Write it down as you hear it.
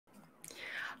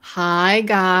Hi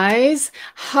guys,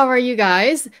 how are you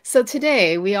guys? So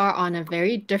today we are on a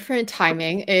very different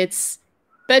timing. It's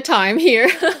bedtime here.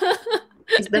 It's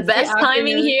the It's the best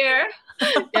timing afternoon. here.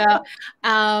 Yeah.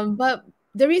 But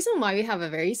the reason why we have a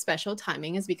very special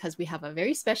timing is because we have a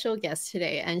very special guest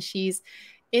today, and she's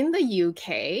in the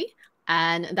UK.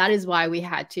 And that is why we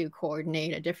had to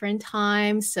coordinate a different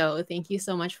time. So thank you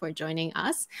so much for joining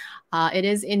us. It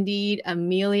is indeed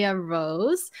Amelia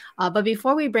Rose. But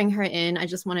before we bring her in, I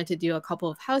just wanted to do a couple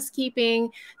of housekeeping.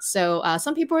 So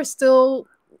some people are still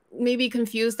maybe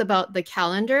confused about the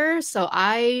calendar. So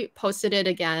I posted it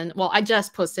again. Well, I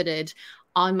just posted it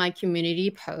on my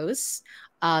community posts.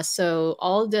 So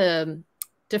all the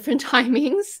different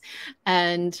timings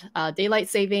and daylight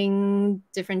saving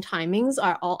different timings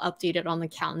are all updated on the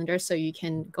calendar. So you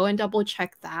can go and double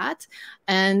check that.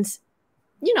 And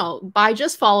by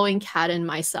just following Kat and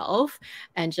myself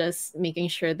and just making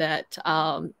sure that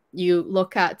you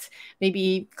look at,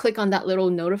 maybe click on that little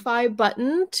notify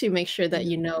button to make sure that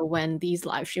you know when these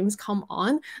live streams come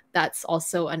on. That's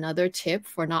also another tip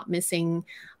for not missing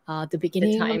the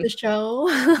beginning of the show.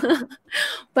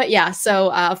 But yeah,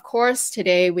 so of course,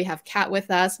 today we have Kat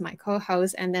with us, my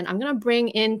co-host, and then I'm going to bring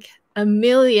in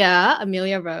Amelia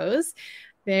Rose.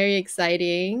 Very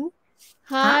exciting.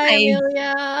 Hi, Hi.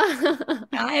 Amelia.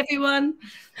 Hi, everyone.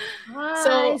 Hi,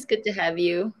 So it's good to have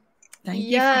you. Thank you for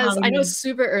yes, having I know me.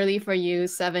 super early for you,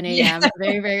 7 Yeah. a.m.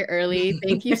 Very, very early.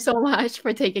 Thank you so much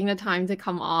for taking the time to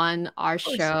come on our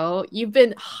show. You've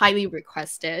been highly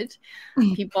requested.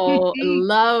 People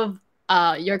love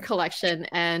your collection.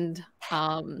 And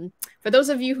for those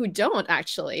of you who don't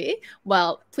actually,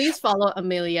 well, please follow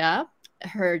Amelia.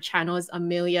 Her channel is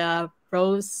Amelia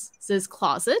Rose's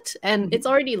Closet, and it's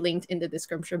already linked in the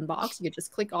description box. You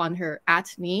just click on her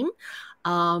 @name.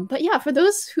 But yeah, for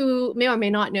those who may or may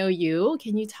not know you,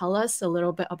 can you tell us a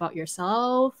little bit about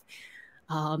yourself?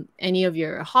 Any of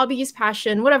your hobbies,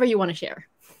 passion, whatever you want to share.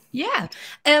 Yeah.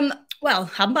 Well,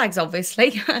 handbags,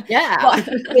 obviously. Yeah. But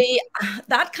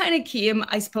that kind of came,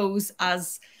 I suppose,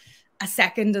 as a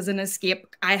second, as an escape.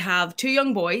 I have two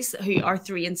young boys who are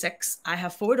 3 and 6. I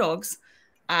have 4 dogs.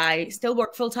 I still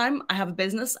work full time. I have a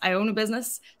business. I own a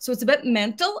business. So it's a bit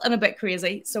mental and a bit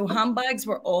crazy. So handbags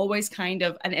were always kind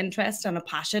of an interest and a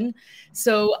passion.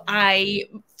 So I,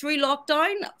 through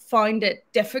lockdown, found it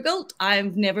difficult.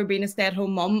 I've never been a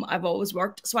stay-at-home mum. I've always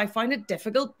worked. So I find it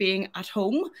difficult being at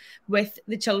home with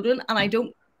the children. And I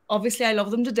don't, obviously, I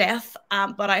love them to death,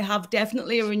 but I have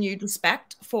definitely a renewed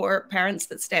respect for parents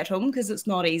that stay at home because it's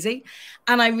not easy.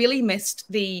 And I really missed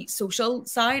the social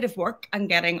side of work and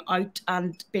getting out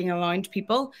and being around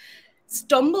people.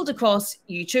 Stumbled across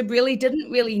YouTube, really didn't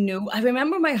really know. I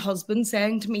remember my husband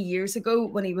saying to me years ago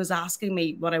when he was asking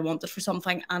me what I wanted for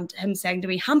something, and him saying to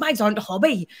me, handbags aren't a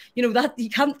hobby. You know, that you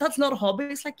can't, that's not a hobby.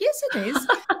 It's like, yes, it is.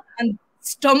 And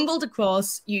stumbled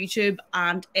across YouTube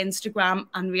and Instagram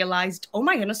and realized, oh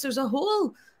my goodness, there's a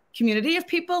whole community of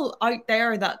people out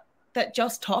there that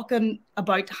just talking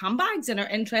about handbags and are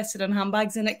interested in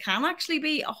handbags, and it can actually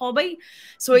be a hobby.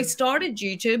 So I started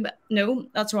YouTube. No,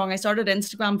 that's wrong. I started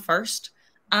Instagram first,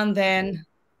 and then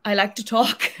I like to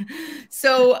talk.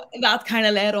 So that kind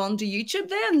of led on to YouTube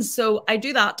then. So I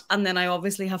do that. And then I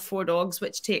obviously have 4 dogs,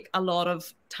 which take a lot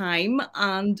of time,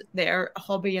 and they're a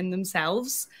hobby in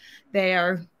themselves.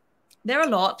 They're a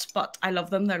lot, but I love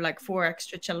them. They're like 4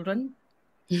 extra children.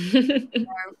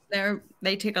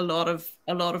 They take a lot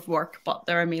of work, but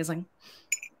they're amazing.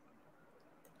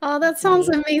 Oh, that sounds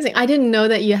amazing. I didn't know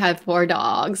that you had 4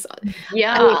 dogs.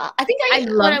 Yeah, I think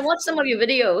when I watched some of your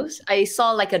videos, I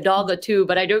saw like a dog or 2,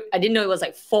 but I didn't know it was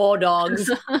like 4 dogs.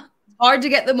 Hard to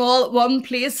get them all at one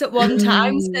place at one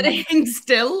time, sitting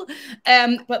still.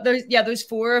 But there's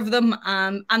 4 of them,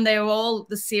 and they're all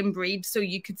the same breed. So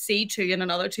you could see 2 and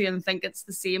another 2 and think it's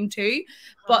the same 2.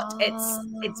 But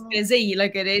it's busy,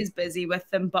 like it is busy with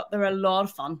them, but they're a lot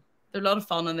of fun. They're a lot of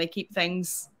fun, and they keep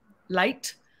things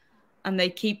light, and they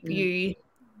keep you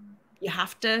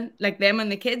have to, like them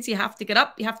and the kids, you have to get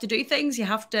up, you have to do things, you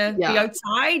have to be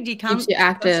outside, you can't. Keeps you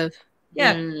active.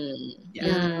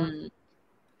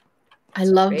 I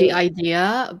love the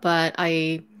idea, but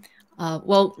I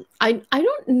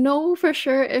don't know for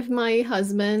sure if my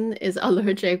husband is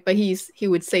allergic, but he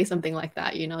would say something like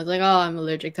that, It's like, oh, I'm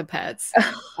allergic to pets.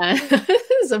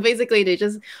 So basically they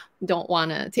just don't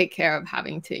want to take care of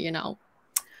having to,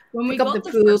 when we pick up got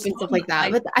the poop and stuff like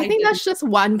that. But I think that's just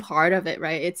one part of it,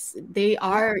 right? They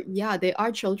are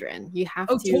children. You have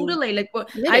to. Totally. Like,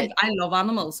 I love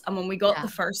animals, and when we got the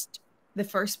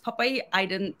first puppy, I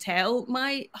didn't tell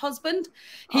my husband.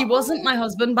 He wasn't my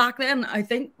husband back then. I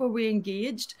think were we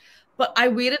engaged, but I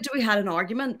waited till we had an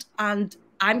argument, and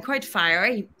I'm quite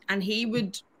fiery and he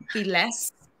would be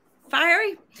less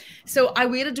fiery. So I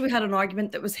waited till we had an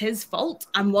argument that was his fault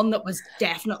and one that was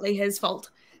definitely his fault.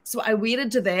 So I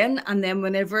waited to then, and then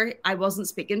whenever I wasn't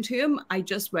speaking to him, I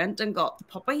just went and got the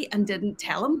puppy and didn't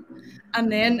tell him.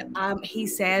 And then he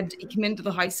said, he came into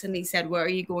the house and he said, where are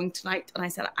you going tonight? And I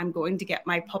said, I'm going to get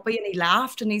my puppy. And he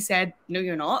laughed and he said, no,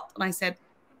 you're not. And I said,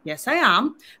 yes, I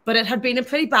am. But it had been a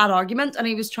pretty bad argument and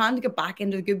he was trying to get back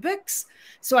into the good books.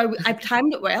 So I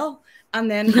timed it well. And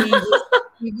then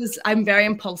I'm very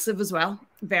impulsive as well,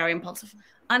 very impulsive.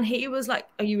 And he was like,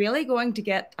 are you really going to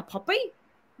get a puppy?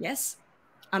 Yes.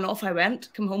 And off I went,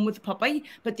 come home with the puppy.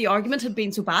 But the argument had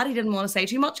been so bad, he didn't want to say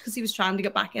too much because he was trying to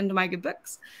get back into my good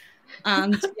books.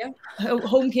 And yeah,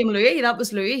 home came Louis. That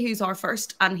was Louis, who's our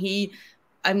first. And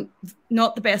I'm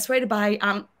not the best way to buy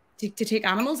to take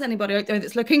animals, anybody out there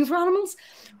that's looking for animals.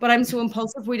 But I'm so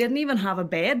impulsive. We didn't even have a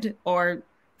bed or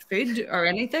food or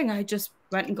anything. I just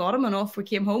went and got him and off we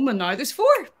came home. And now there's 4.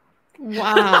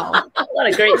 Wow. What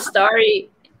a great story.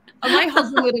 And my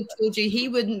husband would have told you he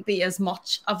wouldn't be as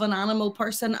much of an animal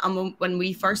person. And when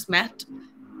we first met,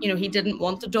 you know, he didn't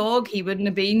want a dog. He wouldn't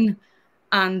have been.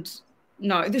 And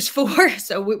now there's 4.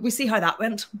 So we see how that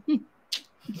went.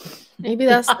 Maybe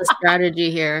that's the strategy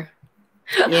here.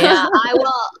 Yeah,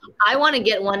 I want to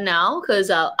get one now because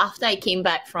after I came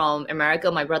back from America,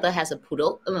 my brother has a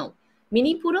poodle. Oh, no,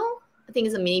 mini poodle? I think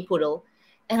it's a mini poodle.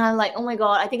 And I'm like, oh my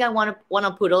God, I think I want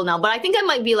a poodle now. But I think I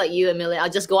might be like you, Amelia. I'll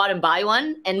just go out and buy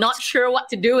one and not sure what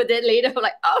to do with it later. I'm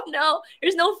like, oh no,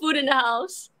 there's no food in the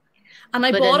house. And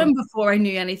I bought him before I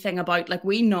knew anything about, like,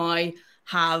 we now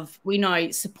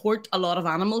support a lot of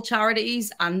animal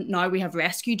charities and now we have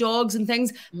rescue dogs and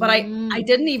things. But I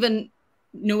didn't even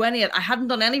know any of it. I hadn't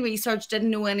done any research, didn't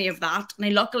know any of that.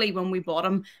 And luckily when we bought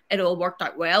him, it all worked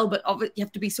out well. But you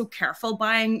have to be so careful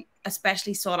buying,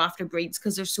 especially sought after breeds,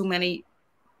 because there's so many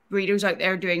breeders out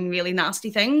there doing really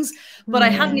nasty things. But I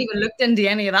hadn't even looked into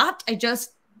any of that. I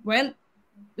just went,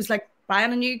 it was like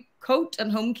buying a new coat,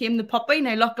 and home came the puppy.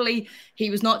 Now luckily he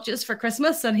was not just for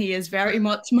Christmas, and he is very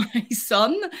much my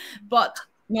son, but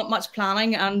not much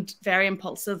planning and very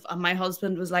impulsive. And my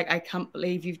husband was like, I can't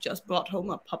believe you've just brought home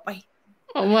a puppy.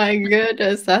 Oh my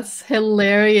goodness, that's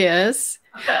hilarious.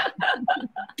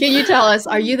 Can you tell us,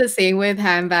 are you the same with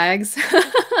handbags?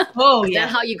 Oh, yeah. Is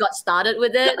that how you got started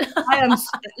with it?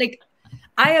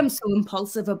 I am so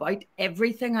impulsive about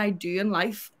everything I do in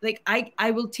life. Like I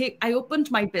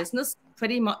opened my business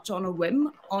pretty much on a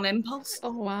whim, on impulse.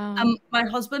 Oh, wow. My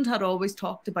husband had always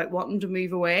talked about wanting to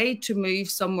move away, to move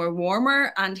somewhere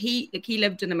warmer. And he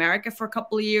lived in America for a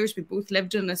couple of years. We both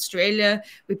lived in Australia.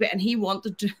 And he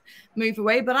wanted to move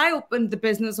away. But I opened the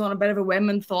business on a bit of a whim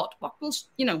and thought, well,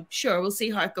 sure, we'll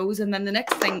see how it goes. And then the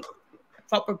next thing,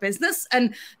 proper business.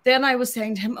 And then I was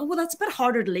saying to him, oh, well, that's a bit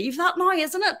harder to leave that now,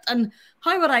 isn't it? And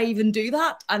how would I even do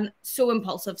that? And so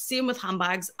impulsive. Same with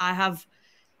handbags. I have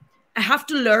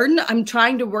to learn. I'm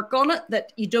trying to work on it,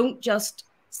 that you don't just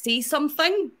see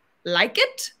something, like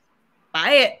it,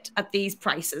 buy it at these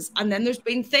prices. And then there's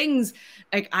been things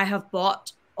like I have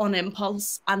bought on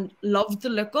impulse and loved the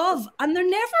look of, and they're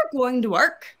never going to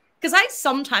work. Because I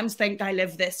sometimes think I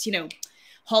live this,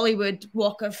 Hollywood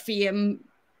Walk of Fame,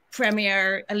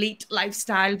 premier elite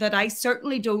lifestyle that I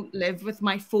certainly don't live with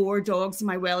my 4 dogs and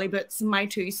my welly boots and my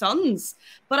 2 sons.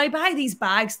 But I buy these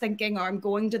bags thinking, I'm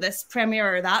going to this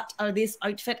premier or that or this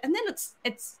outfit, and then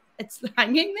it's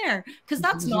hanging there because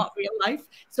that's not real life.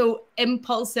 So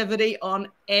impulsivity on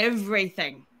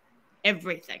everything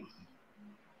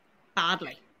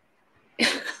badly.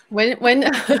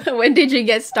 When did you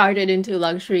get started into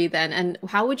luxury then, and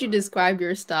how would you describe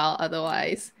your style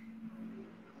otherwise?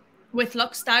 With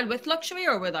luxury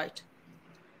or without?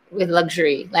 With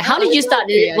luxury. Like, how did you start?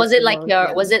 Was it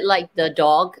like the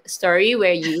dog story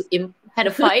where you had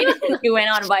a fight and you went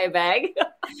out to buy a bag?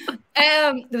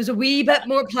 There was a wee bit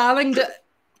more planning to.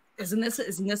 Isn't this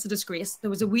a disgrace? There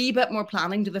was a wee bit more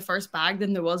planning to the first bag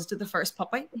than there was to the first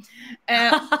puppy.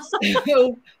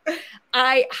 So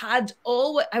I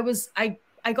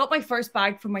got my first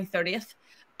bag for my 30th.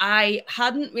 I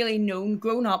hadn't really known,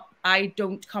 grown up, I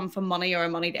don't come from money or a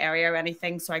moneyed area or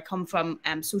anything. So I come from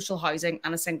social housing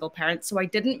and a single parent. So I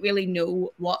didn't really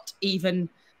know what even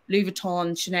Louis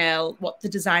Vuitton, Chanel, what the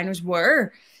designers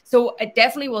were. So it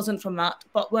definitely wasn't from that.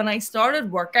 But when I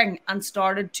started working and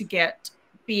started to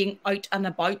being out and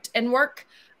about in work,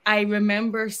 I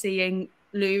remember seeing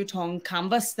Louis Vuitton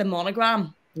canvas, the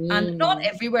monogram, and not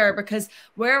everywhere, because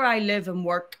where I live and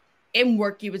work, in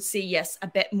work, you would see, yes, a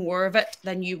bit more of it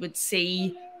than you would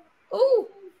see. Oh,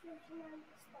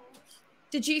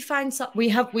 did you find something?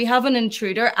 We have an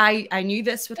intruder. I knew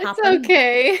this would happen. It's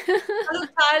okay. Hello,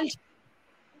 child.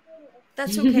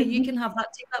 That's okay. You can have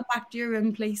that. Take that back to your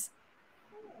room, please.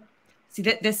 See,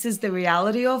 this is the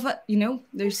reality of it. You know,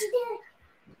 there's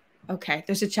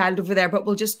a child over there, but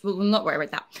we'll not worry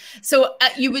about that. So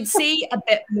you would see a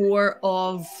bit more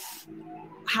of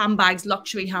handbags,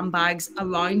 luxury handbags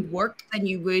around work than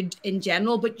you would in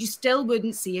general, but you still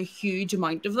wouldn't see a huge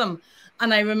amount of them.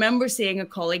 And I remember seeing a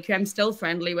colleague who I'm still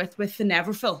friendly with the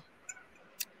Neverfull,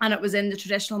 and it was in the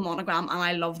traditional monogram, and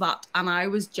I love that. And I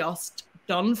was just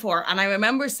done for. And I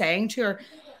remember saying to her,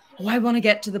 oh, I want to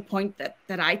get to the point that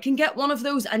I can get one of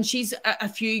those. And she's a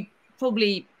few,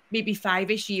 probably maybe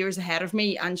 5-ish years ahead of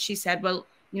me. And she said, well,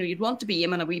 you know, you'd want to be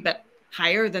aiming a wee bit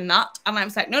higher than that. And I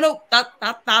was like, no,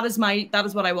 that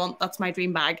is what I want. That's my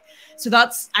dream bag. So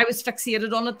I was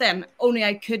fixated on it then, only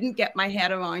I couldn't get my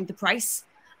head around the price.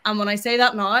 And when I say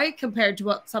that now, compared to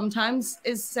what sometimes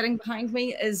is sitting behind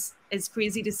me, is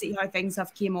crazy to see how things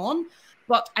have came on.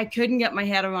 But I couldn't get my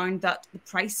head around the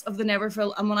price of the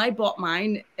Neverfull. And when I bought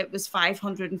mine, it was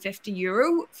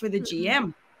 €550 for the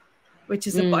GM, which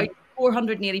is about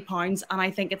 £480. And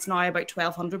I think it's now about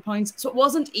 £1,200. So it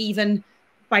wasn't even,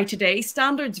 by today's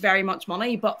standards, very much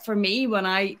money. But for me, when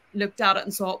I looked at it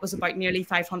and saw it was about nearly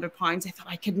 £500, I thought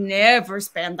I could never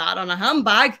spend that on a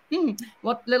handbag.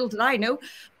 What little did I know?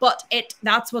 But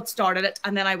that's what started it.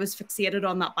 And then I was fixated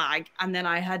on that bag. And then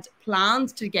I had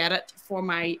planned to get it for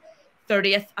my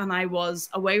 30th, and I was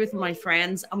away with my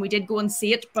friends, and we did go and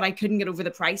see it, but I couldn't get over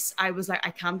the price. I was like,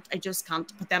 I just can't.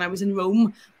 But then I was in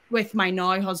Rome with my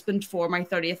now husband for my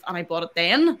 30th, and I bought it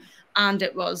then. And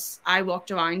I walked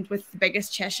around with the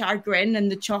biggest Cheshire grin and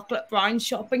the chocolate brown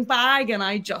shopping bag, and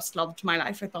I just loved my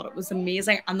life. I thought it was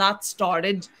amazing. And that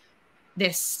started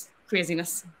this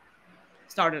craziness.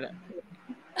 Started it.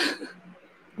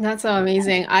 That's so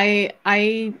amazing.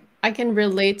 I can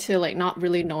relate to like not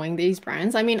really knowing these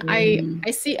brands. I mean,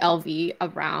 I see LV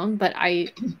around, but I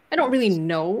don't really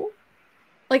know.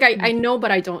 Like I know, but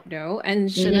I don't know.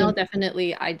 And Chanel,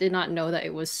 definitely, I did not know that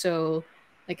it was so,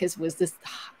 like, it was this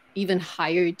even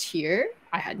higher tier.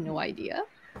 I had no idea.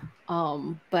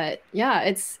 But yeah,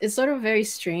 it's sort of very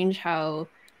strange how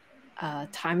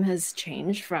time has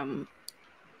changed from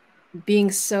being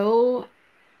so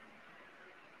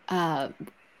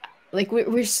like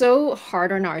we're so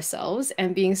hard on ourselves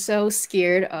and being so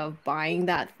scared of buying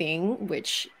that thing,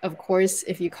 which of course,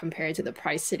 if you compare it to the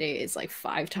price today, it's like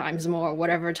 5 times more,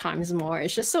 whatever times more.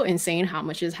 It's just so insane how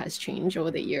much it has changed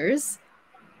over the years,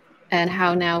 and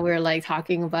how now we're like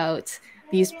talking about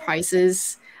these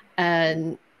prices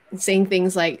and saying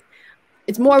things like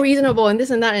it's more reasonable and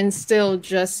this and that, and still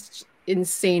just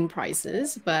insane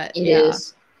prices. But it yeah,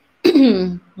 is.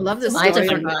 I love this My story.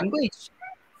 different language.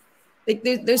 Like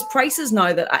there's prices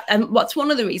now that and what's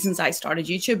one of the reasons I started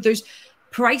YouTube, there's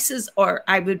prices, or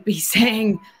I would be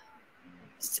saying,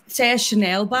 say a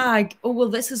Chanel bag, oh well,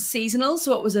 this is seasonal,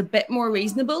 so it was a bit more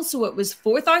reasonable, so it was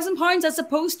 £4,000 as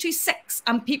opposed to £6,000,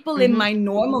 and people in my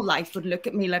normal life would look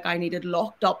at me like I needed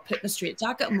locked up, put in a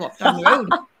straitjacket and walk down the road,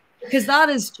 because that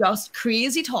is just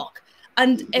crazy talk.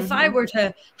 And if I were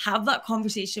to have that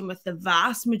conversation with the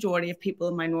vast majority of people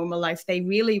in my normal life, they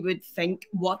really would think,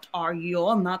 what are you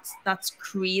on? That's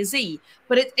crazy.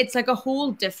 But it's like a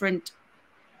whole different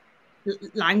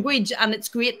language, and it's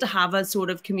great to have a sort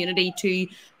of community to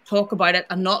talk about it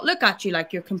and not look at you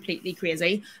like you're completely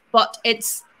crazy. But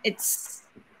it's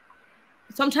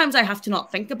sometimes I have to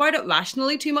not think about it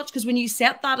rationally too much, because when you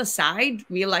set that aside,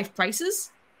 real life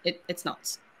prices, it's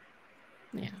nuts.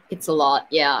 Yeah, it's a lot.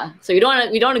 Yeah, so we don't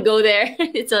want to go there.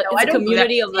 It's a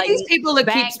community of like these people that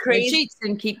keep crazy spreadsheets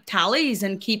and keep tallies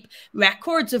and keep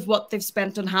records of what they've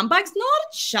spent on handbags. Not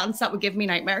a chance. That would give me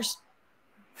nightmares.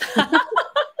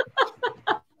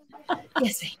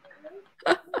 Yes.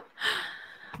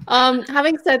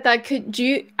 Having said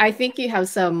that, I think you have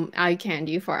some eye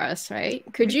candy for us, right?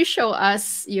 Could you show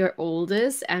us your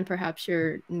oldest and perhaps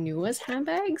your newest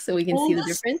handbag so we can see the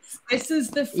difference? This is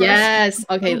the first. Yes.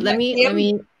 Okay. Let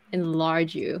me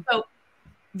enlarge you. So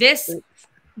this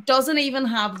doesn't even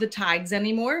have the tags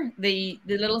anymore. The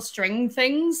little string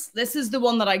things. This is the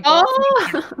one that I got.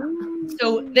 Oh.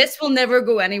 So this will never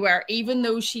go anywhere, even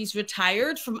though she's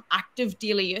retired from active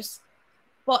daily use.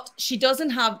 But she doesn't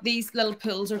have, these little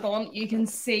pulls are gone. You can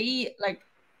see, like,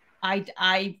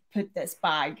 I put this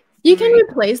bag. You can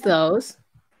replace those.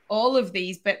 All of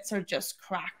these bits are just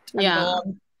cracked and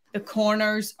gone. The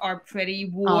corners are pretty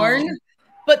worn. Oh.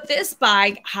 But this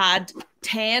bag had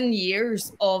 10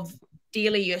 years of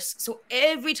daily use. So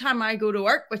every time I go to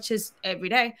work, which is every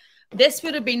day, this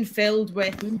would have been filled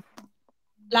with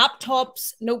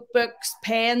laptops, notebooks,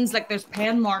 pens. Like there's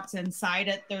pen marks inside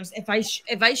it. There's if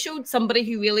I showed somebody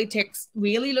who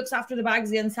really looks after the bags,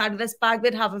 the inside of this bag,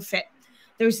 they'd have a fit.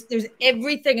 There's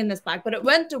everything in this bag, but it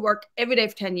went to work every day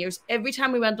for 10 years. Every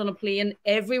time we went on a plane,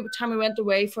 every time we went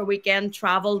away for a weekend,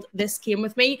 traveled, this came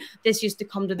with me. This used to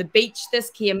come to the beach.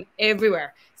 This came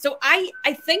everywhere. So I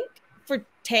think for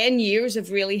 10 years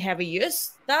of really heavy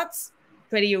use, that's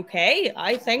pretty okay,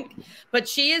 I think. But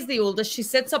she is the oldest. She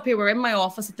sits up here. We're in my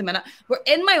office at the minute. We're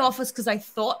in my office because I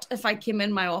thought if I came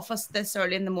in my office this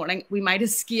early in the morning, we might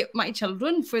escape my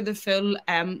children for the full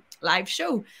live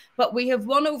show. But we have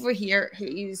one over here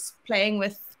who's playing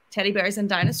with teddy bears and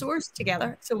dinosaurs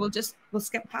together. So we'll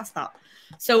skip past that.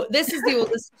 So this is the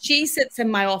oldest. She sits in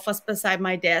my office beside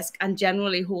my desk and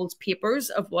generally holds papers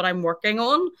of what I'm working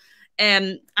on.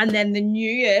 And then the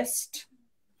newest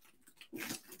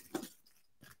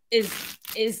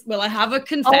is well, I have a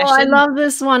confession. Oh, I love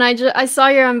this one. I saw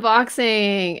your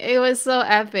unboxing. It was so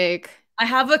epic. I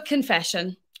have a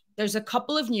confession. There's a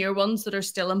couple of newer ones that are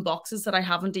still in boxes that I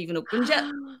haven't even opened yet.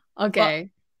 Okay.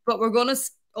 But we're going to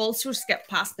also skip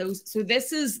past those. So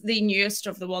this is the newest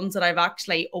of the ones that I've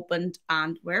actually opened.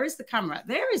 And where is the camera?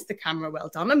 There is the camera. Well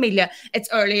done, Amelia. It's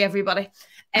early, everybody.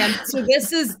 So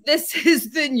this is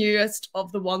the newest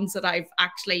of the ones that I've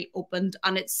actually opened,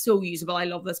 and it's so usable. I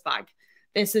love this bag.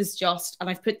 This is just, and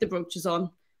I've put the brooches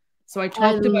on. So I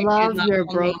talked about. I love your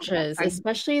brooches,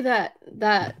 especially that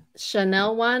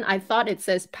Chanel one. I thought it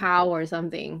says POW or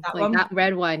something, that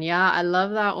red one. Yeah, I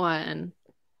love that one.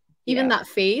 Even that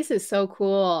face is so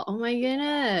cool. Oh my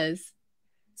goodness.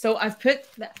 So I've put,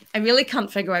 I really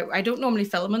can't figure out, I don't normally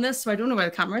film in this, so I don't know where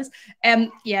the camera is.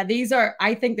 Yeah, these are,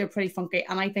 I think they're pretty funky,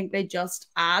 and I think they just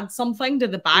add something to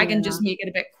the bag and just make it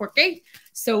a bit quirky.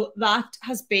 So that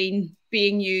has been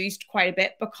being used quite a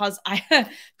bit because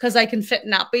I can fit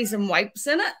nappies and wipes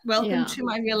in it. Welcome to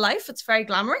my real life. It's very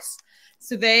glamorous.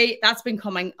 So that's been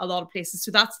coming a lot of places. So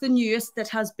that's the newest that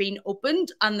has been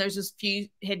opened, and there's a few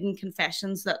hidden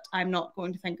confessions that I'm not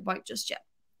going to think about just yet.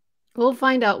 We'll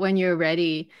find out when you're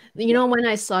ready. You know, when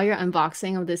I saw your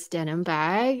unboxing of this denim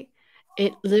bag,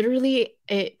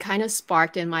 it kind of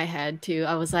sparked in my head too.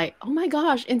 I was like, oh my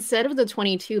gosh, instead of the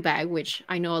 22 bag, which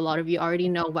I know a lot of you already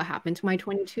know what happened to my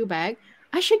 22 bag,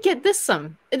 I should get this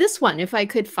one if I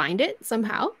could find it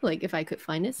somehow, like if I could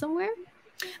find it somewhere.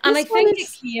 And I think it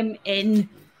came in,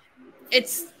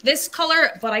 it's this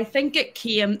color, but I think it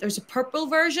came, there's a purple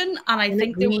version, and I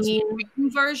think there was a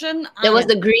green version. There was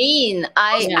the green.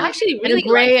 I actually really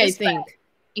gray, like this I think. bag.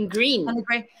 In green. And the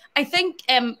gray. I think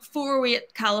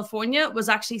 408 California was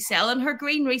actually selling her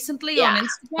green recently on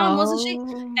Instagram, wasn't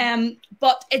she?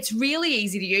 But it's really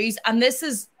easy to use, and this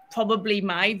is probably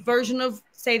my version of,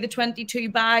 say, the 22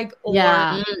 bag or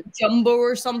jumbo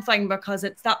or something, because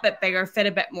it's that bit bigger, fit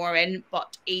a bit more in,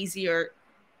 but easier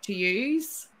to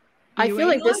use. I feel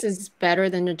like this is better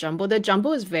than the jumbo. The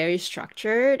jumbo is very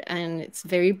structured and it's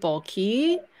very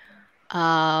bulky.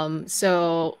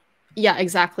 So yeah,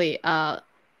 exactly.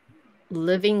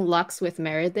 Living Lux with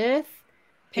Meredith.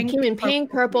 It came in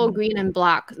pink, purple, green, and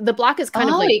black. The black is kind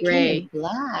of like gray.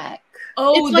 Black.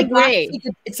 Oh, it's like gray.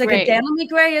 It's like a denim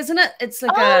gray, isn't it? It's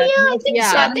like I think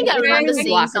so. I think I remember seeing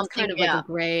black. something. It's kind of like a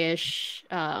grayish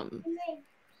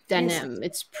denim.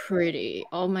 It's pretty.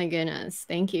 Oh my goodness.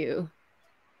 Thank you.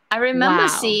 I remember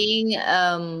seeing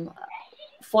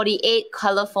 48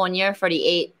 California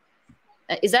 48.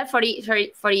 Is that 40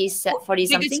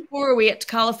 something? It's 408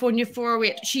 California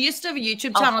 408. She used to have a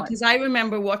YouTube channel because I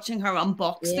remember watching her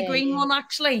unbox the green one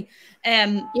actually.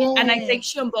 And I think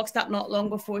she unboxed that not long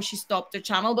before she stopped her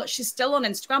channel, but she's still on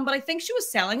Instagram. But I think she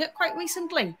was selling it quite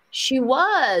recently. She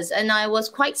was, and I was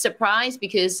quite surprised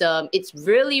because it's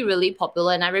really, really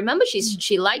popular. And I remember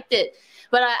she liked it.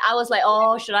 But I was like,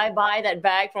 oh, should I buy that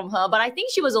bag from her? But I think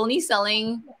she was only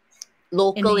selling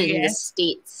local in the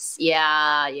States.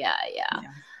 Yeah.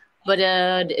 But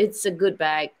it's a good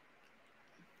bag.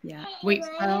 Yeah.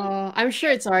 I'm sure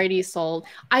it's already sold.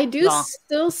 I do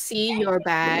still see your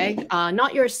bag,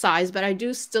 not your size, but I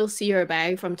do still see your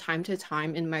bag from time to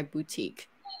time in my boutique.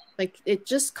 Like it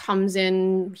just comes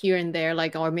in here and there,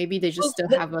 like, or maybe they just still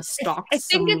have a stock. I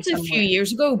think it's a few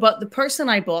years ago, but the person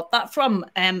I bought that from,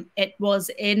 it was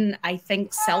in, I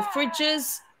think,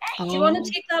 Selfridges. Do you want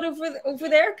to take that over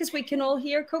there? Because we can all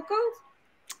hear Coco.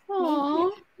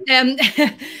 Aww.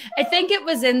 I think it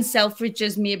was in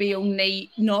Selfridges maybe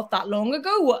only not that long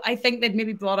ago. I think they'd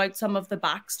maybe brought out some of the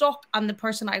back stock, and the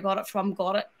person I got it from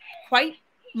got it quite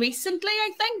recently,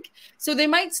 I think. So they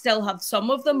might still have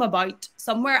some of them about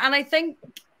somewhere. And I think,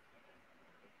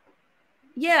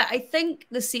 I think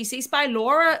the CC Spy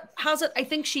Laura has it. I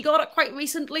think she got it quite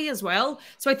recently as well.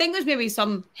 So I think there's maybe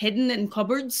some hidden in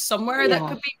cupboards somewhere that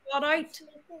could be brought out.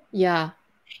 Yeah.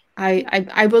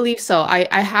 I believe so.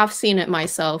 I have seen it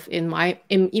myself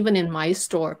even in my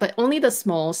store, but only the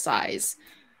small size.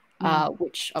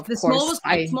 Which of The small course was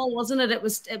quite small, wasn't it? It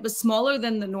was smaller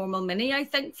than the normal mini, I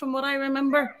think, from what I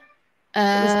remember. It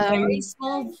was very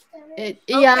small.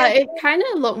 Yeah, it kind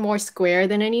of looked more square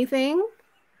than anything,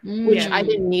 which I Mm.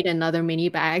 didn't need another mini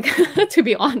bag to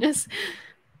be honest.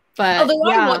 But Although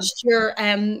yeah.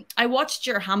 I watched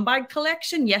your handbag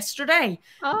collection yesterday,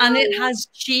 and it Oh, has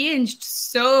changed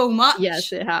so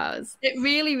yes, much. it has. It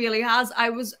really, really has.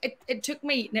 It took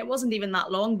me, and it wasn't even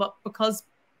that long, but because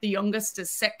the youngest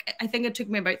is sick, I think it took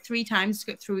me about 3 times to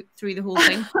get through the whole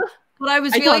thing. But I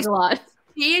was I really talk a lot.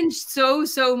 changed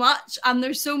so much, and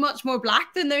there's so much more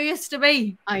black than there used to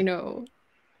be. I know.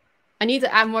 I need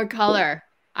to add more color.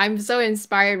 I'm so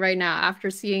inspired right now after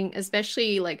seeing,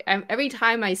 especially like every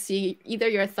time I see either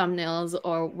your thumbnails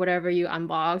or whatever you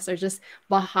unbox or just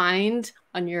behind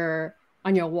on your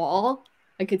wall,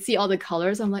 I could see all the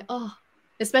colors. I'm like, oh,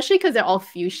 especially because they're all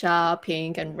fuchsia,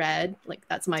 pink, and red. Like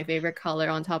that's my favorite color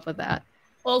on top of that.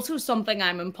 Also, something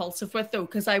I'm impulsive with, though,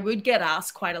 because I would get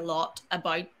asked quite a lot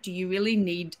about, do you really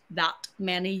need that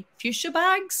many fuchsia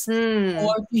bags?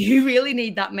 Or do you really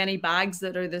need that many bags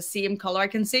that are the same color? I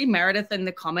can see Meredith in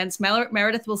the comments.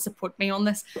 Meredith will support me on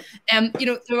this. You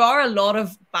know, there are a lot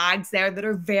of bags there that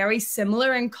are very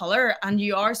similar in color, and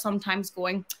you are sometimes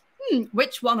going,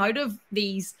 which one out of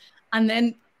these? And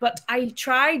then, but I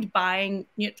tried buying,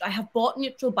 I have bought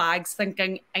neutral bags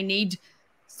thinking I need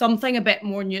something a bit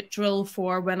more neutral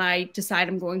for when I decide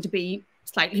I'm going to be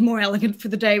slightly more elegant for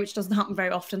the day, which doesn't happen very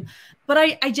often. But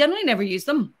I generally never use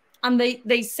them. And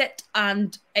they sit,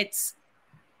 and I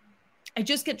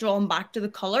just get drawn back to the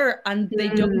color, and they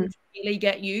don't really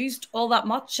get used all that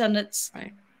much. And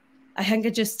I think I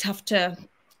just have to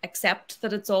accept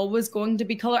that it's always going to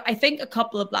be color. I think a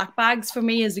couple of black bags for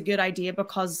me is a good idea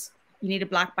because you need a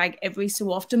black bag every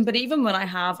so often. But even when I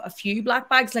have a few black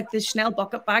bags, like the Chanel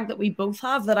bucket bag that we both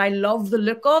have that I love the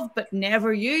look of but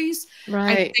never use,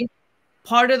 I think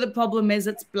part of the problem is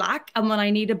it's black. And when I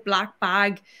need a black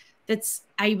bag,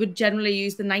 I would generally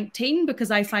use the 19 because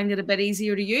I find it a bit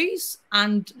easier to use.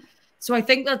 And so I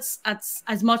think that's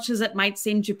as much as it might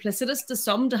seem duplicitous to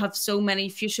some to have so many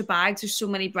fuchsia bags or so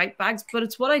many bright bags, but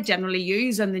it's what I generally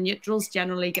use, and the neutrals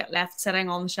generally get left sitting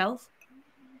on the shelf.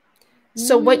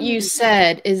 So what you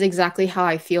said is exactly how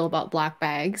I feel about black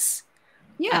bags.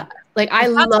 Yeah. Like I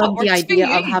love the idea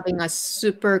of having a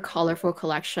super colorful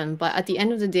collection, but at the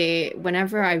end of the day,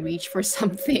 whenever I reach for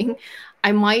something,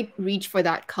 I might reach for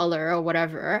that color or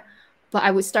whatever, but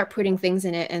I would start putting things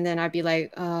in it and then I'd be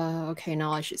like, okay,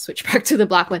 now I should switch back to the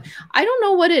black one. I don't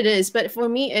know what it is, but for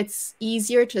me, it's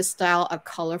easier to style a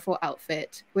colorful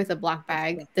outfit with a black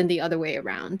bag than the other way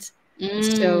around.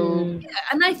 So,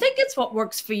 and I think it's what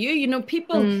works for you. You know,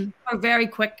 people are very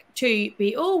quick to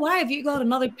be, oh, why have you got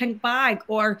another pink bag?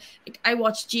 Or I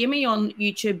watched Jamie on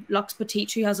YouTube, Lux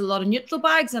Petite, who has a lot of neutral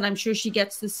bags, and I'm sure she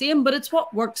gets the same, but it's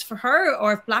what works for her.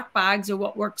 Or if black bags are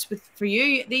what works for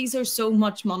you, these are so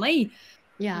much money.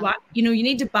 Yeah. You know, you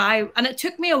need to buy, and it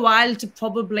took me a while to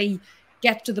probably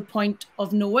get to the point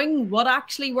of knowing what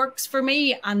actually works for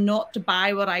me and not to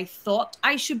buy what I thought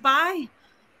I should buy.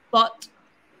 But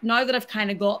now that I've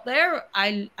kind of got there,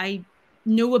 I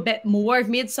know a bit more. I've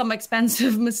made some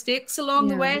expensive mistakes along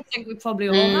the way. I think we probably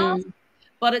all have.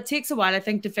 But it takes a while, I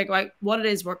think, to figure out what it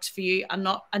is works for you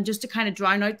and just to kind of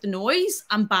drown out the noise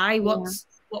and buy what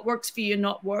works for you and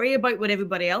not worry about what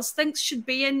everybody else thinks should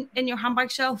be in your handbag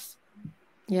shelf.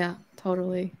 Yeah,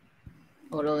 totally.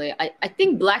 Totally. I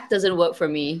think black doesn't work for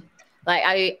me. Like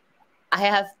I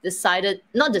have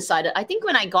not decided. I think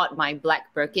when I got my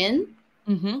black Birkin,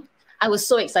 I was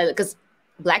so excited because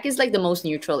black is like the most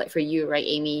neutral, like for you, right,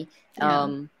 Amy?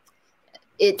 Yeah.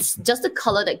 It's just the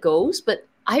color that goes, but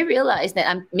I realized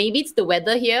that maybe it's the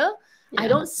weather here. Yeah. I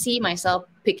don't see myself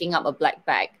picking up a black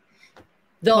bag.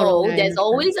 Though there's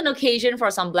always an occasion for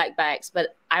some black bags,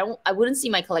 but I wouldn't see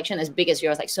my collection as big as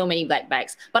yours, like so many black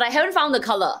bags. But I haven't found the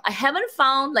color. I haven't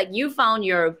found, like you found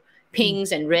your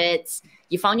pinks and reds,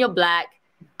 you found your black.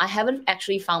 I haven't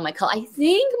actually found my color. I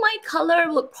think my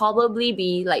color would probably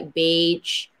be like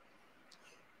beige,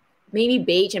 maybe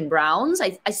beige and browns.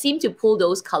 I seem to pull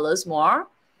those colors more.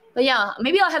 But yeah,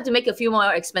 maybe I'll have to make a few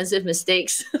more expensive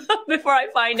mistakes before I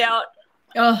find out.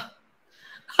 Oh,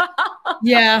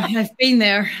 yeah, I've been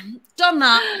there, done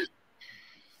that.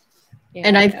 Yeah,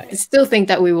 and I still think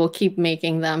that we will keep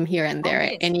making them here and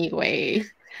there anyway.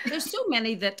 There's so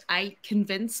many that I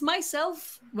convince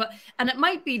myself, and it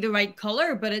might be the right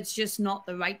color, but it's just not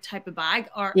the right type of bag,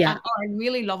 or I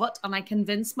really love it, and I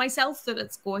convince myself that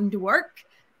it's going to work,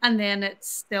 and then it's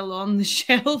still on the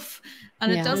shelf,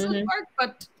 and it doesn't work.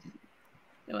 But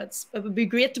You know, it would be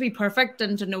great to be perfect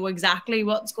and to know exactly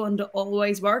what's going to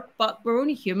always work, but we're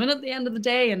only human at the end of the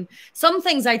day. And some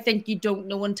things I think you don't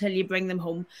know until you bring them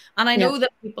home. And I know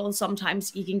that people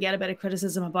sometimes you can get a bit of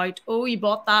criticism about, oh, you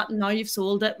bought that and now you've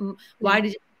sold it. And why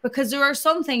did you? Because there are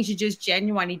some things you just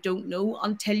genuinely don't know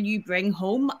until you bring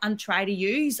home and try to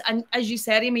use. And as you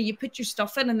said, Amy, you put your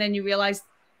stuff in and then you realize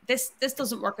this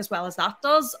doesn't work as well as that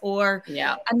does. Or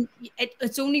and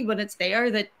it's only when it's there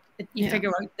that you figure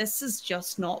out this is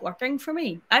just not working for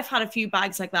me. I've had a few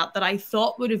bags like that I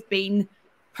thought would have been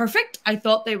perfect. I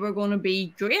thought they were going to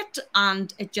be great,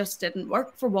 and it just didn't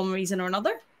work for one reason or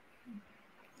another.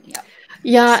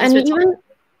 Yeah, and even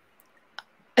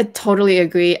I totally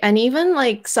agree. And even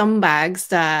like some bags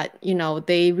that, you know,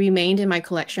 they remained in my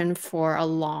collection for a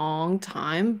long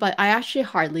time, but I actually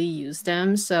hardly use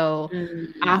them. So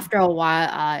after a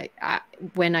while,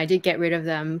 when I did get rid of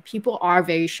them, people are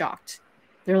very shocked.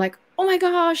 They're like, oh my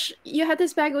gosh, you had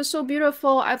this bag. It was so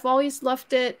beautiful. I've always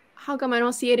loved it. How come I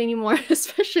don't see it anymore?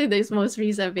 Especially this most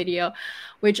recent video,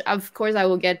 which of course I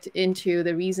will get into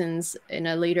the reasons in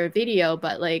a later video.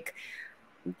 But like,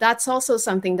 that's also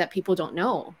something that people don't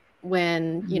know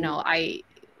when, you know,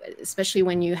 especially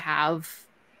when you have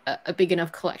a big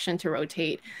enough collection to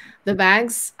rotate. The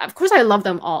bags, of course, I love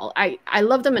them all. I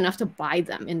love them enough to buy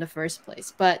them in the first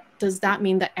place. But does that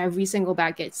mean that every single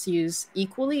bag gets used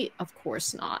equally? Of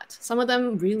course not. Some of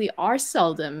them really are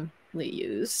seldomly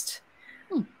used.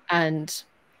 And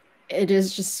it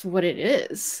is just what it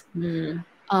is.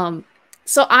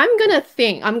 So I'm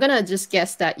gonna just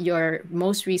guess that your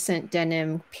most recent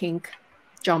denim pink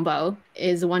jumbo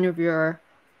is one of your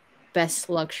best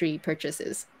luxury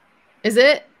purchases. Is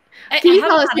it? Can you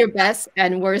tell us your best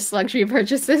and worst luxury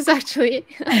purchases, actually?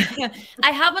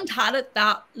 I haven't had it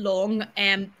that long,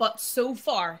 but so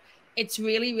far it's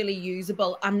really, really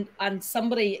usable. And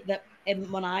somebody that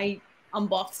when I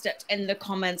unboxed it in the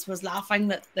comments was laughing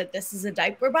that this is a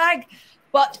diaper bag.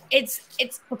 But it's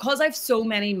because I've so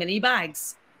many mini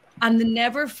bags, and the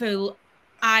Never Full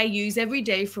I use every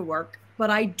day for work, but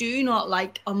I do not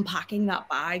like unpacking that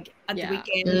bag at the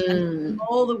weekend and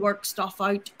all the work stuff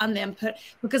out and then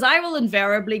because I will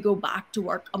invariably go back to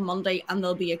work on Monday and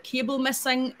there'll be a cable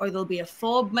missing, or there'll be a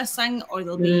fob missing, or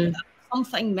there'll be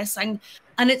something missing.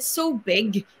 And it's so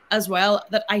big as well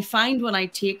that I find when I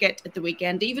take it at the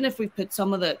weekend, even if we put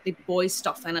some of the boys'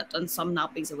 stuff in it and some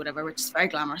nappies or whatever, which is very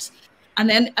glamorous, and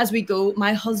then as we go,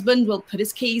 my husband will put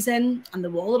his keys in, and the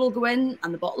wallet will go in,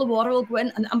 and the bottle of water will go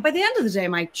in. And by the end of the day,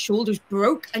 my shoulder's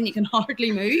broke and you can hardly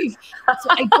move. So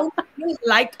I don't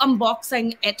like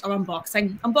unboxing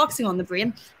on the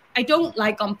brain. I don't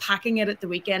like unpacking it at the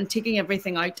weekend, taking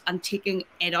everything out and taking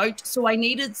it out. So I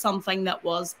needed something that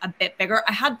was a bit bigger.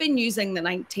 I had been using the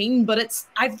 19, but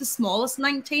I have the smallest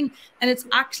 19, and it's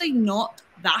actually not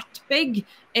that big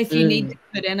if you need to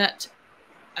put in it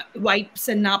wipes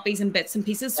and nappies and bits and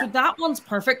pieces. So that one's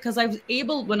perfect because I was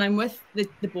able, when I'm with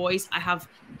the boys, I have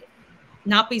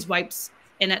nappies, wipes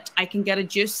in it. I can get a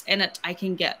juice in it. I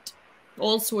can get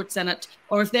all sorts in it.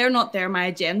 Or if they're not there, my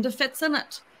agenda fits in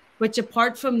it, which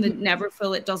apart from the Never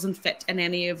Full, it doesn't fit in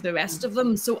any of the rest of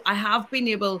them. So I have been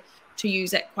able to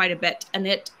use it quite a bit, and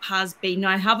it has been,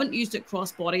 now I haven't used it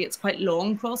crossbody. It's quite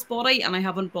long crossbody, and I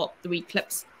haven't bought the wee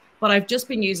clips, but I've just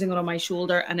been using it on my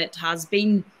shoulder, and it has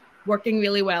been working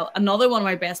really well. Another one of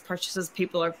my best purchases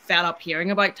people are fed up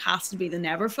hearing about has to be the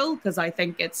Never Full, because I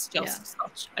think it's just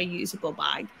such a usable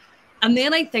bag. And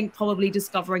then I think probably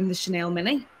discovering the Chanel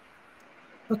Mini,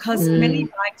 because mini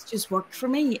bags just work for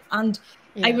me. And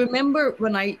I remember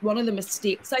one of the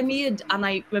mistakes I made, and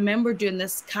I remember doing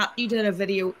this, Kat, you did a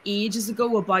video ages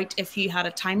ago about if you had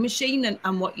a time machine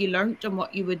and what you learned and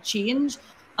what you would change.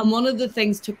 And one of the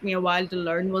things took me a while to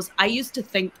learn was I used to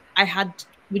think I had,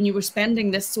 when you were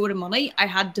spending this sort of money, I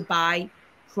had to buy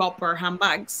proper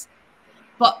handbags.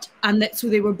 So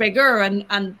they were bigger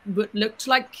and looked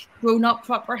like grown-up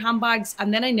proper handbags.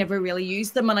 And then I never really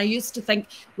used them. And I used to think,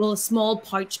 well, a small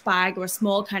pouch bag or a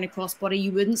small kind of crossbody,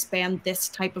 you wouldn't spend this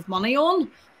type of money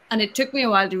on. And it took me a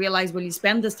while to realize, well, you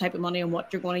spend this type of money on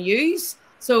what you're going to use.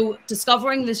 So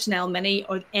discovering the Chanel Mini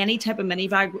or any type of mini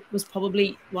bag was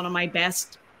probably one of my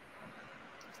best,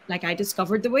 like I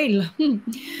discovered the wheel.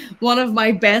 One of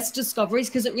my best discoveries,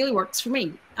 because it really works for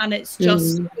me. And it's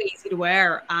just so easy to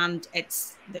wear, and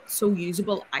it's so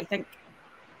usable, I think.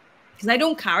 Because I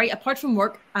don't carry, apart from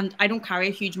work, and I don't carry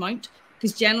a huge amount.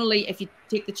 Because generally, if you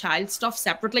take the child stuff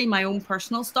separately, my own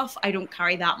personal stuff, I don't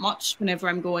carry that much whenever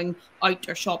I'm going out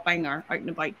or shopping or out and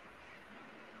about.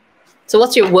 So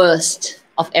what's your worst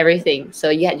of everything? So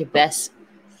you had your best.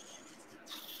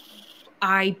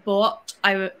 I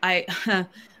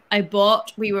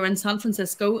we were in San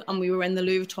Francisco and we were in the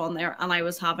Louis Vuitton there, and I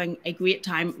was having a great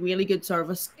time, really good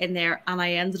service in there. And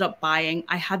I ended up buying,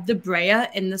 I had the Brea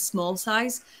in the small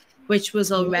size, which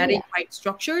was already quite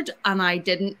structured, and I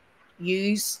didn't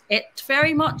use it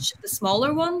very much, the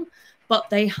smaller one, but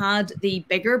they had the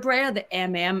bigger Brea, the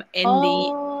MM in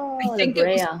I think it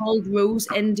was called Rose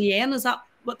Indienne. Is that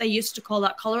what they used to call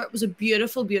that color? It was a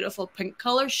beautiful, beautiful pink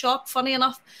color, shock, funny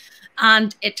enough.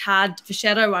 And it had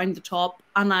vachetta around the top,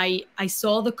 and I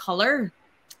saw the color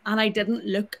and I didn't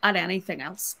look at anything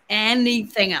else. And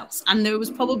there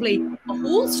was probably a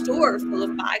whole store full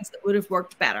of bags that would have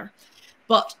worked better.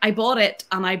 But I bought it,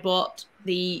 and I bought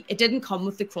it didn't come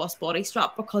with the crossbody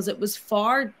strap because it was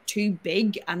far too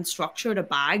big and structured a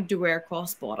bag to wear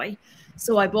crossbody.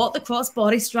 So I bought the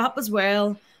crossbody strap as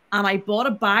well. And I bought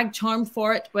a bag charm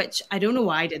for it, which I don't know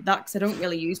why I did that because I don't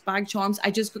really use bag charms. I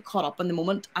just got caught up in the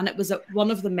moment, and it was one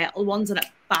of the metal ones, and it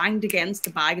banged against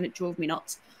the bag and it drove me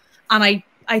nuts. And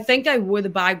I think I wore the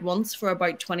bag once for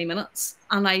about 20 minutes,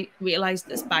 and I realized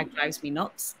this bag drives me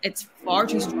nuts. It's far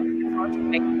too strong, far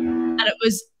too big. And it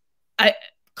was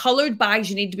colored bags.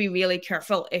 You need to be really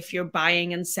careful if you're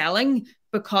buying and selling,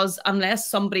 because unless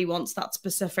somebody wants that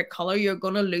specific color, you're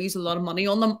going to lose a lot of money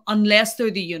on them, unless they're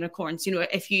the unicorns. You know,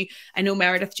 I know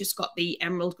Meredith just got the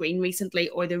emerald green recently,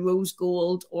 or the rose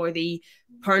gold, or the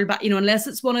pearl bag, you know, unless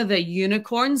it's one of the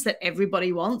unicorns that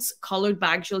everybody wants, colored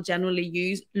bags you'll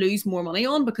generally lose more money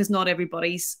on, because not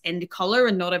everybody's into color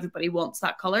and not everybody wants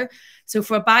that color. So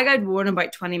for a bag I'd worn in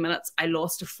about 20 minutes, I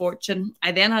lost a fortune.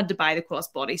 I then had to buy the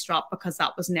crossbody strap because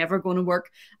that was never going to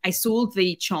work. I sold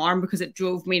the charm because it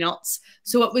drove me nuts.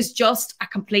 So it was just a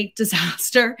complete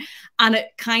disaster. And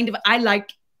it I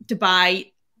like to buy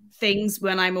things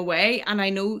when I'm away, and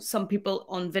I know some people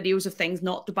on videos of things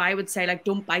not to buy would say, like,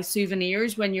 don't buy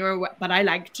souvenirs when you're away, but I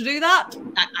like to do that.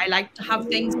 I like to have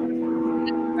things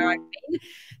where I've been.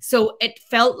 So it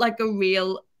felt like a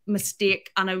real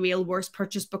mistake and a real worst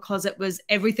purchase, because it was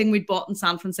everything we'd bought in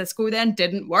San Francisco then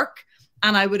didn't work,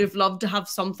 and I would have loved to have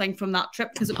something from that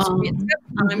trip because it was a great trip,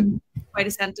 and I'm quite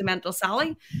a sentimental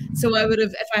Sally. So I would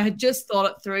have, if I had just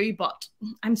thought it through, but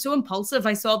I'm so impulsive.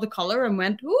 I saw the color and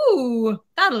went, ooh,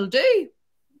 that'll do.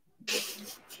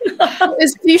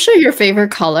 Is fuchsia your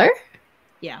favorite color?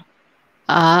 Yeah.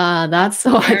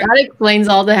 That explains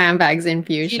all the handbags in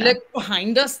fuchsia. You look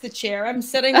behind us, the chair I'm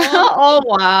sitting on. Oh,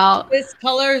 wow. This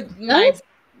color,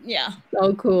 yeah.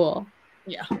 So cool.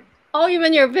 Yeah. Oh,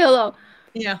 even your pillow.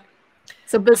 Yeah.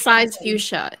 So besides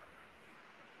fuchsia,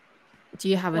 do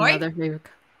you have another favorite?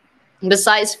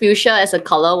 Besides fuchsia as a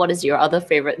color, what is your other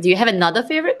favorite? Do you have another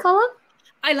favorite color?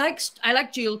 I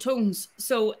like jewel tones.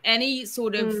 So any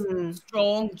sort of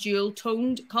strong jewel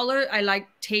toned color. I like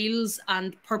teals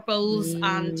and purples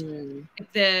and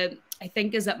I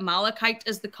think is it malachite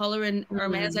is the color in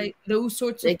Hermes. Those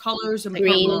sorts of colors and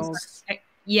greens.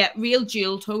 Yeah, real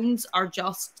jewel tones are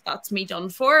just, that's me done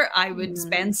for. I would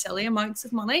spend silly amounts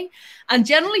of money, and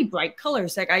generally bright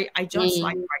colors. Like I just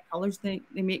like bright colors. They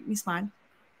make me smile.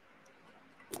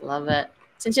 Love it.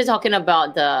 Since you're talking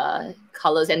about the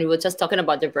colors and we were just talking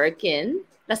about the Birkin,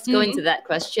 let's go into that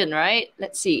question, right?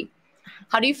 Let's see.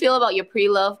 How do you feel about your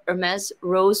pre-loved Hermes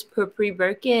Rose Purple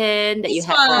Birkin that you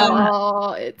have?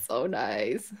 Oh, it's so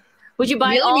nice. Would you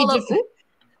buy all of it?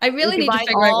 I really need to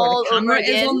figure out where the camera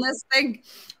is on this thing.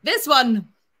 This one.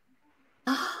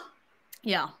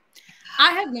 Yeah.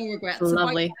 I have no regrets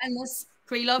about buying this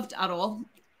pre-loved at all.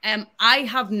 I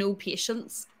have no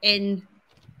patience in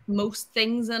most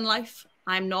things in life.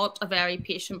 I'm not a very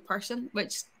patient person,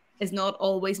 which is not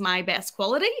always my best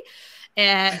quality.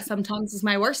 Sometimes it's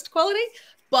my worst quality.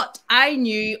 But I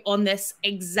knew on this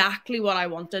exactly what I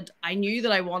wanted. I knew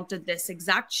that I wanted this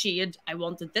exact shade. I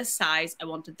wanted this size. I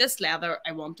wanted this leather.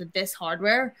 I wanted this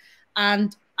hardware.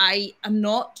 And I'm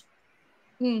not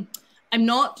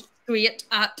great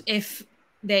at if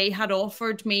they had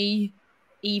offered me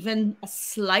even a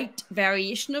slight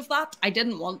variation of that. I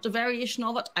didn't want a variation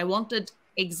of it. I wanted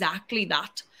exactly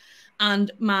that.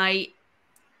 And my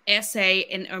essay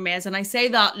in Hermes, and I say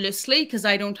that loosely because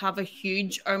I don't have a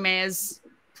huge Hermes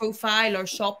profile or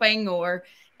shopping or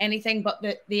anything, but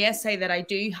the essay that I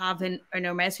do have in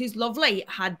Hermes, who's lovely,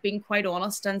 had been quite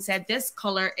honest and said this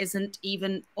color isn't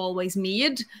even always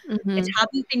made. It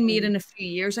hadn't been made in a few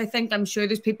years. I think I'm sure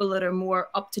there's people that are more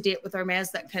up to date with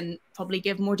Hermes that can probably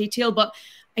give more detail, but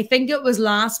I think it was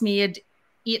last made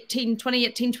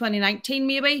 2018, 2019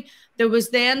 maybe. There was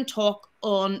then talk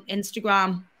on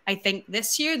Instagram, I think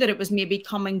this year, that it was maybe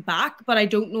coming back, but I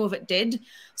don't know if it did.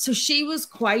 So she was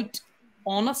quite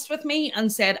honest with me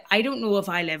and said, I don't know if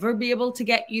I'll ever be able to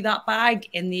get you that bag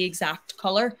in the exact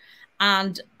color.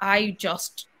 And I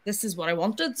just this is what I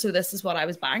wanted, so this is what I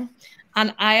was buying.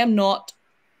 And I am not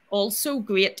also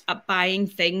great at buying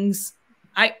things.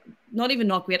 Not even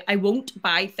not great. I won't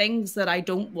buy things that I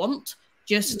don't want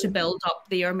just to build up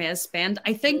the Hermes spend.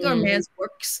 I think Hermes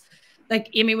works, like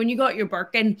Amy, when you got your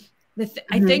Birkin,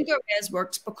 I think Hermes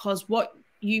works because what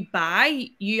you buy,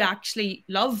 you actually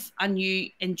love and you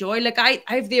enjoy. Like I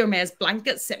have the Hermes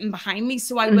blanket sitting behind me,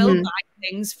 so I will buy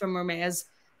things from Hermes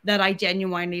that I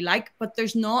genuinely like, but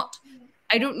there's not,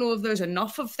 I don't know if there's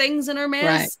enough of things in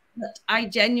Hermes that I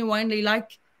genuinely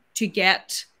like to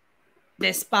get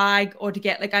this bag, or to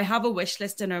get, like, I have a wish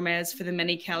list in Hermes for the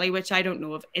Mini Kelly, which I don't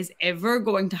know if is ever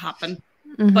going to happen,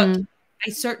 but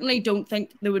I certainly don't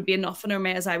think there would be enough in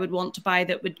Hermes I would want to buy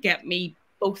that would get me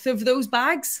both of those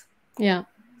bags. Yeah.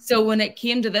 So when it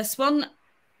came to this one,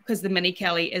 because the Mini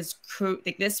Kelly is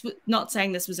like this, not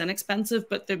saying this was inexpensive,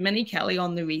 but the Mini Kelly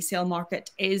on the resale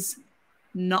market is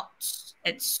nuts.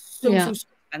 It's so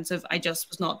expensive. I just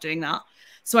was not doing that.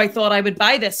 So I thought I would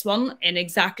buy this one in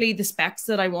exactly the specs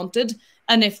that I wanted.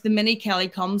 And if the Mini Kelly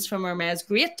comes from Hermes,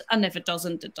 great. And if it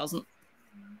doesn't, it doesn't.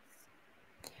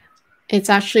 It's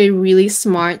actually really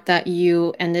smart that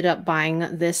you ended up buying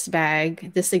this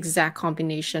bag, this exact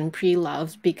combination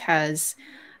pre-loved, because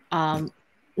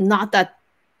not that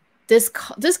this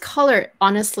color,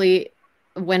 honestly,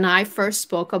 when I first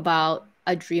spoke about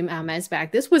a dream Hermes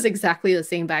bag, this was exactly the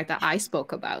same bag that I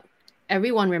spoke about.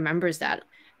 Everyone remembers that.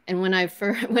 And when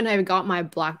I got my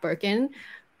black Birkin,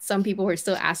 some people were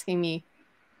still asking me,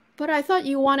 but I thought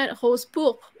you wanted Rose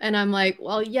Pourpre. And I'm like,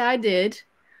 well, yeah, I did.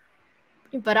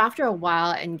 But after a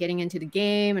while and getting into the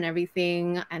game and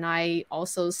everything, and I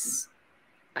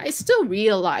still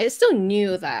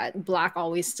knew that black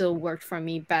always still worked for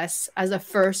me best as a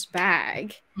first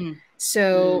bag.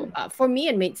 So for me,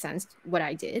 it made sense what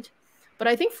I did. But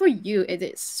I think for you, it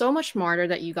is so much smarter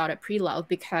that you got it pre-loved,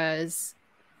 because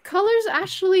colors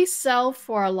actually sell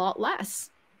for a lot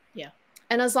less. Yeah.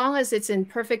 And as long as it's in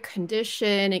perfect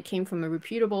condition, it came from a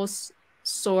reputable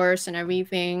source and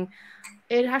everything,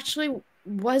 it actually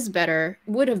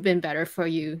would have been better for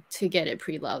you to get it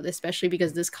pre-loved, especially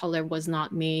because this color was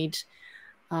not made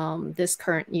this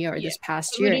current year or this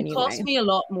past year anyway. It cost me a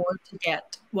lot more to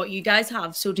get what you guys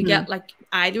have. So to get like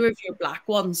either of your black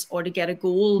ones, or to get a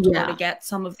gold, or to get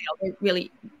some of the other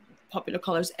really popular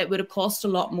colors, it would have cost a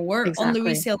lot more on the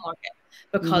resale market,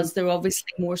 because they're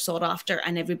obviously more sought after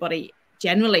and everybody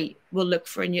generally will look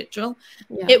for a neutral.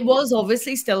 It was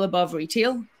obviously still above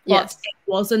retail, but it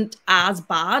wasn't as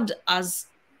bad as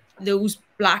those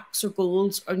blacks or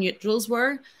golds or neutrals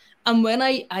were. And when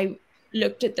I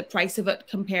looked at the price of it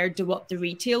compared to what the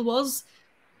retail was,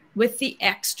 with the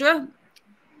extra,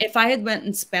 if I had went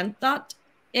and spent that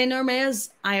in Hermes,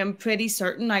 I am pretty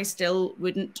certain I still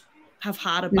wouldn't have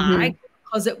had a bag,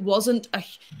 because it wasn't,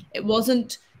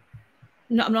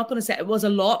 no, I'm not going to say it was a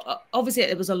lot. Obviously,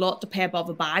 it was a lot to pay above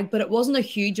a bag, but it wasn't a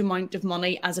huge amount of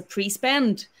money as a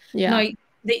pre-spend. Now,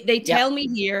 they tell me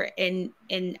here in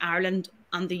Ireland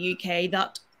and the UK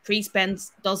that pre-spend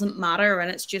doesn't matter and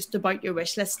it's just about your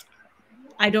wish list.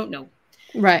 I don't know.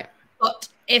 Right. But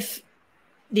if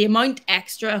the amount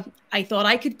extra, I thought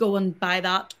I could go and buy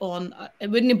that on, it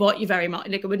wouldn't have bought you very much.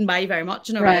 Like, it wouldn't buy you very much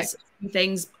in a rest of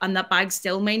things. And that bag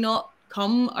still may not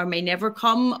come or may never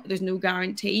come. There's no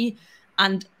guarantee.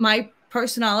 And my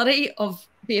personality of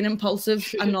being impulsive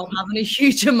and not having a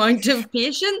huge amount of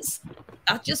patience,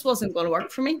 that just wasn't going to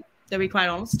work for me, to be quite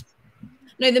honest.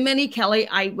 Now, the Mini Kelly,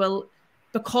 I will,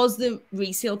 because the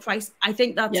resale price, I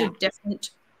think that's a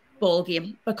different ball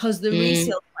game, because the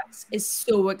resale price is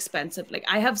so expensive. Like,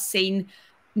 I have seen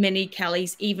Mini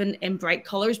Kellys even in bright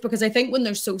colors, because I think when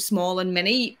they're so small and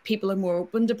mini, people are more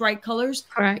open to bright colors.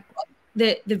 Correct.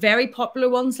 The very popular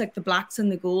ones, like the blacks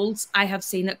and the golds, I have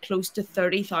seen it close to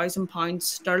 £30,000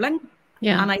 sterling.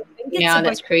 Yeah, and I think it's about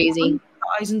that's crazy.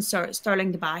 £1,000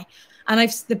 sterling to buy. And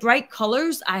the bright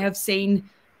colors I have seen,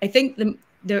 I think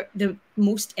the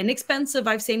most inexpensive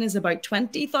I've seen is about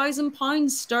 £20,000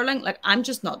 sterling. Like, I'm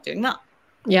just not doing that.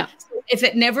 Yeah. So if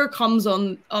it never comes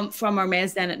on from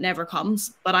Hermes, then it never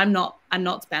comes. But I'm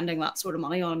not spending that sort of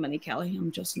money on a Mini Kelly.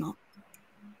 I'm just not.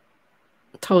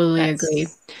 Totally agree.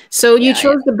 So you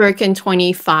chose the Birkin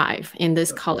 25 in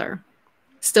this color.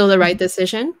 Still the right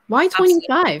decision? Why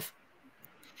 25?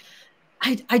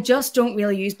 I just don't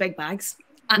really use big bags.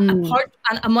 And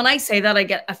when I say that, I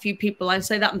get a few people, I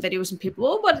say that in videos, and people,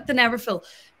 oh, but the Neverfull.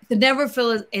 The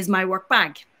Neverfull is my work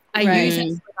bag. I use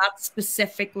it for that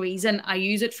specific reason. I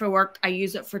use it for work. I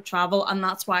use it for travel. And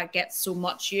that's why it gets so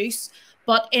much use.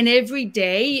 But in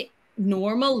everyday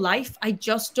normal life, I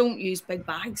just don't use big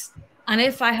bags. And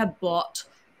if I had bought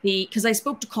because I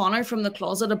spoke to Connor from the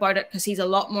closet about it, because he's a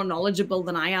lot more knowledgeable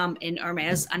than I am in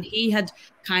Hermes, and he had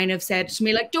kind of said to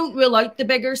me, like, don't rule out the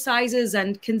bigger sizes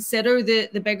and consider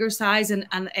the bigger size, and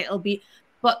it'll be,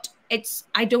 but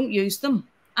I don't use them,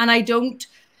 and I don't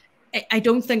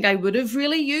think I would have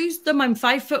really used them. I'm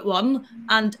 5'1",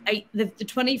 and the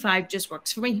 25 just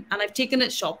works for me. And I've taken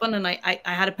it shopping, and I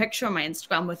had a picture on my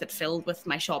Instagram with it filled with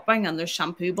my shopping, and there's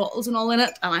shampoo bottles and all in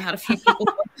it. And I had a few people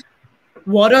go,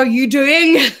 what are you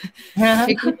doing?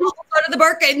 Taking out of the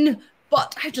Birkin.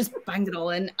 But I just banged it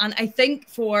all in. And I think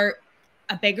for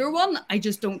a bigger one, I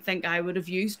just don't think I would have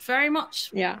used very much.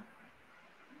 Yeah.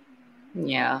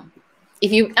 Yeah.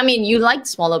 I mean, you like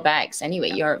smaller bags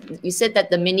anyway. Yeah. You said that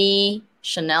the mini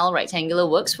Chanel rectangular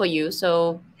works for you.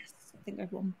 So Yes, I think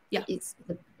I've won. Yeah. It's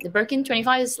the Birkin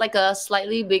 25 is like a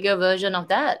slightly bigger version of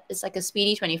that. It's like a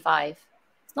speedy 25.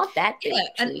 It's not that big.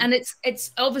 Yeah, and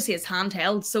it's obviously it's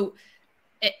handheld, so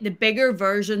the bigger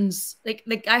versions,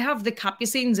 like I have the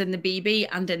capucines in the BB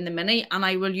and in the mini, and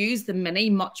I will use the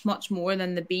mini much more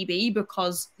than the BB,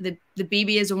 because the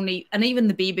BB is only, and even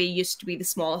the BB used to be the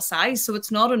smallest size, so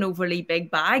it's not an overly big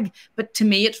bag, but to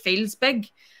me it feels big,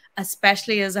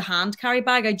 especially as a hand carry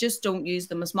bag. I just don't use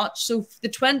them as much. So the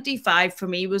 25 for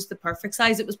me was the perfect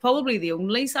size. It was probably the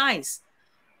only size.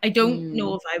 I don't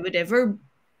know if I would ever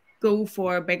go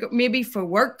for a bigger, maybe for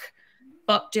work,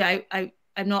 but I'm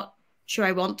not sure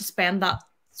I want to spend that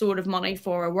sort of money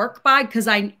for a work bag, because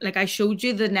I showed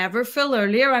you the Never Fill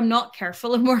earlier. I'm not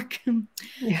careful in work,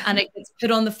 Yeah. and it gets put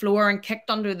on the floor and kicked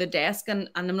under the desk, and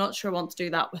I'm not sure I want to do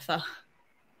that with a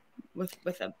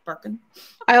Birkin.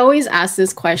 I always ask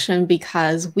this question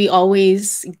because we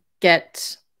always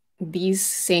get these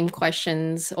same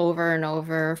questions over and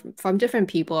over from different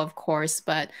people, of course,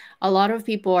 but a lot of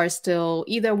people are still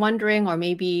either wondering or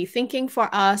maybe thinking for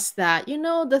us that,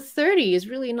 the 30 is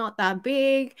really not that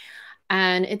big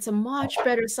and it's a much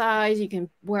better size you can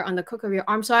wear on the crook of your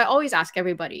arm. So I always ask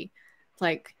everybody,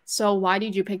 like, so why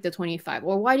did you pick the 25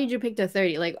 or why did you pick the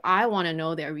 30? Like, I want to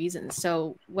know their reasons.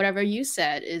 So whatever you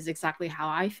said is exactly how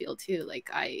I feel too. Like,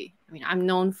 I mean, I'm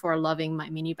known for loving my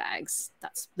mini bags.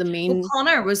 That's the main. Well,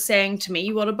 Connor was saying to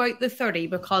me, what about the 30?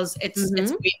 Because it's a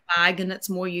great bag and it's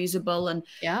more usable. And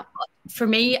yeah, for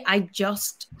me,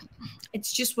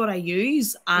 it's just what I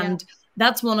use. And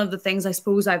that's one of the things I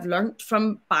suppose I've learned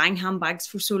from buying handbags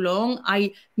for so long.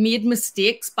 I made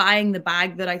mistakes buying the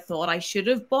bag that I thought I should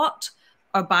have bought,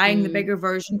 or buying the bigger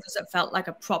version because it felt like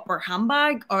a proper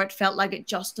handbag, or it felt like it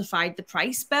justified the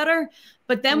price better.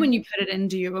 But then when you put it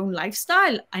into your own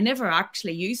lifestyle, I never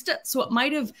actually used it. So it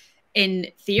might have, in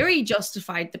theory,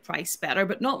 justified the price better,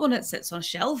 but not when it sits on a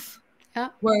shelf.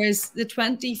 Yeah. Whereas the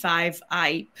 25,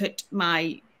 I put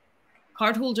my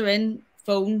card holder in,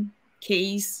 phone,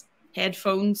 keys,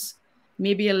 headphones,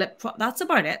 maybe a lip prop. That's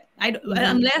about it.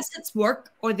 Unless it's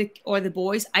work or the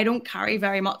boys, I don't carry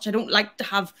very much. I don't like to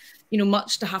have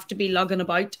much to have to be lugging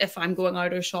about if I'm going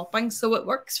out or shopping. So it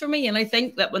works for me. And I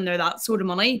think that when they're that sort of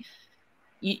money,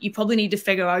 you probably need to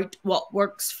figure out what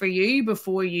works for you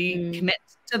before you commit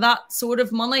to that sort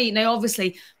of money. Now,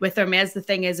 obviously, with Hermes, the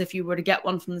thing is, if you were to get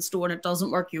one from the store and it doesn't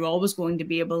work, you're always going to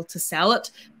be able to sell it.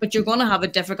 But you're going to have a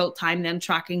difficult time then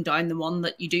tracking down the one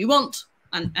that you do want.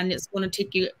 And it's going to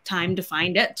take you time to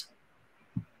find it.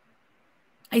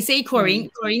 I see Corinne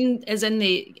is in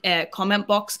the comment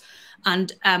box.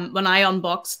 And when I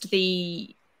unboxed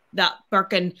that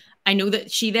Birkin, I know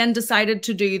that she then decided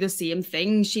to do the same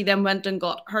thing. She then went and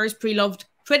got hers pre-loved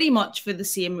pretty much for the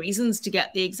same reasons, to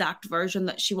get the exact version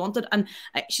that she wanted. And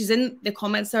she's in the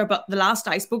comments there, but the last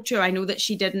I spoke to her, I know that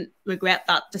she didn't regret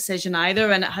that decision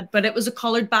either. And but it was a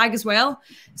colored bag as well.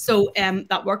 So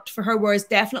that worked for her. Whereas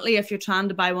definitely if you're trying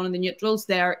to buy one of the neutrals,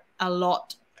 they're a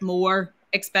lot more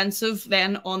expensive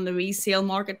than on the resale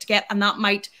market to get. And that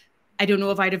might, I don't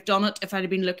know if I'd have done it if I'd have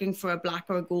been looking for a black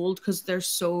or a gold, because there's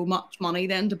so much money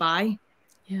then to buy.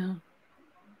 Yeah.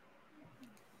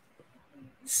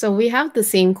 So we have the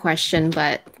same question,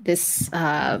 but this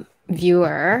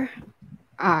viewer,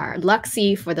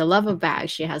 Luxie, for the love of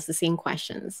bags, she has the same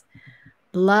questions.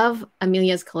 Love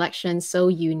Amelia's collection, so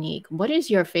unique. What is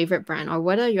your favorite brand, or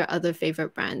what are your other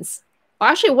favorite brands? Or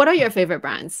actually, what are your favorite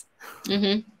brands?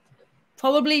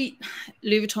 Probably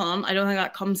Louis Vuitton. I don't think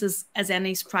that comes as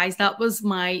any surprise. That was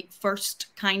my first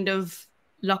kind of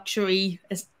luxury,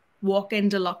 walk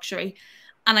into luxury.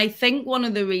 And I think one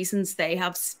of the reasons they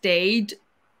have stayed,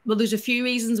 well, there's a few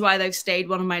reasons why they've stayed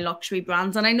one of my luxury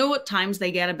brands. And I know at times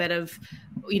they get a bit of,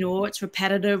 it's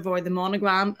repetitive, or the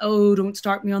monogram. Oh, don't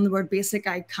start me on the word basic.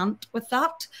 I can't with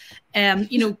that.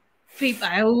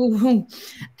 People,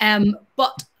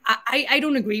 but I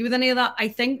don't agree with any of that. I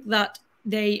think that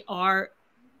they are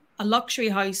a luxury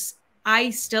house,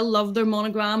 I still love their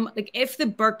monogram. Like if the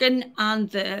Birkin and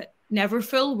the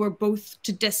Neverfull were both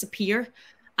to disappear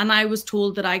and I was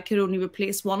told that I could only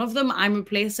replace one of them, I'm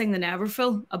replacing the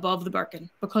Neverfull above the Birkin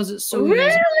because it's so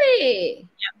really?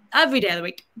 Yeah, every day of the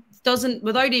week. Doesn't,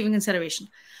 without even consideration.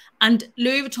 And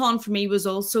Louis Vuitton for me was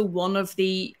also one of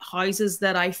the houses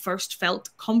that I first felt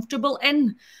comfortable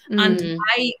in. And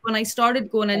when I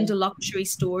started going into luxury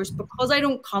stores, because I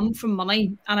don't come from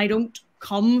money and I don't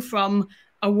come from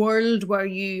a world where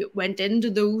you went into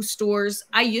those stores,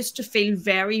 I used to feel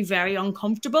very, very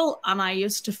uncomfortable. And I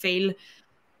used to feel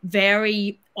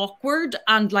very awkward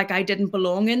and like I didn't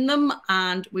belong in them.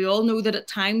 And we all know that at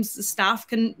times the staff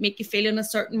can make you feel in a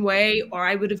certain way, or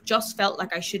I would have just felt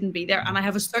like I shouldn't be there. And I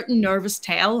have a certain nervous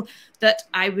tell that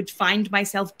I would find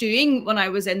myself doing when I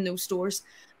was in those stores.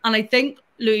 And I think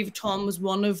Louis Vuitton was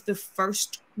one of the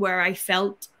first where I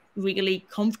felt really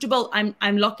comfortable.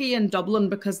 I'm lucky in Dublin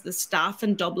because the staff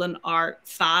in Dublin are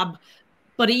fab.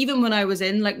 But even when I was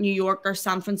in like New York or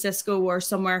San Francisco or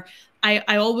somewhere,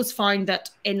 I always found that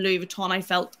in Louis Vuitton, I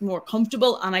felt more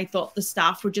comfortable and I thought the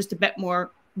staff were just a bit more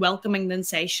welcoming than,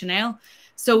 say, Chanel.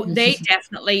 So they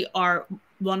definitely are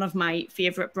one of my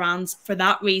favorite brands for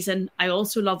that reason. I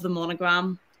also love the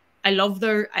monogram. I love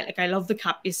I love the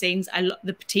capucines. I love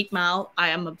the Petite Malle. I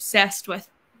am obsessed with.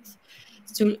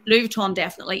 So Louis Vuitton,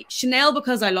 definitely. Chanel,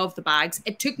 because I love the bags.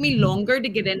 It took me longer to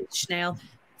get into Chanel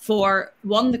for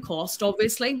one, the cost,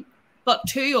 obviously, but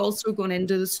two, also going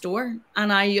into the store.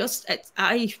 And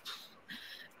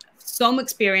some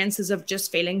experiences of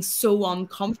just feeling so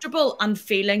uncomfortable and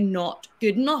feeling not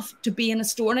good enough to be in a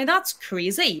store. Now that's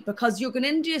crazy because you're going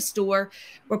into a store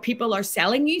where people are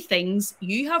selling you things,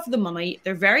 you have the money,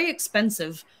 they're very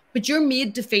expensive, but you're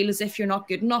made to feel as if you're not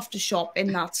good enough to shop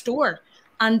in that store.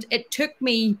 And it took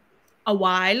me a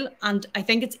while, and I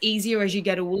think it's easier as you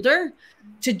get older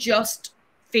to just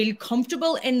feel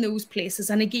comfortable in those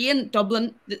places. And again,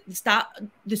 Dublin,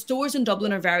 the stores in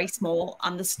Dublin are very small,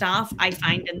 and the staff I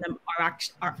find in them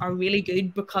are really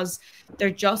good because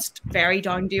they're just very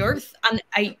down to earth. And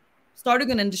I started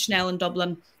going into Chanel in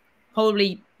Dublin.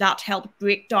 Probably that helped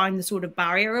break down the sort of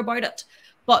barrier about it.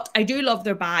 But I do love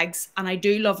their bags and I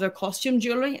do love their costume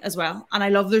jewelry as well. And I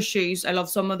love their shoes. I love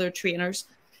some of their trainers.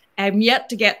 I'm yet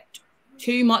to get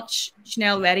too much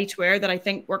Chanel ready to wear that I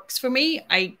think works for me.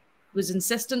 I was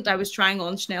insistent. I was trying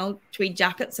on Chanel tweed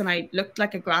jackets and I looked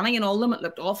like a granny in all of them. It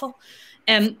looked awful.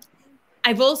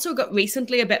 I've also got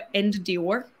recently a bit into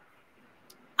Dior.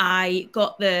 I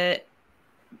got the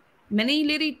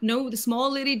the small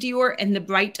lady Dior in the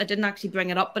bright, I didn't actually bring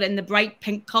it up, but in the bright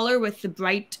pink color with the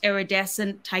bright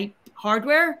iridescent type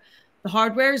hardware. The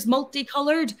hardware is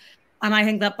multicolored and I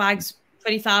think that bag's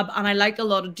pretty fab. And I like a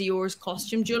lot of Dior's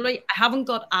costume jewelry. I haven't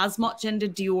got as much into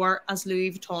Dior as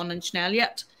Louis Vuitton and Chanel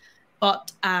yet.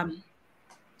 But I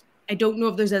don't know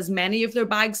if there's as many of their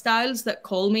bag styles that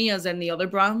call me as in the other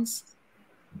brands.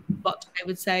 But I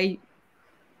would say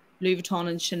Louis Vuitton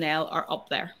and Chanel are up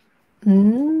there.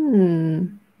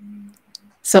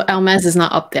 So Hermes is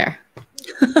not up there.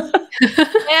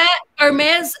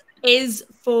 Hermes is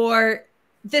for,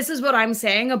 this is what I'm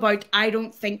saying about, I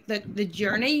don't think that the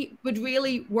journey would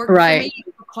really work for me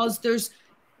because there's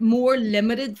more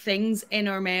limited things in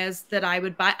Hermes that I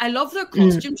would buy. I love their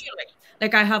costume jewelry.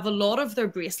 Like I have a lot of their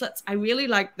bracelets. I really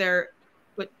like their,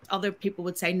 what other people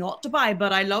would say not to buy,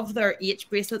 but I love their H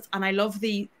bracelets and I love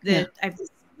the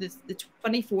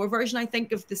 24 version, I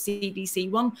think, of the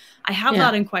CDC one. I have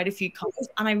that in quite a few colors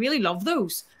and I really love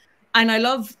those. And I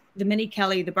love the Mini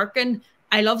Kelly, the Birkin.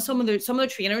 I love some of their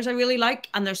trainers I really like,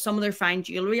 and there's some of their fine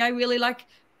jewelry I really like,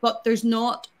 but there's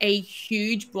not a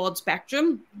huge broad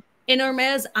spectrum in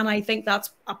Hermes, and I think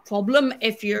that's a problem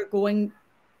if you're going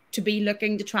to be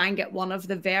looking to try and get one of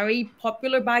the very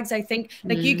popular bags. I think,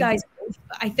 like you guys,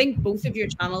 I think both of your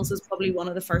channels is probably one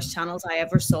of the first channels I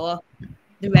ever saw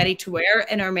the ready-to-wear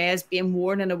in Hermes being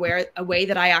worn in a way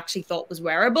that I actually thought was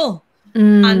wearable.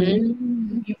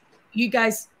 And you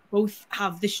guys both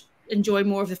have this, enjoy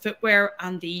more of the footwear,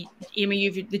 and the Amy,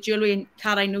 you've the jewelry, and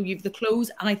Kat, I know you've the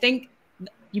clothes, and I think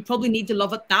you probably need to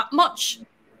love it that much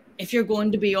if you're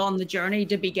going to be on the journey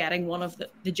to be getting one of one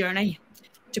of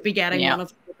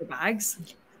the bags.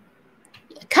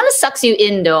 It kind of sucks you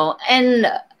in though, and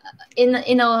in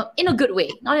a good way,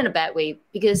 not in a bad way,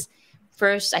 because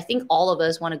first I think all of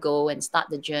us want to go and start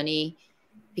the journey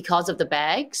because of the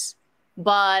bags,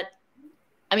 but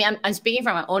I mean, I'm speaking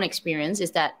from my own experience,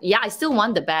 is that, yeah, I still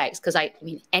want the bags because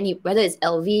whether it's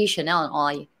LV, Chanel and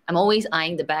all, I'm always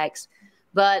eyeing the bags.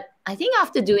 But I think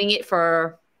after doing it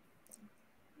for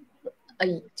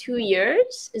 2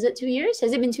 years, is it 2 years?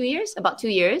 Has it been 2 years? About 2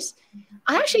 years.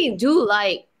 I actually do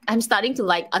like I'm starting to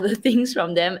like other things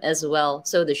from them as well.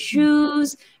 So the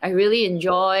shoes, I really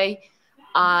enjoy.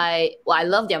 I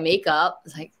love their makeup,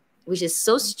 like, which is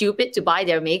so stupid to buy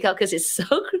their makeup because it's so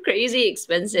crazy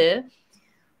expensive.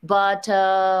 But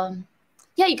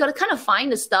yeah, you got to kind of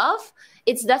find the stuff.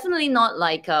 It's definitely not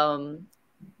like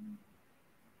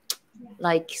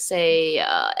say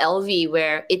LV,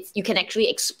 where you can actually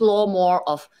explore more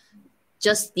of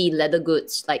just the leather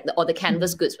goods, like or the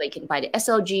canvas goods, where you can buy the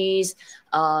SLGs,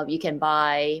 you can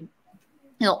buy,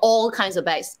 all kinds of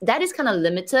bags. That is kind of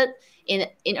limited. In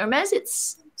Hermes,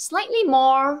 it's slightly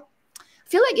more. I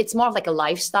feel like it's more of like a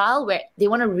lifestyle where they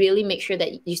want to really make sure that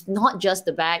it's not just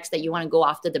the bags that you want to go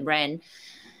after the brand.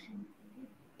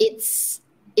 It's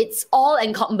all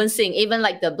encompassing, even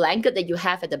like the blanket that you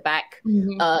have at the back.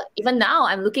 Even now,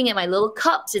 I'm looking at my little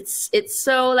cups. It's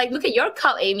so like, look at your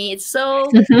cup, Amy. It's so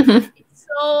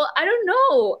so I don't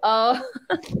know.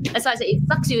 That's why I say it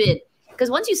sucks you in, because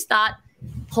once you start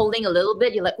holding a little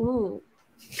bit, you're like, ooh.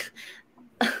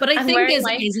 But I think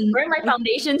wearing my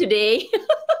foundation today.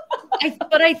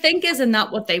 But I think isn't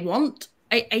that what they want?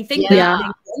 I think that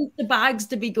they want the bags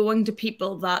to be going to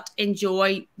people that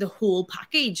enjoy the whole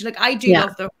package. Like, I do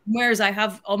love their homewares. I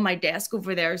have on my desk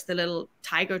over there is the little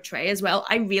tiger tray as well.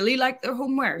 I really like their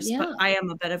homewares, but I am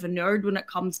a bit of a nerd when it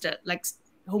comes to like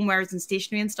homewares and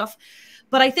stationery and stuff.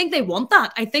 But I think they want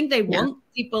that. I think they want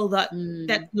people that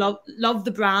love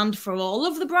the brand for all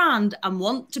of the brand and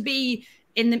want to be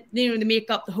in the the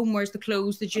makeup, the homewares, the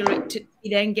clothes, the jewelry, to be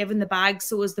then given the bag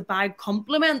so as the bag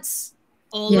complements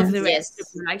all of the rest of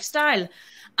the lifestyle.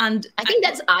 And I think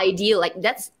that's ideal. Like,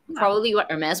 that's probably what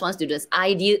Hermes wants to do, is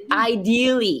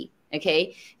ideally,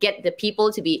 okay, get the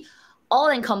people to be all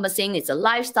encompassing. It's a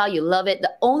lifestyle, you love it.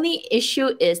 The only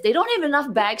issue is they don't have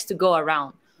enough bags to go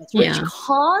around, which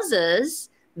causes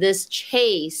this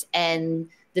chase and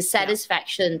the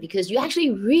satisfaction, because you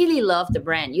actually really love the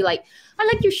brand. You like, I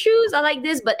like your shoes, I like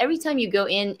this, but every time you go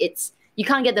in, you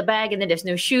can't get the bag and then there's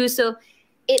no shoes. So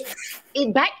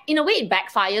in a way it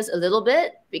backfires a little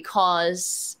bit,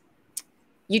 because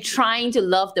you're trying to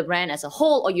love the brand as a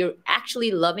whole, or you're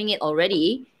actually loving it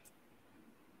already,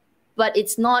 but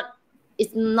it's not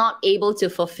able to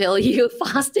fulfill you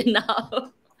fast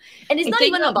enough. And it's not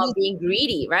even about being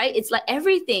greedy, right? It's like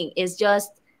everything is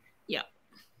just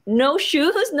no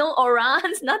shoes, no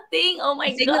orans, nothing. Oh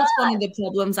my God. That's one of the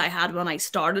problems I had when I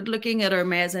started looking at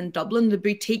Hermes in Dublin. The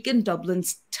boutique in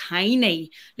Dublin's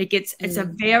tiny. Like, it's a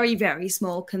very, very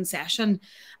small concession.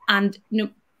 And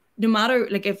no matter,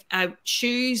 like, if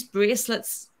shoes,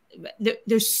 bracelets,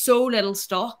 there's so little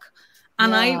stock.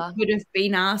 And I would have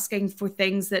been asking for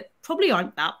things that probably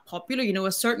aren't that popular,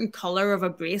 a certain color of a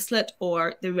bracelet,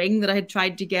 or the ring that I had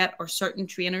tried to get, or certain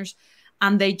trainers.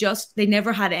 And they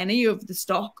never had any of the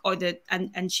stock,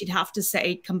 and she'd have to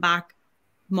say, come back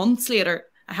months later.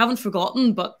 I haven't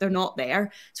forgotten, but they're not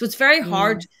there. So it's very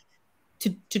hard to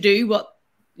do what,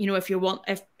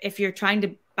 if you're trying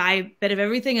to buy a bit of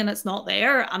everything and it's not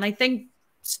there. And I think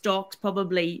stock's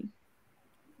probably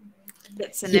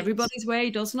gets in everybody's way,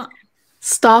 doesn't it?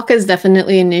 Stock is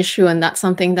definitely an issue, and that's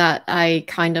something that I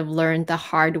kind of learned the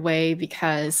hard way,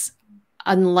 because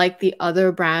unlike the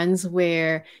other brands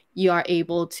where you are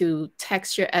able to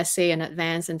text your essay in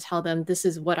advance and tell them this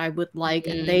is what I would like,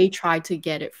 and they try to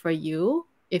get it for you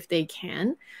if they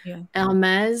can.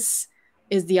 Hermes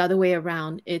is the other way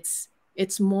around. It's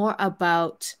more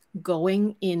about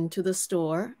going into the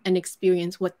store and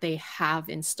experience what they have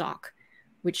in stock,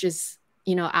 which is,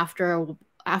 after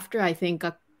I think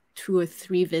 2 or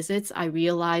 3 visits, I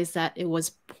realized that it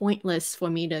was pointless for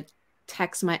me to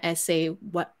text my essay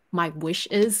what my wish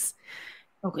is.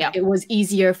 It was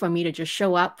easier for me to just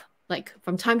show up. Like,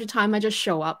 from time to time, I just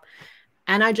show up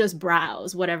and I just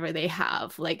browse whatever they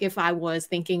have. Like, if I was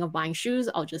thinking of buying shoes,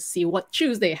 I'll just see what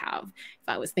shoes they have. If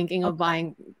I was thinking of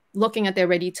looking at their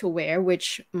ready to wear,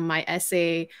 which my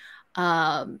essay,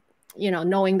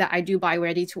 knowing that I do buy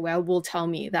ready to wear, will tell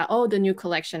me that, oh, the new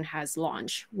collection has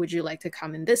launched. Would you like to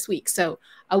come in this week? So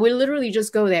I would literally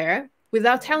just go there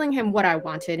without telling him what I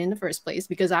wanted in the first place,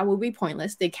 because I will be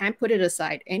pointless. They can't put it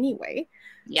aside anyway.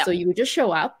 So you would just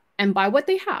show up and buy what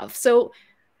they have. So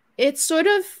it's sort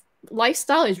of,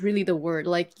 lifestyle is really the word.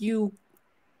 Like, you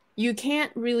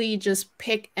can't really just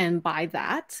pick and buy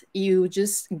that. You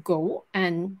just go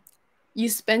and you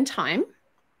spend time.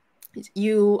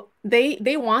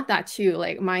 They want that too.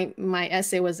 Like, my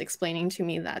essay was explaining to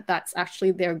me that that's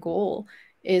actually their goal,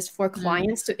 is for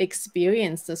clients to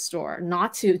experience the store,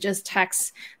 not to just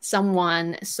text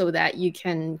someone so that you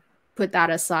can put that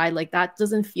aside. Like, that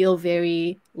doesn't feel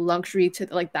very luxury to,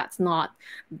 like, that's not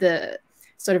the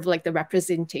sort of like the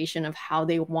representation of how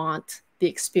they want the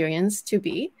experience to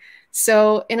be.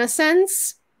 So in a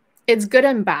sense, it's good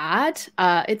and bad.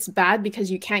 It's bad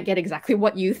because you can't get exactly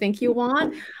what you think you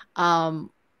want.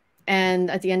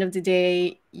 And at the end of the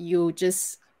day, you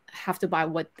just have to buy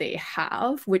what they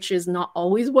have, which is not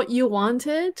always what you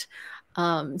wanted.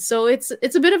 So it's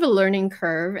a bit of a learning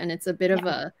curve, and it's a bit of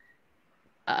a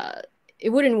it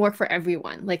wouldn't work for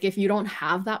everyone. Like if you don't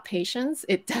have that patience,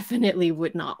 it definitely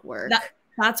would not work.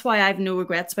 That's why I have no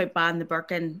regrets about buying the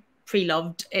Birkin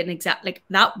pre-loved in exact, like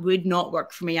that would not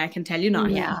work for me. I can tell you now.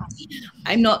 Yeah.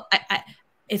 I'm not,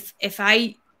 if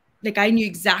I, like I knew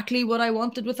exactly what I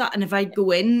wanted with that. And if I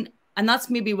go in, and that's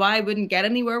maybe why I wouldn't get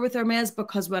anywhere with Hermes,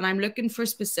 because when I'm looking for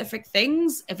specific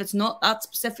things, if it's not that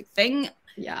specific thing,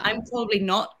 I'm probably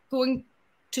not going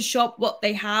to shop what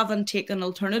they have and take an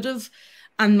alternative.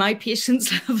 And my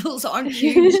patience levels aren't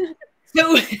huge.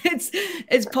 So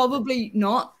it's probably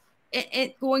not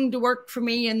it going to work for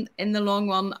me in the long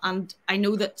run. And I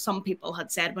know that some people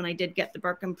had said when I did get the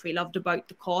Birkin pre-loved about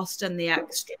the cost and the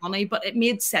extra money, but it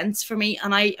made sense for me.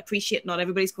 And I appreciate not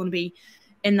everybody's going to be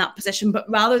in that position, but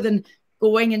rather than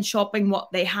going and shopping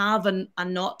what they have and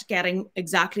not getting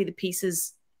exactly the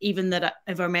pieces, even that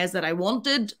of Hermes that I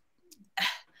wanted,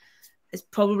 is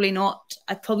probably not,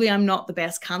 I'm not the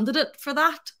best candidate for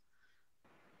that.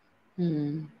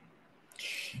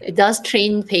 It does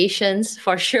train patience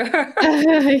for sure.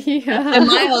 Yeah. And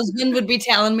my husband would be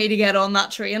telling me to get on that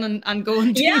train and go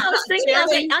and do I was thinking, I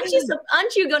was like,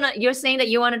 aren't you you're saying that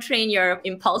you want to train your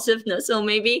impulsiveness, so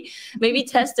maybe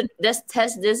test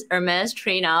this Hermes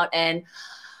train out and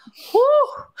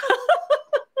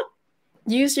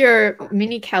use your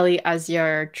Mini Kelly as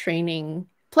your training.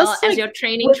 Plus, as your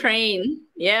training train.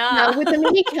 Yeah. With the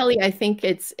Mini Kelly, I think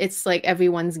it's like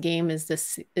everyone's game is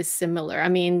similar. I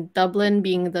mean, Dublin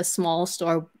being the small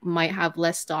store might have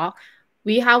less stock.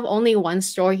 We have only one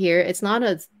store here. It's not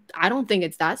I don't think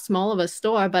it's that small of a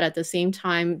store, but at the same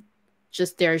time,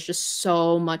 there's just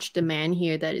so much demand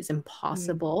here that it's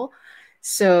impossible.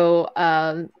 So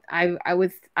I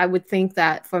would think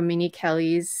that for Mini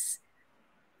Kellys,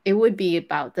 it would be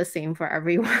about the same for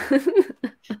everyone.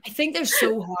 I think they're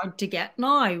so hard to get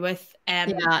now with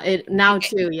it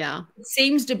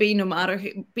seems to be, no matter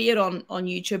who, be it on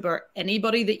YouTube or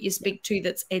anybody that you speak to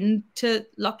that's into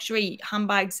luxury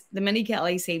handbags, the Mini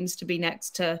Kelly seems to be next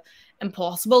to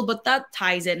impossible. But that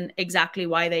ties in exactly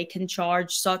why they can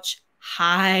charge such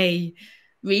high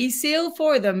resale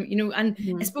for them, you know. And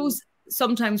I suppose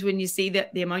sometimes when you see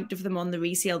that the amount of them on the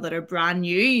resale that are brand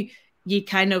new, you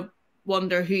kind of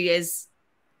wonder who is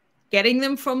getting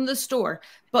them from the store.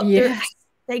 But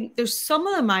there's some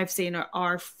of them I've seen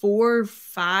are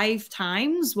 4-5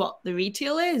 times what the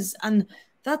retail is, and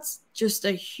that's just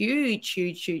a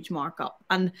huge markup.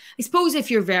 And I suppose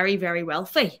if you're very, very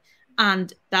wealthy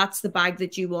and that's the bag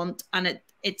that you want, and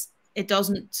it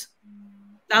doesn't,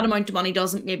 that amount of money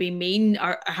doesn't maybe mean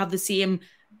or have the same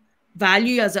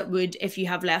value as it would if you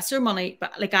have lesser money.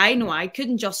 But like, I know I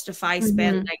couldn't justify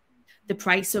spending the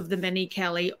price of the Mini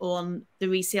Kelly on the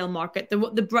resale market.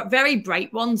 The very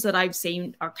bright ones that I've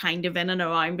seen are kind of in and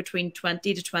around between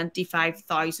 20 to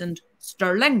 25,000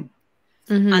 sterling,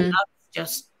 and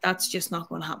that's just not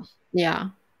going to happen. Yeah,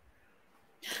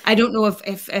 I don't know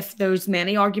if there's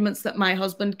many arguments that my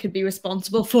husband could be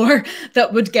responsible for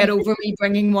that would get over me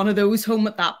bringing one of those home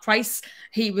at that price.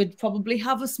 He would probably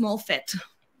have a small fit.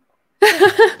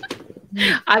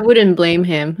 I wouldn't blame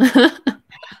him.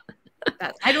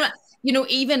 I don't. You know,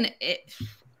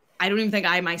 I don't even think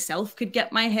I myself could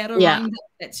get my head around it.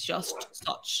 It's just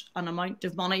such an amount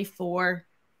of money for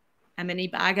a mini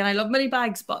bag. And I love mini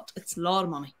bags, but it's a lot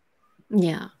of money.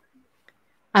 Yeah.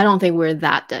 I don't think we're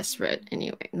that desperate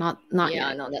anyway. Not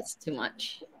yet. No, that's too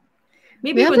much.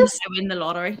 Maybe when I win the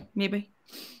lottery, maybe.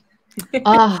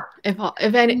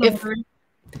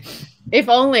 If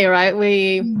only, right?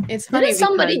 It's funny. Didn't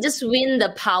somebody just win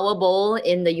the Powerball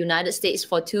in the United States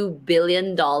for $2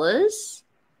 billion?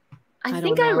 I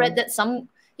think I read that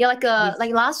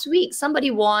like last week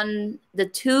somebody won the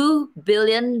 $2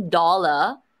 billion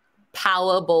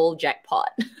Powerball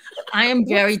jackpot. I am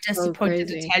very disappointed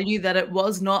to tell you that it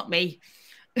was not me.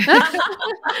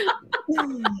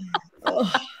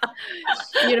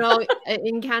 You know,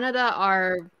 in Canada,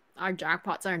 our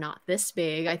jackpots are not this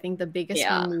big. I think the biggest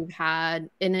one we've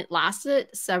had, and it lasted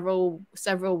several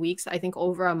weeks, I think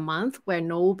over a month, where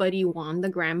nobody won the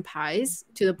grand prize,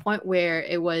 to the point where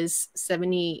it was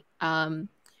 70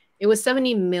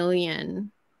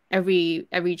 million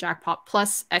every jackpot,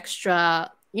 plus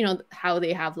extra, you know how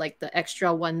they have like the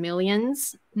extra 1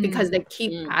 millions because they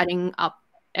keep adding up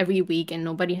every week and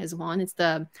nobody has won. It's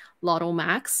the Lotto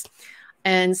Max.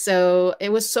 And so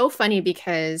it was so funny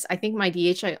because I think my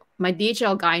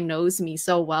DHL guy knows me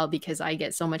so well because I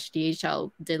get so much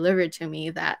DHL delivered to me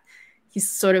that he's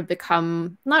sort of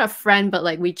become not a friend, but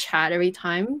like we chat every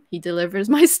time he delivers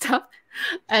my stuff.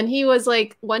 And he was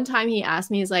like, one time he asked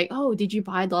me, he's like, "Oh, did you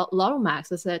buy Lotto Max?"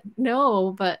 I said,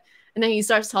 "No," but and then he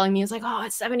starts telling me, it's like, "Oh,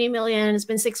 it's 70 million. It's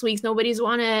been 6 weeks. Nobody's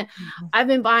won it. I've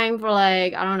been buying for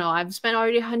like, I don't know. I've spent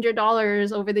already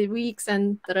 $100 over the weeks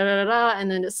and da da da da."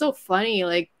 And then it's so funny.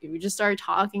 Like we just started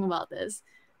talking about this.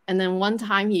 And then one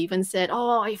time he even said,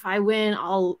 "Oh, if I win,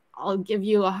 I'll give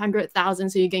you 100,000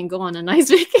 so you can go on a nice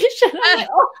vacation." I'm like,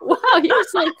 "Oh, wow, you're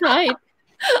so kind."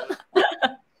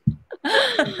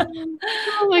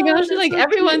 Oh my gosh, like so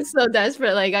everyone's so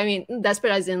desperate. Like, I mean,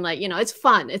 desperate as in like, you know, it's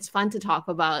fun. It's fun to talk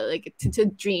about, like to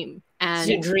dream and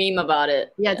to dream about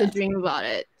it. Yeah, to dream about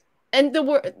it. And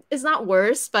it's not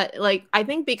worse, but like I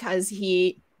think because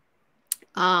he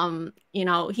you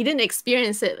know, he didn't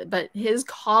experience it, but his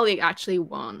colleague actually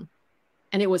won.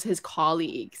 And it was his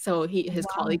colleague. So his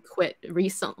colleague quit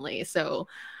recently. So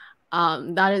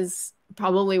that is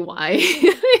probably why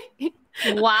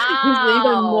wow, he's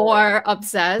even more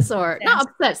obsessed, or not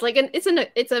obsessed. Like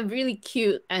it's a really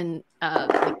cute and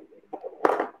like,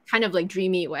 kind of like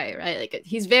dreamy way, right? Like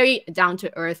he's very down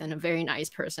to earth and a very nice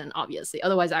person, obviously.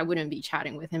 Otherwise, I wouldn't be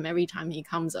chatting with him every time he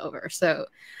comes over. So,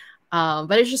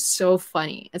 but it's just so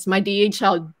funny. It's my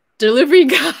DHL delivery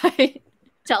guy.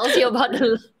 Tells you about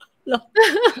the.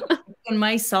 When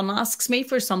my son asks me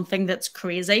for something that's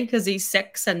crazy because he's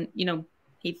 6 and you know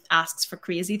he asks for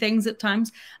crazy things at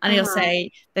times, and he'll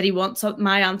say that he wants something.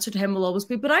 My answer to him will always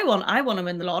be, "But I want him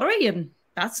in the lottery, and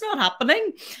that's not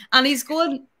happening." And he's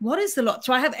going, "What is the lottery?"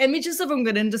 So I have images of him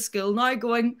going into school now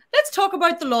going, "Let's talk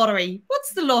about the lottery.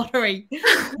 What's the lottery?"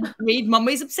 Read,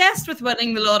 Mummy's obsessed with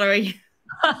winning the lottery.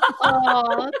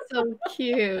 Oh, so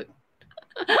cute.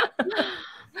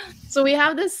 So we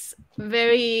have this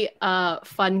very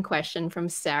fun question from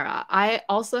Sarah. I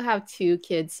also have 2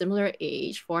 kids similar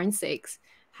age, 4 and 6.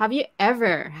 Have you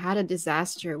ever had a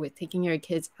disaster with taking your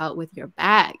kids out with your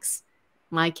bags?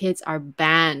 My kids are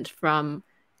banned from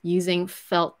using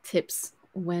felt tips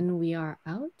when we are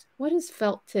out. What is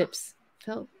felt tips?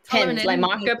 Felt pens, like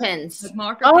marker pens. Like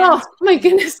marker pens. My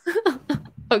goodness.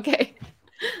 Okay.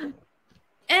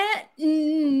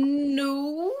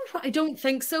 No, I don't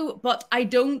think so. But I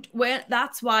don't.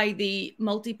 That's why the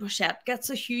multi-pochette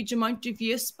gets a huge amount of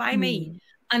use by me,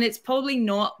 and it's probably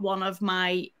not one of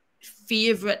my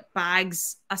favorite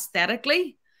bags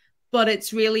aesthetically, but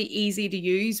it's really easy to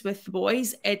use with the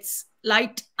boys. It's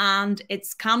light and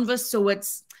it's canvas, so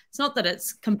it's not that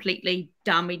it's completely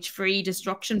damage-free,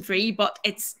 destruction-free, but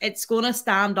it's going to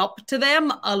stand up to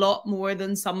them a lot more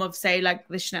than some of, say, like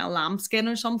the Chanel lambskin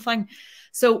or something.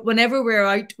 So whenever we're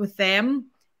out with them,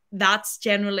 I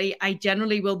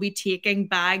generally will be taking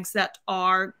bags that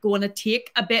are going to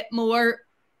take a bit more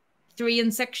 3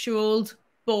 and 6-year-old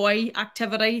boy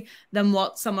activity than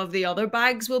what some of the other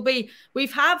bags will be.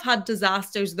 We've had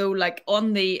disasters though, like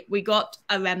we got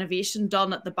a renovation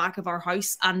done at the back of our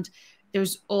house, and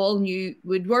there's all new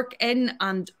woodwork in,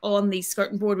 and on the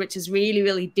skirting board, which is really,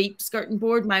 really deep skirting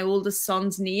board, my oldest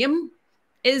son's name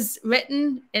is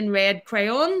written in red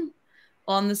crayon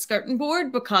on the skirting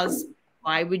board, because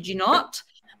why would you not?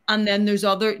 And then there's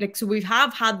other, like, so we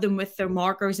have had them with their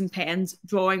markers and pens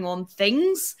drawing on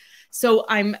things. So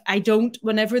I don't,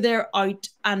 whenever they're out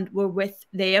and we're with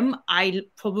them, I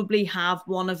probably have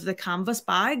one of the canvas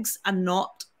bags and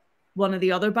not one of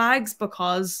the other bags,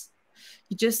 because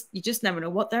you just never know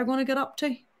what they're going to get up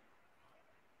to.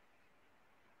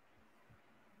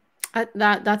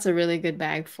 That's a really good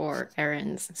bag for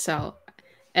errands. So,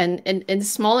 and it's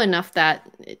small enough that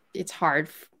it's hard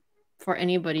for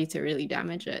anybody to really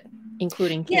damage it,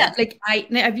 including kids. Yeah, like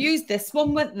I've used this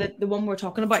one with the one we're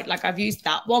talking about. Like I've used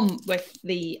that one with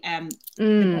the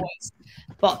boys,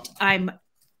 but I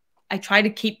try to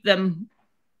keep them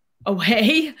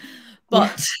away.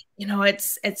 But you know,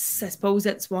 it's I suppose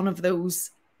it's one of those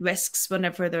risks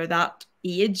whenever they're that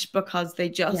age, because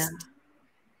they're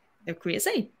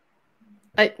crazy.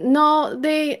 No,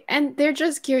 they're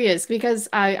just curious, because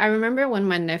I remember when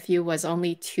my nephew was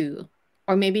only 2,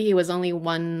 or maybe he was only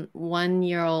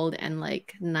 1-year-old and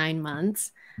like 9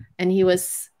 months, and he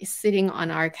was sitting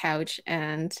on our couch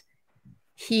and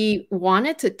he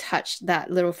wanted to touch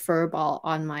that little fur ball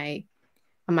on my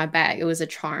bag. It was a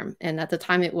charm, and at the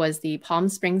time it was the Palm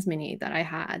Springs Mini that I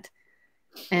had.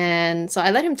 And so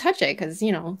I let him touch it because,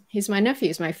 you know, he's my nephew,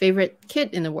 he's my favorite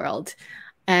kid in the world.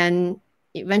 And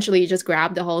eventually he just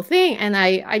grabbed the whole thing, and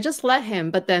I just let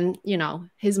him. But then, you know,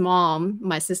 his mom,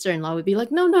 my sister-in-law, would be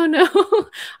like, no, no, no.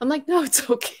 I'm like, no, it's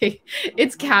okay.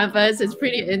 It's canvas. It's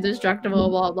pretty indestructible,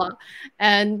 blah, blah.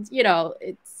 And, you know,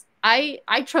 it's,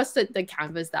 I trusted the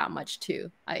canvas that much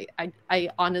too. I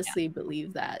honestly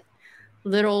believe that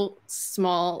little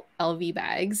small LV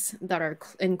bags that are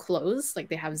enclosed, like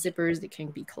they have zippers, they can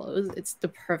be closed. It's the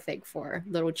perfect for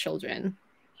little children.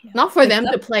 Yeah. Not for them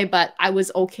to play, but I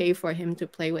was okay for him to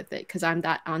play with it because I'm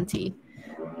that auntie.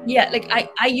 Yeah, like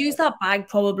I use that bag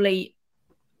probably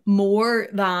more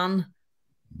than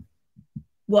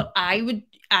what I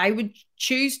would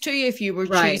choose to if you were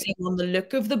choosing on the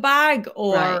look of the bag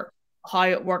or how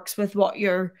it works with what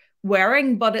you're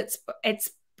wearing. But it's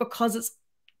because it's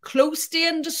close to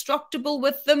indestructible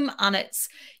with them, and it's,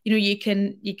 you know, you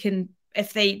can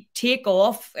if they take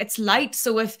off, it's light.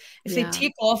 So if they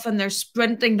take off and they're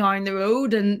sprinting down the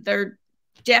road and they're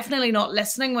definitely not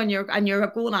listening when you're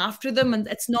going after them, and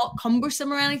it's not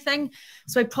cumbersome or anything.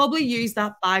 So I probably use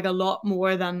that bag a lot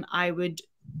more than I would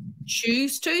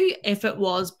choose to if it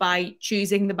was by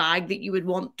choosing the bag that you would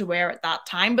want to wear at that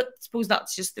time. But I suppose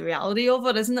that's just the reality of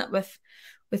it, isn't it?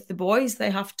 With the boys, they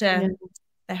have to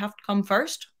come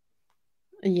first.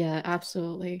 Yeah,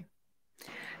 absolutely.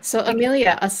 So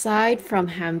Amelia, aside from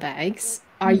handbags,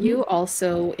 are you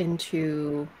also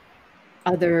into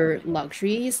other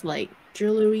luxuries like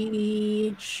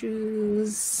jewelry,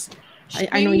 shoes?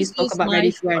 I know you spoke about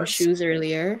ready-to-wear shoes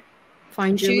earlier.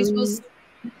 Fine jewelry.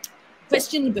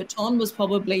 Christian Louboutin was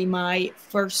probably my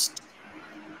first,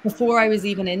 before I was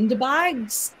even into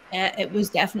bags. It was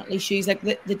definitely shoes. Like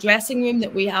the dressing room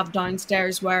that we have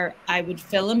downstairs where I would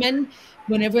film in,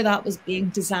 whenever that was being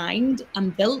designed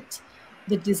and built,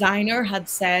 the designer had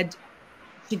said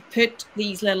she'd put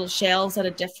these little shelves at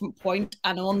a different point,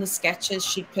 and on the sketches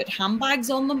she'd put handbags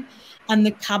on them, and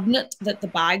the cabinet that the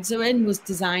bags are in was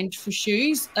designed for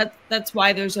shoes. That's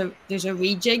why there's a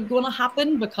rejig going to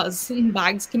happen, because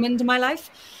bags come into my life.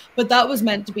 But that was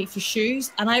meant to be for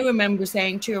shoes. And I remember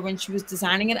saying to her when she was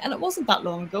designing it, and it wasn't that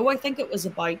long ago, I think it was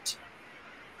about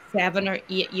 7 or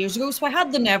 8 years ago. So I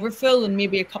had the Neverfull and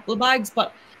maybe a couple of bags,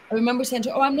 but I remember saying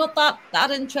to her, oh, I'm not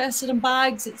that interested in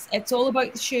bags. It's all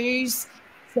about the shoes.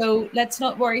 So let's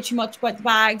not worry too much about the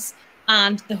bags.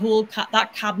 And the whole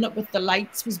that cabinet with the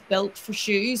lights was built for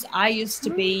shoes. I used to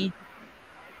be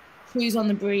shoes on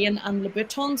the brain and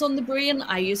Louboutins on the brain.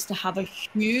 I used to have a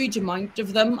huge amount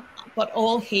of them, but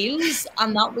all heels.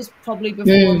 And that was probably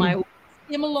before my own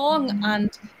came along.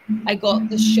 And I got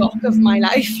the shock of my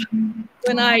life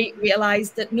when I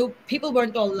realized that no, people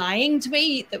weren't all lying to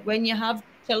me, that when you have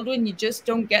children, you just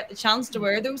don't get the chance to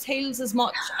wear those heels as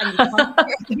much, and you can't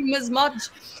wear them as much.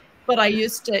 But I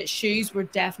used to, shoes were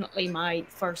definitely my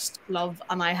first love,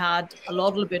 and I had a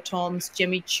lot of Louboutins.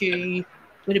 Jimmy Choo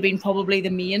would have been probably the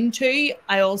main two.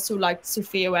 I also liked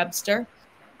Sophia Webster.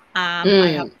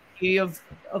 I have a few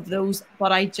of those,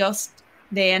 but I just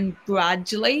then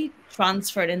gradually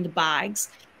transferred into bags.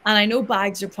 And I know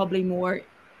bags are probably more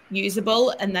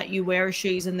usable and that you wear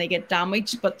shoes and they get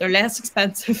damaged, but they're less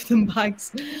expensive than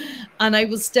bags. And I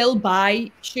will still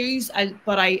buy shoes,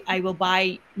 but I will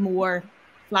buy more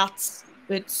flats,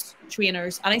 boots,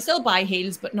 trainers, and I still buy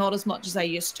heels, but not as much as I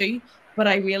used to. But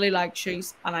I really like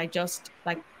shoes, and I just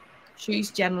like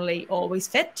shoes generally always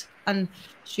fit, and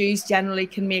shoes generally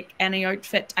can make any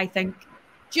outfit, I think.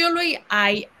 Jewelry,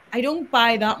 I don't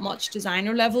buy that much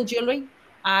designer level jewelry.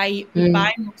 I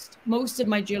buy most of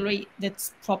my jewelry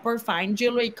that's proper fine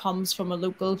jewelry comes from a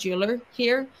local jeweler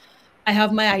here. I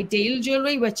have my ideal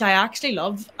jewelry, which I actually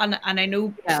love. And I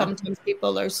know sometimes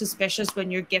people are suspicious when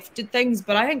you're gifted things,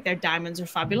 but I think their diamonds are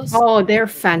fabulous. Oh, they're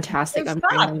fantastic. I'm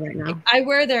wearing them right now. I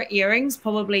wear their earrings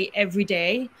probably every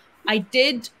day. I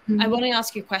want to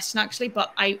ask you a question actually,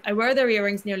 but I wear their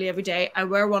earrings nearly every day. I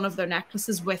wear one of their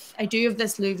necklaces I do have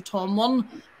this Louis Vuitton one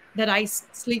that I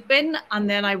sleep in, and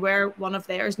then I wear one of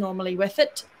theirs normally with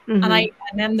it. And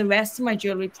then the rest of my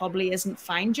jewelry probably isn't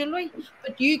fine jewelry.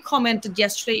 But you commented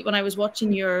yesterday when I was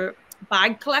watching your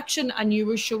bag collection and you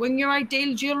were showing your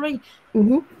ideal jewelry.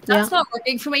 That's not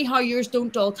working for me, how yours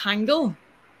don't all tangle.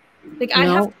 Like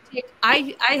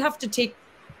I have to take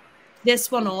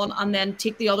this one on and then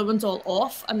take the other ones all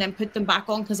off and then put them back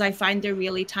on because I find they're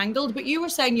really tangled. But you were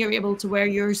saying you're able to wear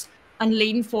yours and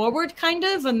lean forward kind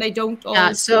of, and they don't all.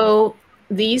 Yeah, so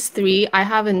these three, I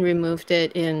haven't removed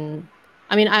it in,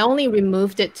 I mean, I only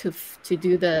removed it to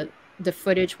do the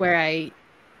footage where I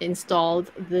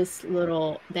installed this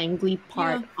little dangly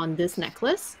part on this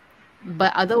necklace.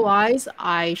 But otherwise,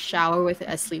 I shower with it,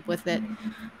 I sleep with it.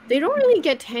 They don't really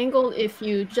get tangled if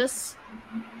you just,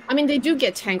 I mean, they do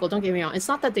get tangled. Don't get me wrong. It's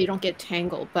not that they don't get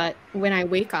tangled, but when I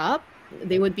wake up,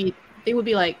 they would be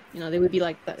like, you know, they would be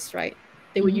like this, right?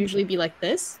 They would usually be like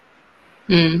this.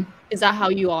 Is that how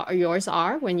yours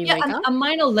are when you wake up? And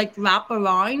mine will like wrap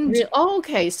around. Oh,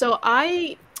 okay. So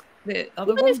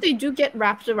Even if they do get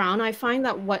wrapped around, I find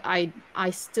that what I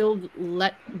still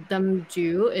let them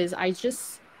do is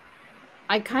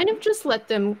I kind of just let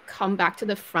them come back to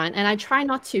the front, and I try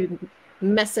not to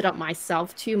mess it up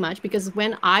myself too much, because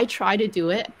when I try to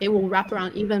do it, it will wrap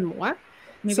around even more.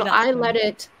 So I let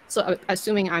it, so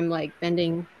assuming I'm like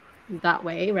bending that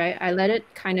way, right? I let it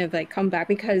kind of like come back,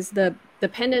 because the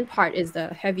pendant part is the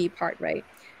heavy part, right?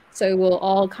 So it will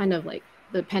all kind of like,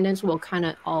 the pendants will kind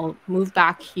of all move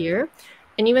back here.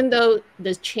 And even though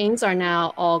the chains are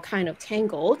now all kind of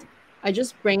tangled, I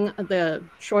just bring the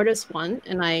shortest one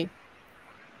and I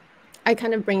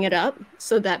kind of bring it up,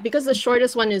 so that, because the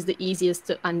shortest one is the easiest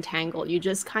to untangle, you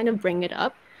just kind of bring it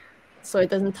up so it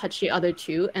doesn't touch the other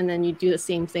two, and then you do the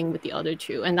same thing with the other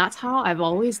two. And that's how I've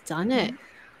always done it.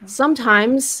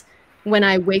 Sometimes when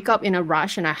I wake up in a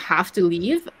rush and I have to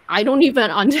leave, I don't even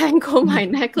untangle my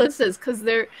necklaces, because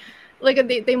they're like,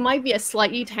 they might be a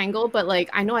slightly tangled, but like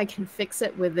I know I can fix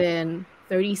it within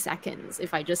 30 seconds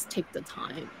if I just take the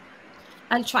time.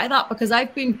 I'll try that, because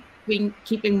I've been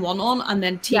keeping one on and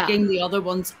then taking the other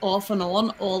ones off and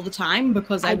on all the time,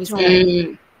 because I was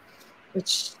like,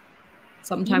 which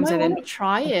sometimes I want to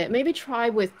try it. Maybe try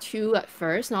with 2 at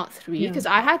first, not 3, because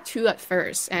I had 2 at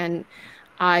first and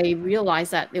I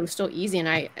realized that it was so easy, and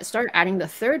I started adding the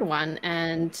 3rd one,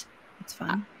 and it's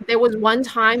fine. There was one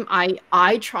time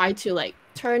I tried to like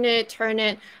turn it,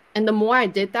 and the more I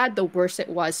did that, the worse it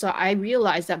was. So I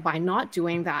realized that by not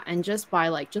doing that, and just by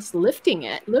like just lifting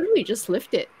it, literally just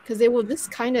lift it, because it will just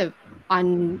kind of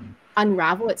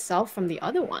unravel itself from the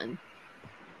other one.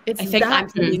 I think I'm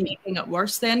probably making it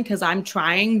worse then, because I'm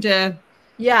trying to.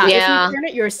 Yeah, if you turn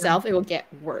it yourself, it will get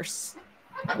worse.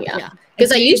 Yeah,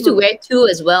 because I used to wear 2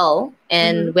 as well,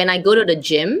 and when I go to the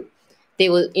gym, they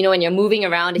will, you know, when you're moving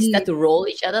around, they start to roll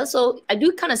each other. So I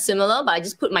do kind of similar, but I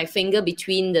just put my finger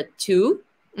between the 2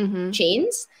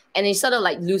 chains, and they sort of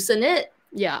like loosen it.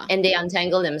 Yeah, and they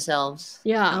untangle themselves.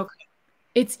 Yeah, okay.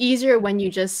 It's easier when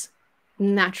you just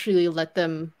naturally let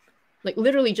them, like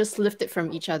literally just lift it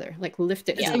from each other, like lift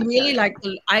it. I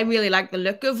really like the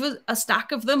look of a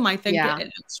stack of them. I think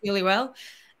it looks really well.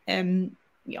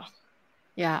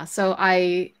 Yeah, so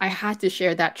I had to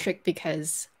share that trick,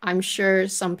 because I'm sure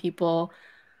some people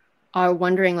are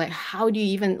wondering, like, how do you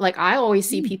even, like, I always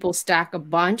see people stack a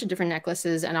bunch of different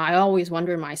necklaces, and I always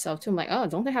wonder myself too, I'm like, oh,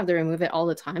 don't they have to remove it all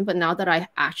the time? But now that I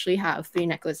actually have 3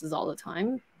 necklaces all the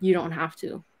time, you don't have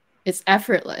to. It's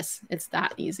effortless. It's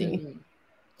that easy.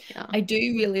 Yeah, I do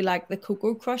really like the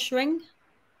Cocoa Crush ring.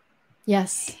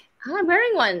 Yes, I'm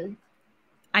wearing one.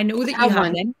 I know that you have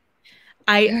one.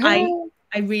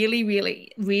 I really,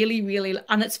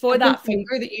 and it's for that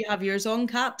finger that you have yours on,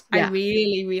 Kat. Yeah. I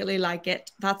really like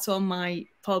it. That's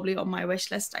probably on my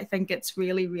wish list. I think it's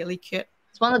really cute.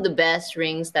 It's one of the best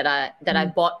rings that I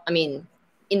bought. I mean,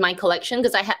 in my collection,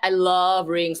 because I love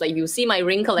rings. Like, you see my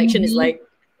ring collection is like,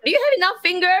 do you have enough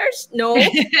fingers? No,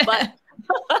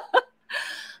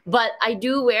 but I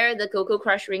do wear the Cocoa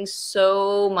Crush ring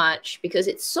so much, because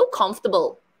it's so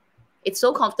comfortable. It's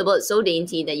so comfortable. It's so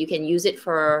dainty that you can use it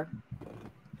for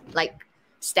like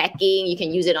stacking. You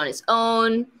can use it on its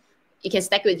own. You can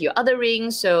stack it with your other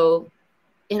rings. So,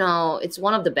 you know, it's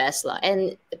one of the best.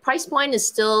 And the price point is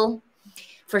still,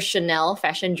 for Chanel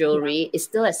fashion jewelry, is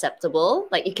still acceptable.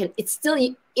 Like, it's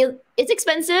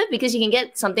expensive, because you can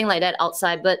get something like that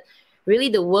outside, but really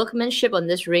the workmanship on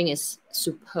this ring is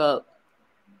superb.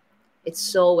 It's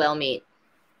so well made.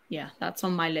 Yeah, that's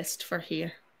on my list for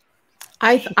here.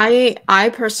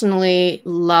 I personally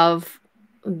love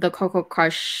the Cocoa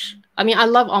Crush. I mean, I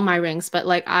love all my rings, but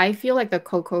like, I feel like the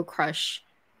Cocoa Crush,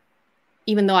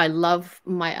 even though I love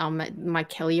my my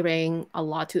Kelly ring a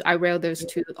lot too, I wear those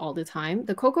 2 all the time.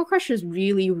 The Cocoa Crush is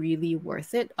really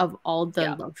worth it of all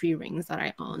the luxury rings that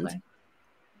I owned.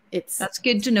 Okay. That's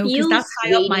good to know, because that's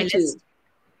high up my list.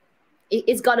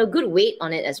 It's got a good weight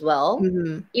on it as well.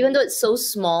 Even though it's so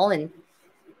small and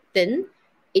thin,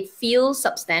 it feels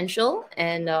substantial,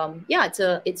 and yeah,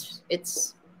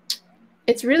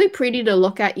 it's really pretty to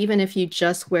look at, even if you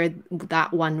just wear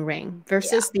that one ring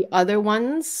versus the other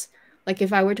ones. Like,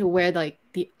 if I were to wear like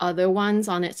the other ones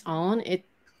on its own, it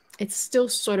still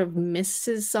sort of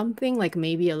misses something, like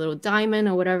maybe a little diamond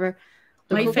or whatever.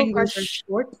 My fingers are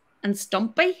short and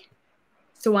stumpy,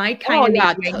 so I kind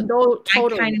of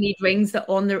need rings that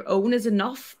on their own is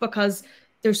enough, because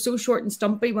they're so short and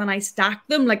stumpy when I stack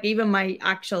them. Like, even my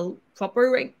actual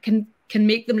proper ring can can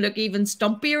make them look even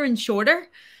stumpier and shorter.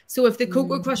 So if the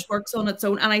Cocoa Crush works on its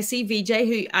own, and I see VJ,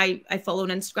 who I follow on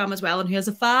Instagram as well, and who has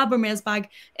a fab Hermes bag,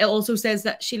 it also says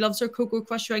that she loves her Cocoa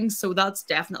Crush rings. So that's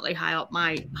definitely high up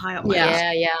my list.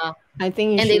 Yeah. I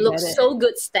think and they look so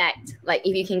good stacked. Like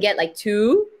if you can get like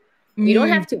two, you don't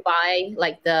have to buy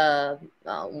like the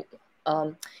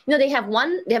they have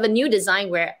a new design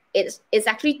where it's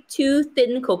actually two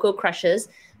thin Cocoa Crushes,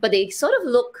 but they sort of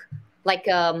look like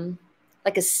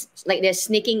they're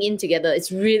sneaking in together.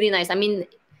 It's really nice. I mean,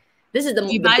 this is the Do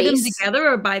you the buy base. them together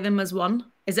or buy them as one?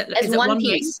 Is it one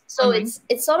piece? ring? So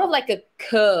it's sort of like a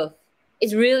curve.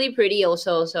 It's really pretty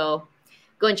also. So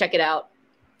go and check it out.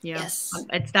 Yeah. Yes.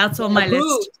 That's on my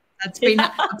list. That's been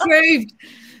approved.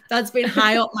 That's been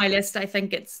high up my list. I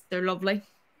think they're lovely.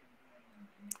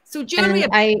 So jewelry,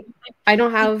 I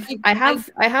don't have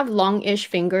I have longish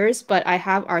fingers, but I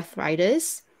have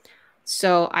arthritis.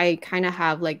 So I kind of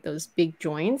have like those big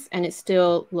joints, and it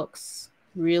still looks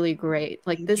really great.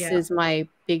 Like this is my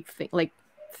big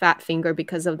fat finger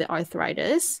because of the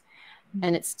arthritis,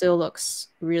 and it still looks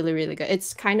really, really good.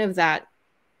 It's kind of that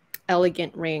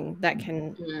elegant ring that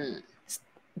can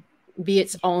be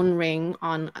its own ring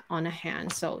on a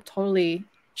hand. So totally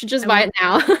should just buy it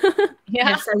now.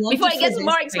 Yes, before it gets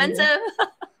more expensive.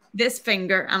 This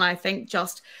finger, and I think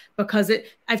just because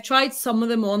I've tried some of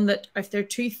them on that if they're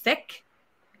too thick,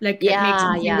 like it makes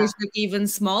the fingers look even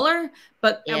smaller.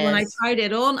 But when I tried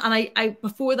it on, and I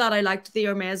before that I liked the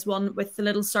Hermes one with the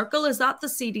little circle. Is that the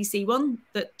CDC one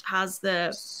that has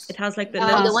the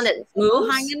little one that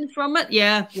moves hanging from it?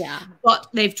 Yeah. But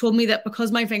they've told me that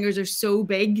because my fingers are so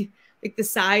big, like the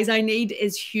size I need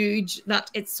is huge, that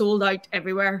it's sold out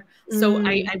everywhere. So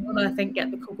I want to, I think,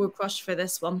 get the Cocoa Crush for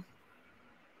this one.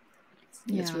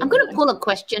 Yeah. I'm going to pull a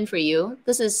question for you.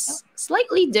 This is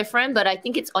slightly different, but I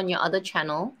think it's on your other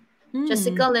channel.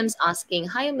 Jessica Lim's asking,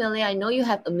 hi, Amelia. I know you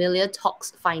have Amelia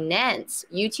Talks Finance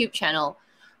YouTube channel.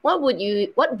 What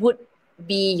would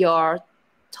be your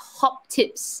top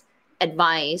tips,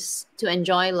 advice to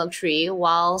enjoy luxury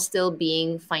while still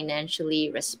being financially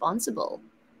responsible?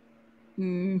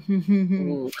 Let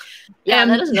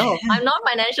us know. I'm not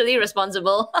financially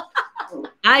responsible.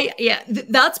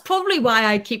 That's probably why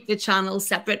I keep the channel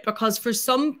separate, because for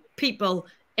some people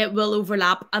it will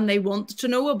overlap and they want to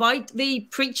know about the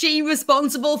preachy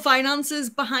responsible finances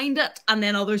behind it, and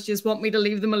then others just want me to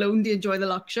leave them alone to enjoy the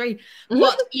luxury.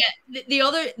 But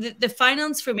the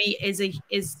finance for me is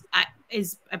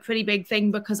a pretty big thing,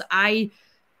 because I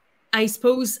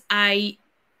suppose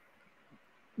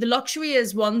the luxury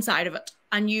is one side of it.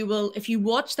 And you will, if you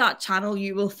watch that channel,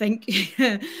 you will think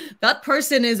that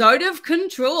person is out of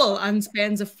control and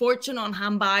spends a fortune on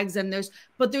handbags. And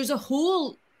there's a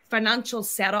whole financial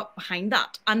setup behind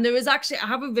that. And there is actually, I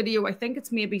have a video, I think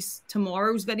it's maybe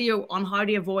tomorrow's video, on how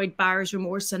to avoid buyer's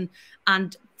remorse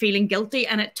and feeling guilty.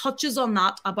 And it touches on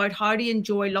that, about how to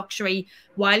enjoy luxury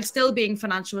while still being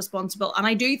financially responsible. And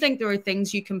I do think there are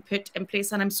things you can put in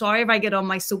place. And I'm sorry if I get on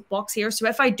my soapbox here. So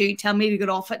if I do, tell me to get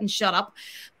off it and shut up.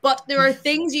 But there are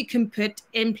things you can put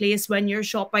in place when you're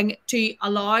shopping to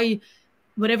allow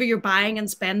whatever you're buying and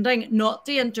spending not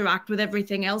to interact with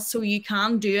everything else, so you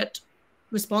can do it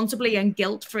responsibly and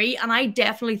guilt-free. And I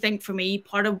definitely think, for me,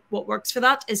 part of what works for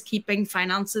that is keeping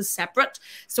finances separate.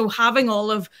 So having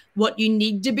all of what you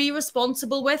need to be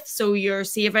responsible with, so your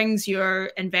savings, your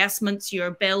investments, your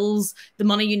bills, the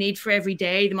money you need for every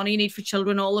day, the money you need for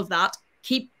children, all of that,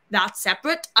 keep that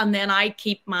separate. And then I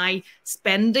keep my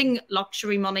spending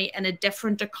luxury money in a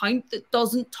different account that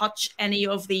doesn't touch any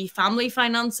of the family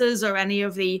finances or any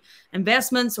of the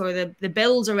investments or the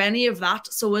bills or any of that.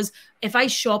 So as if I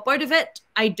shop out of it,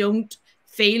 I don't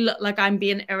feel like I'm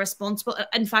being irresponsible.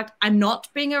 In fact, I'm not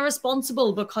being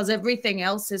irresponsible, because everything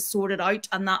else is sorted out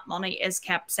and that money is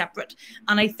kept separate.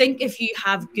 And I think if you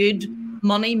have good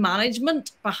money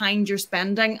management behind your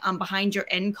spending and behind your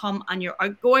income and your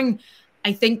outgoing,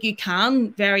 I think you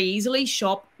can very easily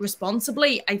shop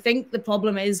responsibly. I think the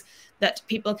problem is that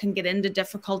people can get into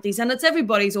difficulties, and it's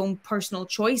everybody's own personal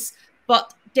choice.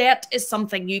 But debt is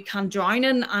something you can drown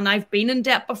in. And I've been in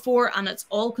debt before, and it's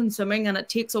all consuming and it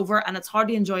takes over, and it's hard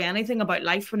to enjoy anything about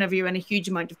life whenever you're in a huge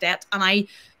amount of debt. And I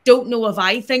don't know if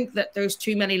I think that there's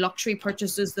too many luxury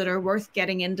purchases that are worth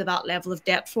getting into that level of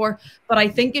debt for. But I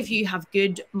think if you have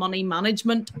good money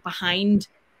management behind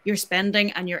your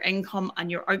spending and your income and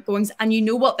your outgoings, and you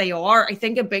know what they are. I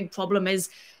think a big problem is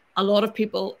a lot of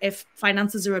people, if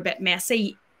finances are a bit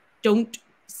messy, don't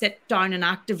sit down and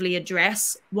actively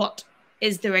address what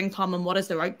is their income and what is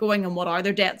their outgoing and what are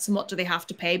their debts and what do they have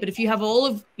to pay. But if you have all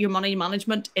of your money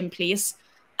management in place,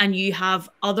 and you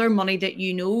have other money that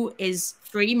you know is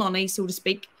free money, so to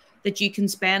speak, that you can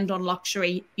spend on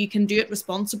luxury, you can do it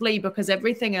responsibly, because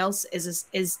everything else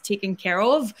is taken care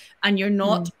of, and you're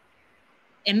not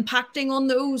impacting on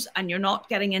those, and you're not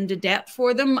getting into debt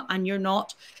for them, and you're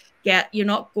not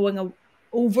going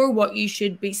over what you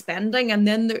should be spending. And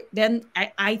then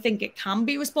I think it can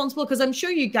be responsible, because I'm sure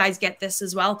you guys get this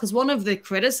as well, because one of the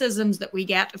criticisms that we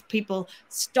get if people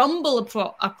stumble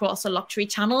across a luxury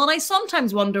channel, and I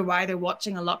sometimes wonder why they're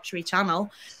watching a luxury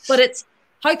channel, but it's,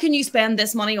 how can you spend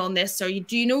this money on this? Or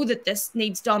do you know that this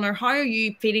needs done? Or how are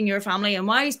you feeding your family, and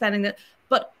why are you spending that?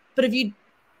 But if you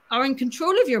are in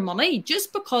control of your money,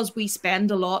 just because we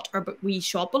spend a lot or we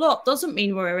shop a lot doesn't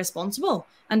mean we're irresponsible,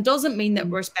 and doesn't mean that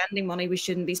we're spending money we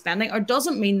shouldn't be spending, or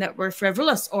doesn't mean that we're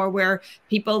frivolous, or we're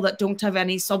people that don't have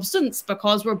any substance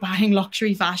because we're buying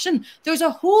luxury fashion. There's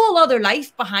a whole other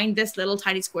life behind this little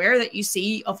tiny square that you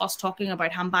see of us talking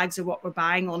about handbags or what we're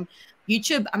buying on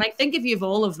YouTube. And I think if you have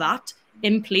all of that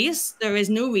in place, there is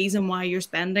no reason why your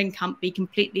spending can't be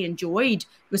completely enjoyed,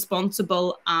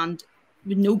 responsible, and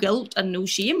with no guilt and no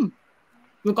shame,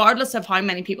 regardless of how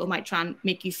many people might try and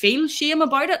make you feel shame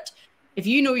about it. If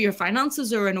you know your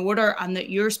finances are in order and that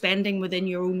you're spending within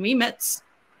your own remits,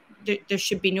 there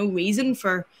should be no reason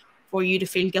for you to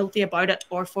feel guilty about it,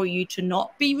 or for you to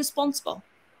not be responsible.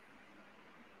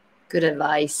 Good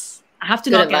advice. I have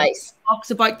to not get talks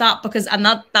about that, because, and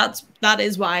that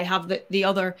is why I have the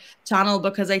other channel,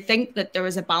 because I think that there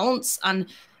is a balance. And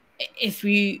if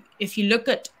you look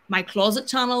at my closet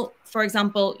channel, for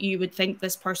example, you would think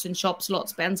this person shops a lot,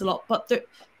 spends a lot, but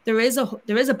there is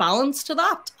a balance to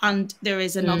that, and there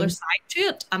is another side to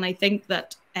it. And I think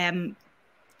that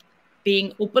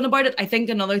being open about it. I think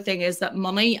another thing is that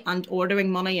money and ordering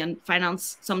money and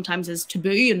finance sometimes is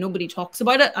taboo, and nobody talks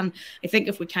about it. And I think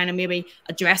if we kind of maybe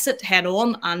address it head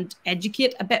on and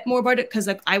educate a bit more about it, because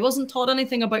like I wasn't taught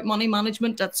anything about money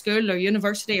management at school or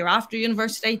university or after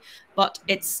university, but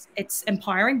it's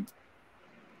empowering.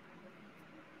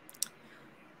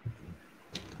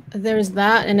 There's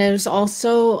that, and there's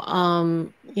also,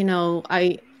 you know,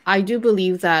 I do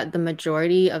believe that the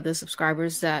majority of the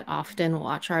subscribers that often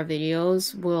watch our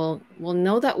videos will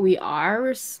know that we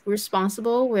are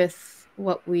responsible with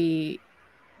what we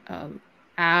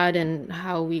add and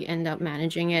how we end up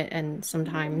managing it, and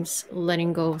sometimes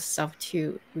letting go of stuff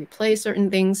to replace certain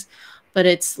things. But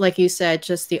it's like you said,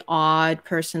 just the odd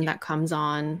person that comes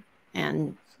on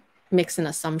and makes an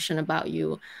assumption about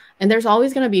you. And there's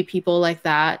always going to be people like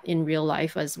that in real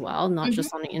life as well, not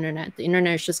just on the internet. The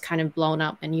internet is just kind of blown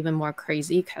up and even more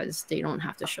crazy because they don't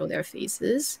have to show their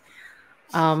faces.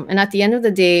 And at the end of the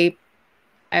day,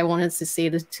 I wanted to say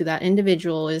this to that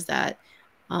individual is that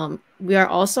we are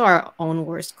also our own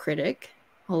worst critic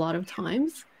a lot of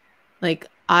times. Like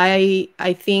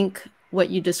I think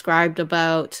what you described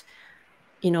about,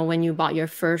 you know, when you bought your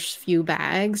first few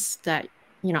bags, that,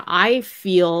 you know, I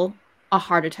feel a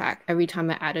heart attack every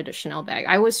time I added a Chanel bag.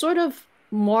 I was sort of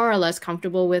more or less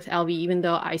comfortable with LV, even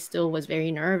though I still was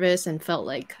very nervous and felt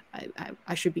like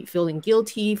I should be feeling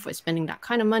guilty for spending that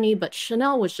kind of money. But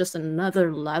Chanel was just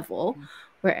another level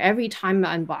where every time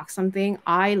I unboxed something,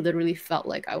 I literally felt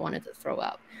like I wanted to throw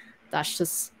up. That's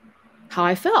just how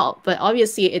I felt. But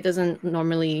obviously it doesn't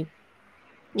normally,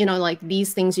 you know, like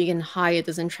these things you can hide, it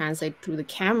doesn't translate through the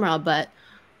camera, but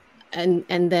and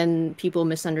then people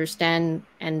misunderstand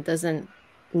and doesn't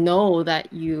know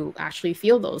that you actually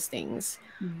feel those things.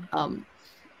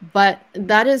 But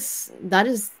that is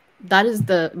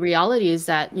the reality, is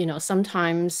that, you know,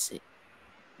 sometimes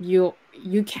you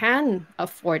can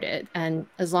afford it, and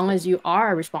as long as you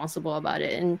are responsible about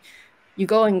it and you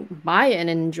go and buy it and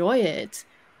enjoy it,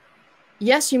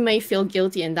 yes, you may feel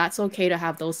guilty, and that's okay to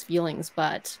have those feelings,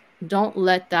 but don't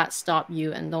let that stop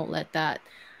you, and don't let that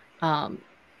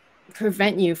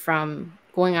prevent you from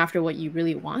going after what you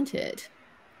really wanted.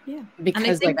 Yeah,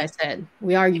 because like I said,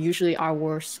 we are usually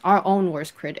our own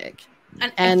worst critic,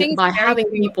 and by having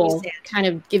people kind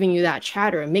of giving you that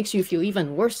chatter, it makes you feel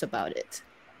even worse about it.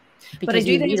 But I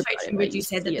do think it's right what you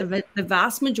said, that the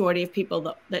vast majority of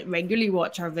people that regularly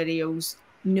watch our videos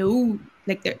know,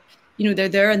 like, they're, you know, they're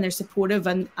there and they're supportive,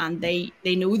 and they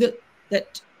know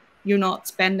that you're not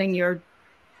spending your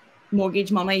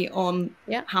mortgage money on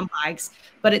handbags.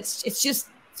 But it's just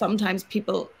sometimes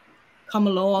people come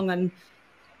along and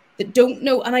that don't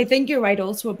know. And I think you're right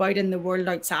also about in the world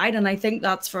outside, and I think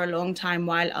that's for a long time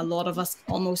while a lot of us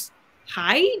almost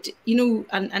hide, you know,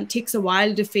 and it takes a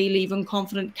while to feel even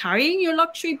confident carrying your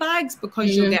luxury bags,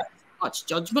 because you'll get so much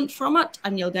judgment from it,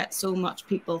 and you'll get so much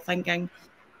people thinking,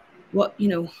 what, you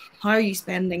know, how are you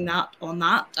spending that on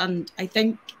that? And I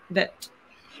think that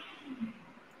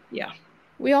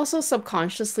we also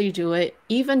subconsciously do it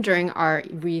even during our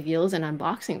reveals and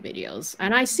unboxing videos.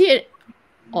 And I see it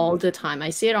all the time. I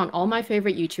see it on all my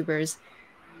favorite YouTubers.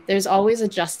 There's always a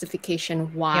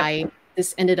justification why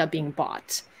this ended up being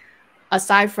bought.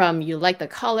 Aside from you like the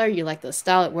color, you like the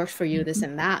style, it works for you, this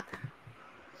and that.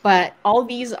 But all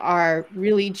these are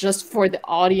really just for the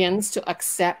audience to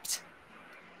accept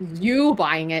you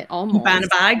buying it almost. Buying a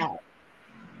bag.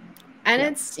 And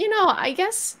it's, you know, I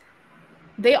guess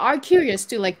they are curious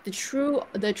too. Like the true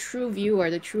viewer,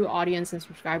 the true audience and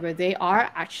subscriber, they are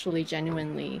actually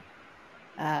genuinely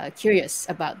curious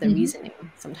about the reasoning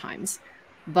sometimes.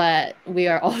 But we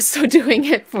are also doing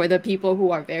it for the people who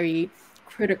are very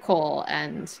critical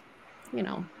and, you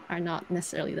know, are not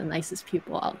necessarily the nicest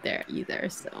people out there either.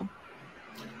 So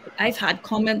I've had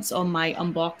comments on my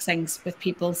unboxings with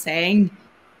people saying,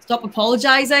 stop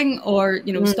apologizing, or,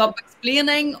 you know, stop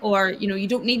explaining, or, you know, you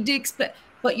don't need to explain.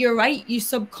 But you're right, you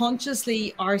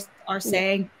subconsciously are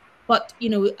saying, but, you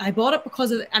know, I bought it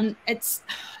because of it. And it's,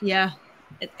 yeah,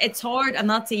 it's hard. And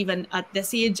that's even at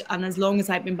this age. And as long as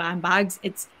I've been buying bags,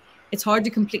 it's hard to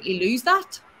completely lose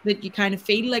that you kind of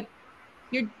feel like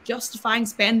you're justifying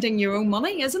spending your own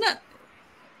money, isn't it?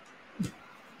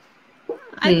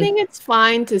 I think it's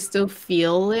fine to still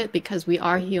feel it because we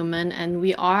are human and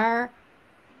we are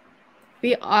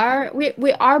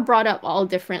brought up all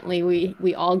differently.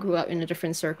 We all grew up in a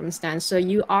different circumstance. So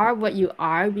you are what you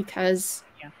are because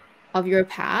of your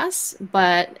past,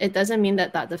 but it doesn't mean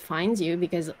that defines you,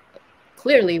 because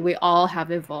clearly we all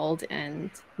have evolved and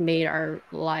made our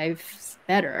lives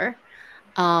better.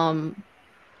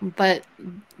 But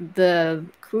the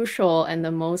crucial and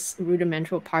the most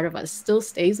rudimental part of us still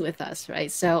stays with us,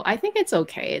 right? So I think it's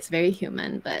okay. It's very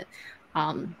human, but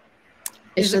it's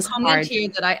There's just a comment hard. here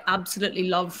that I absolutely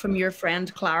love from your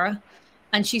friend Clara.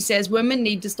 And she says, women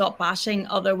need to stop bashing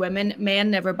other women.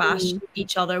 Men never bash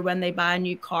each other when they buy a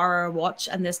new car or a watch.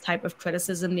 And this type of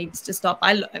criticism needs to stop.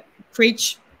 I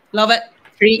preach, love it.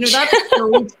 Preach. You know, that's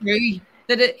so true.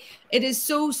 That it is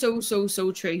so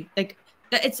true. Like,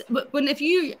 that it's when if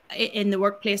you in the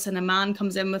workplace and a man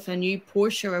comes in with a new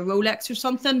Porsche or a Rolex or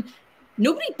something,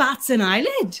 nobody bats an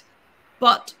eyelid.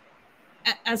 But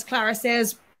as Clara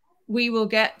says, we will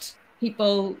get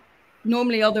people,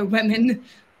 normally other women,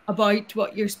 about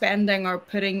what you're spending or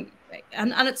putting,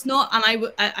 and it's not.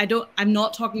 And I'm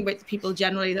not talking about the people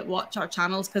generally that watch our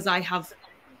channels, because I have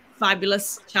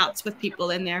fabulous chats with people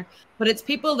in there. But it's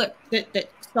people that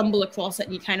stumble across it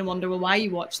and you kind of wonder, well, why are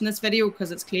you watching this video?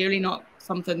 Because it's clearly not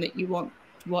something that you want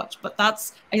to watch. But I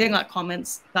think that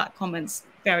comment's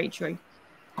very true.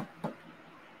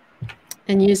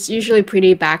 And it's usually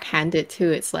pretty backhanded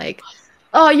too. It's like,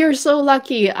 oh, you're so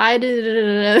lucky. I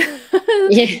did.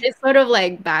 It's sort of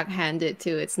like backhanded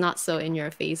too. It's not so in your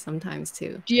face sometimes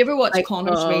too. Do you ever watch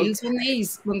Connor's reels on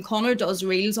these? When Connor does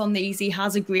reels on these, he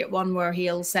has a great one where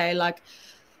he'll say like,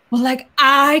 well, like,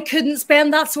 I couldn't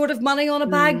spend that sort of money on a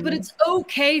bag, but it's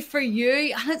okay for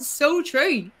you. And it's so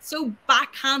true. So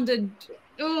backhanded.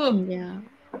 Oh, yeah.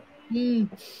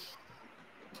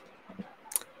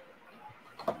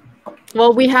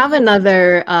 Well, we have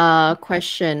another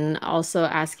question also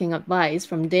asking advice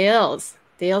from Dale's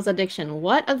Addiction.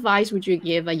 What advice would you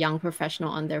give a young professional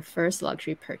on their first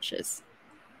luxury purchase?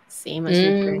 Same as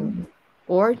return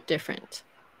or different?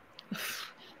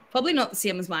 Probably not the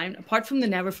same as mine, apart from the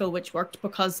never fill, which worked,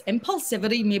 because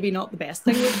impulsivity maybe not the best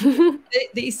thing with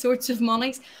these sorts of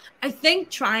monies. I think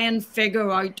try and figure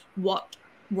out what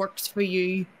works for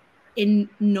you in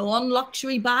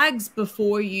non-luxury bags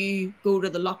before you go to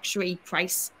the luxury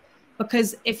price.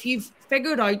 Because if you've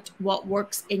figured out what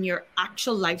works in your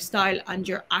actual lifestyle and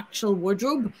your actual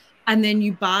wardrobe, and then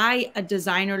you buy a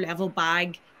designer level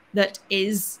bag that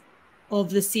is of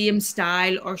the same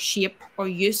style or shape or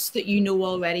use that you know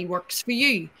already works for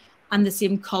you, and the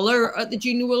same color that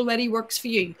you know already works for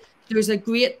you, there's a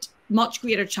much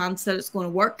greater chance that it's going to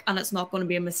work, and it's not going to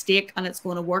be a mistake, and it's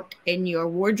going to work in your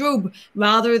wardrobe,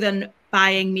 rather than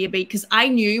buying maybe, because I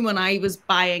knew when I was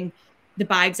buying the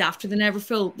bags after the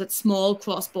Neverfull that small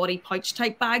crossbody pouch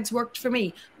type bags worked for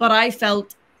me, but I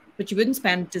felt, but you wouldn't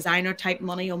spend designer type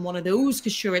money on one of those,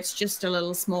 because sure, it's just a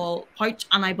little small pouch,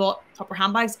 and I bought proper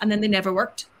handbags and then they never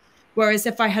worked. Whereas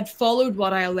if I had followed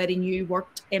what I already knew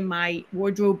worked in my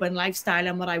wardrobe and lifestyle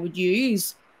and what I would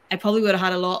use, I probably would have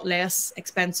had a lot less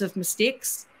expensive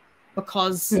mistakes,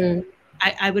 because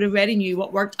I would have already knew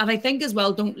what worked. And I think as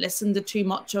well, don't listen to too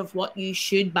much of what you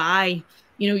should buy.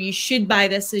 You know, you should buy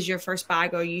this as your first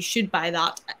bag, or you should buy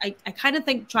that. I kind of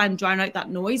think try and drown out that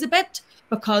noise a bit,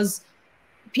 because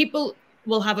people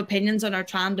will have opinions and are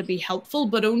trying to be helpful,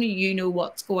 but only you know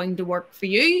what's going to work for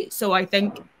you. So I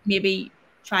think maybe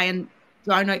try and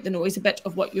drown out the noise a bit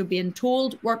of what you're being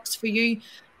told works for you.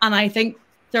 And I think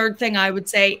third thing I would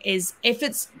say is if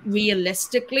it's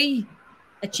realistically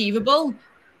achievable,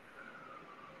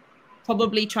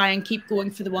 probably try and keep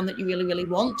going for the one that you really, really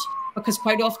want. Because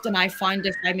quite often I find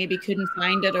if I maybe couldn't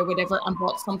find it or whatever and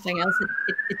bought something else,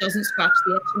 it doesn't scratch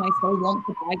the itch, and I still want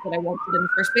the bag that I wanted in the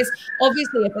first place.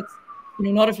 Obviously, if it's, you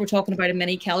know, not if we're talking about a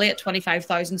mini Kelly at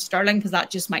 25,000 sterling, because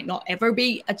that just might not ever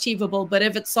be achievable. But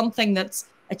if it's something that's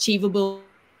achievable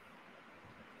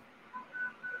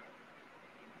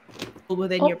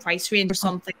within your price range, or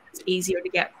something that's easier to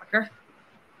get quicker.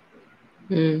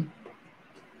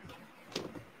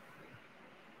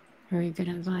 Very good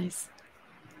advice.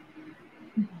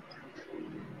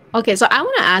 Okay, so I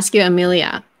want to ask you,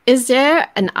 Amelia, is there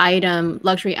an item,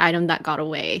 luxury item that got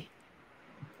away?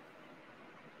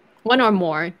 One or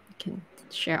more. You can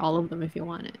share all of them if you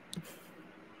want it.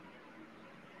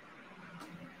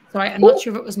 Sorry, I'm not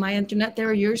sure if it was my internet there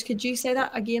or yours. Could you say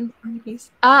that again,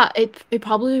 please? It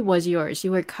probably was yours.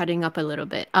 You were cutting up a little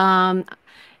bit. I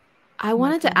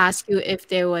wanted to ask you if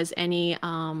there was any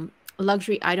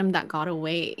luxury item that got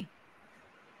away.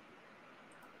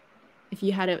 If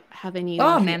you had to have any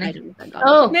luxury items that got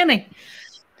away. Many.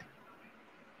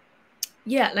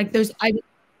 Yeah, like there's I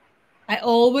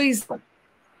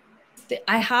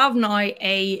have now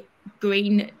a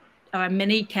green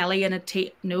mini Kelly in a teal.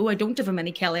 No, I don't have a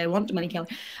mini Kelly. I want a mini Kelly.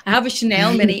 I have a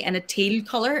Chanel mini in a teal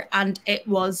color, and it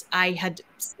was, I had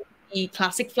the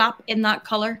classic flap in that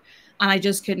color, and I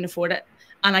just couldn't afford it.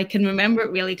 And I can remember it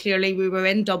really clearly. We were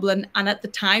in Dublin, and at the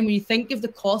time, when you think of the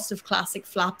cost of classic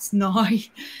flaps now,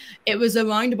 it was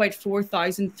around about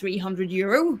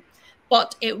 €4,300.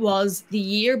 But it was the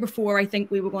year before, I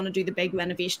think, we were going to do the big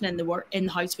renovation in the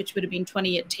house, which would have been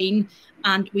 2018,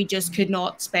 and we just could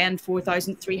not spend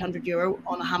 €4,300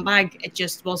 on a handbag. It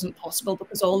just wasn't possible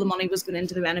because all the money was going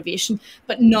into the renovation.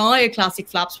 But now a classic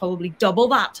flap's probably double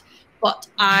that. But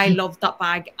I loved that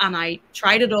bag, and I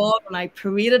tried it on, and I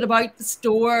paraded about the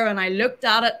store, and I looked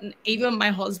at it, and even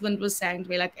my husband was saying to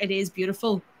me, like, it is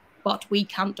beautiful, but we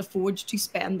can't afford to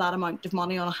spend that amount of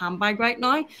money on a handbag right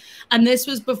now. And this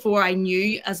was before I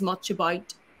knew as much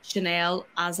about Chanel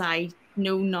as I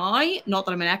know now. Not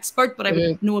that I'm an expert, but I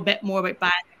would know a bit more about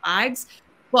buying bags.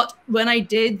 But when I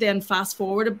did then fast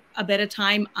forward a bit of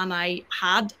time and I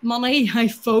had money, I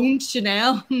phoned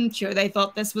Chanel. I'm sure they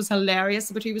thought this was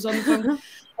hilarious, but he was on the phone.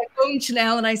 I phoned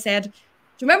Chanel and I said, do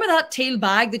you remember that teal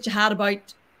bag that you had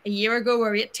about a year ago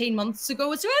or 18 months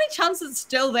ago? Is there any chance it's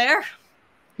still there?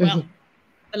 Well,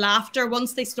 the laughter,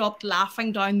 once they stopped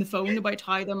laughing down the phone about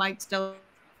how there might still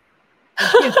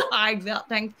be a bag, that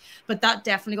thing. But that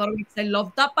definitely got away because I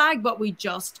loved that bag, but we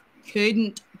just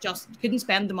couldn't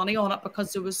spend the money on it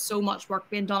because there was so much work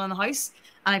being done in the house.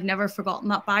 And I've never forgotten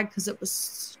that bag because it was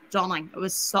stunning. It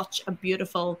was such a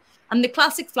beautiful, and the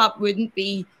classic flap wouldn't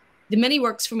be, the mini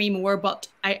works for me more, but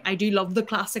I do love the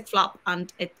classic flap,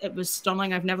 and it was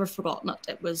stunning. I've never forgotten it.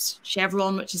 It was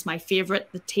chevron, which is my favorite.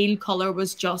 The teal color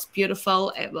was just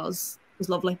beautiful. It was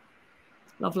lovely.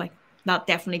 Lovely. That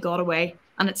definitely got away,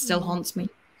 and it still haunts me.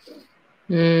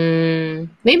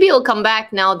 Maybe it'll come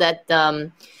back now that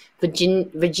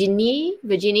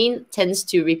Virginie tends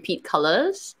to repeat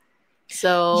colors.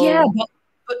 So yeah,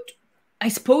 but I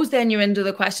suppose then you're into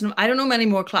the question of, I don't know many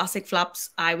more classic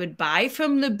flaps I would buy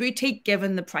from the boutique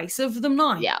given the price of them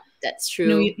now. Yeah, that's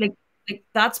true. You know, like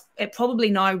that's it.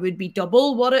 Probably now would be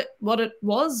double what it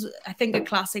was. I think a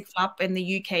classic flap in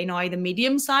the UK now, the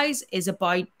medium size, is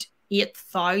about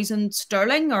 8,000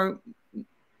 sterling, or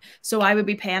so I would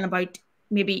be paying about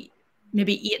maybe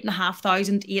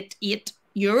 8,500, €8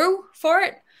 for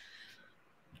it.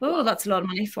 Oh, that's a lot of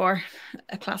money for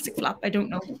a classic flap. I don't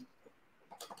know.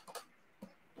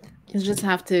 You'll just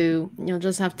have to,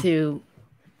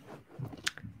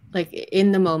 like,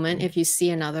 in the moment, if you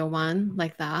see another one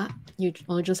like that,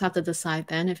 you'll just have to decide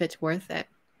then if it's worth it.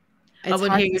 I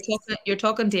would hear you're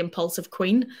talking to impulsive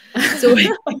queen. So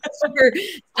you're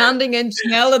standing in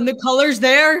Chanel and the colors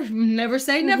there. Never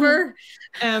say never.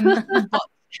 But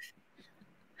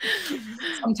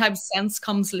sometimes sense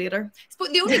comes later.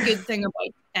 But the only good thing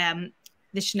about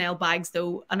the Chanel bags,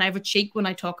 though, and I have a cheek when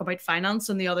I talk about finance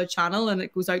on the other channel, and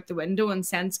it goes out the window and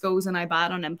sense goes and I buy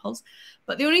it on impulse.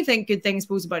 But the only good thing I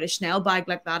suppose about a Chanel bag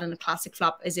like that and a classic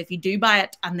flap is if you do buy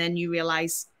it and then you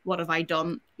realize, what have I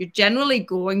done? You're generally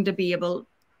going to be able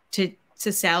to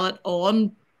sell it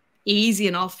on easy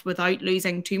enough without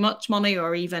losing too much money,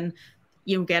 or even,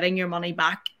 you know, getting your money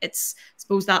back. I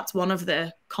suppose that's one of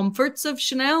the comforts of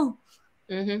Chanel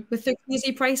with their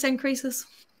crazy price increases.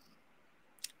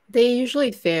 They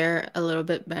usually fare a little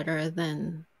bit better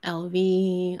than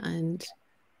LV and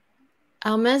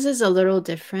Hermes is a little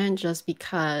different just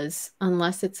because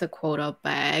unless it's a quota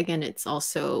bag and it's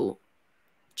also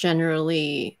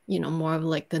generally, you know, more of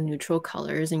like the neutral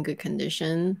colors in good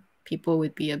condition, people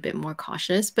would be a bit more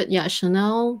cautious. But yeah,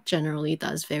 Chanel generally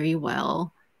does very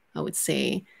well, I would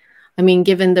say. I mean,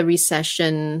 given the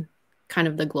recession, kind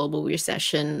of the global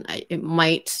recession, it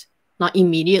might not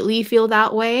immediately feel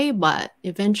that way, but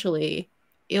eventually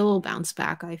it will bounce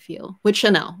back, I feel. With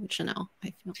Chanel,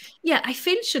 I feel. Yeah, I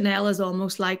feel Chanel is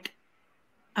almost like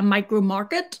a micro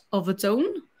market of its own.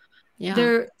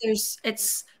 Yeah.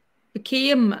 It's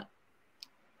became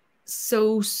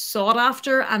so sought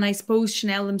after, and I suppose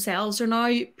Chanel themselves are now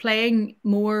playing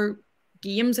more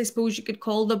games, I suppose you could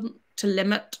call them, to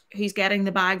limit who's getting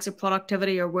the bags of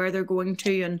productivity or where they're going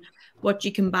to and what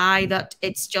you can buy, that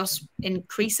it's just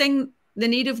increasing the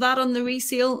need of that on the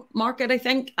resale market, I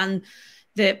think. And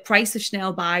the price of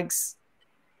Chanel bags,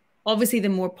 obviously the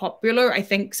more popular, I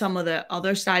think some of the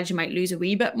other styles you might lose a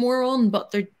wee bit more on,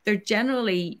 but they're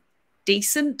generally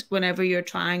decent whenever you're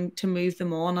trying to move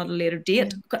them on at a later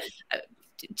date.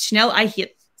 Chanel, I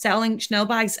hate selling Chanel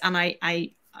bags, and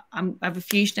I have a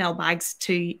few Chanel bags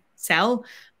to sell,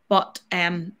 but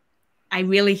I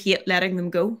really hate letting them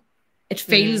go. It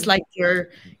feels like you're,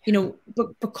 you know,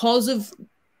 because of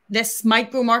this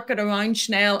micro market around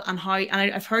Chanel and how,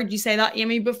 and I've heard you say that,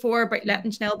 Amy, before about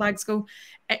letting Chanel bags go.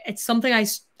 It's something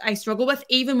I struggle with,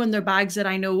 even when they're bags that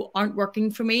I know aren't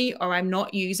working for me, or I'm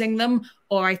not using them,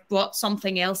 or I've brought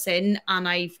something else in and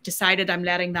I've decided I'm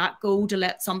letting that go to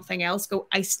let something else go.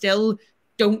 I still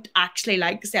don't actually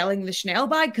like selling the Chanel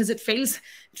bag because it feels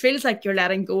like you're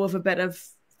letting go of a bit of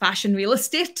fashion real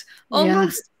estate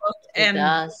almost. Yeah, it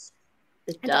does.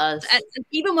 It does. And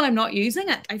even when I'm not using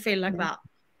it, I feel like that.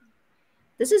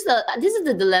 This is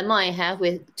the dilemma I have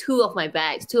with two of my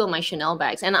Chanel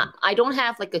bags. And I don't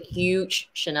have like a huge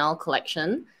Chanel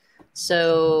collection.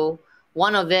 So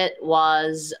one of it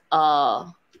was,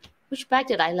 which bag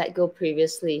did I let go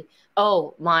previously?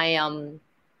 Oh, my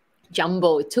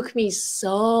Jumbo. It took me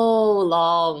so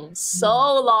long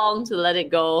to let it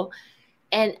go.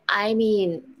 And I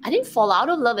mean, I didn't fall out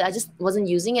of love. I just wasn't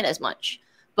using it as much.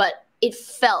 But it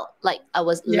felt like I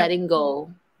was letting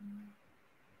go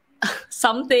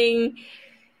something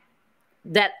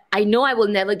that I know I will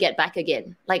never get back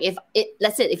again. Like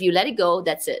that's it. If you let it go,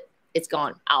 that's it. It's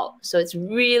gone out. So it's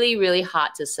really, really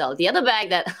hard to sell. The other bag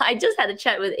that I just had a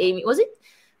chat with Amy, was it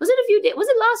a few days? Was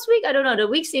it last week? I don't know. The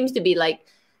week seems to be like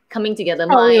coming together.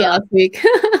 Last week.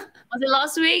 Was it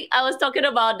last week? I was talking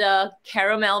about the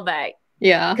caramel bag.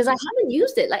 Yeah. Because I haven't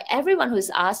used it. Like everyone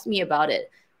who's asked me about it,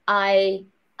 I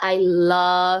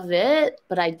love it,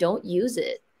 but I don't use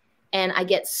it. And I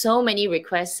get so many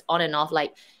requests on and off,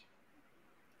 like,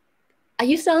 are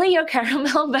you selling your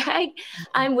caramel bag?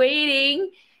 I'm waiting.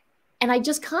 And I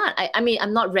just can't. I mean,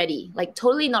 I'm not ready, like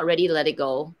totally not ready to let it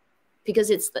go, because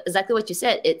it's exactly what you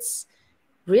said. It's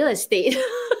real estate.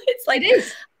 It's like,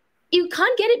 you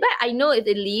can't get it back. I know if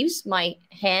it leaves my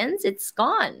hands, it's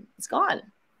gone. It's gone.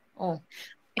 Oh.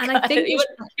 And God, I think even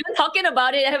talking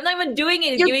about it, I'm not even doing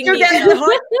it. You're getting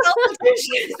heart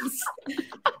palpitations.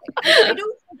 I don't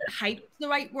think hype the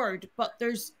right word, but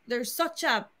there's such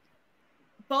a,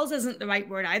 buzz isn't the right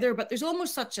word either, but there's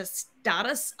almost such a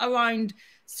status around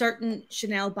certain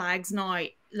Chanel bags now,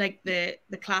 like the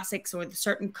classics or the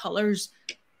certain colors,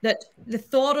 that the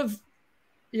thought of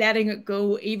letting it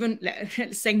go, even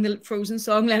sing the Frozen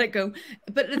song, Let It Go,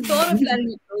 but the thought of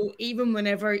letting it go, even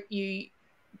whenever you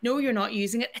know you're not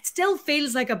using it, it still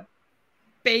feels like a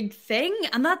big thing.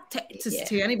 And that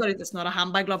to anybody that's not a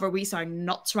handbag lover, we sound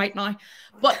nuts right now,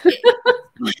 but it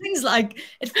feels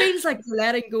like you're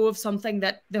letting go of something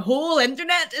that the whole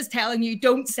internet is telling you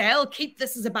don't sell, keep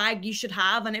this as a bag you should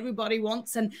have and everybody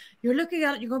wants, and you're looking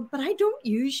at it, you're going, but I don't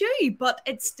use you. But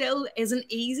it still isn't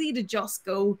easy to just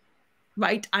go,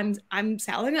 right, I'm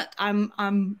selling it.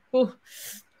 Oh.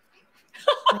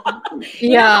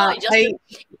 Yeah.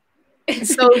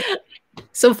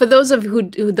 So for those of you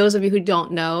who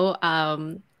don't know,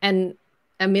 and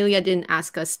Amelia didn't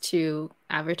ask us to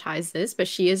advertise this, but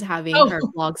she is having her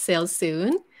blog sale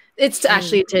soon. It's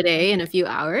actually today in a few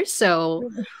hours. So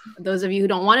for those of you who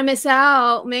don't want to miss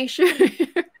out, make sure.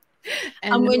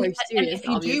 and if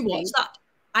you do watch that,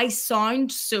 I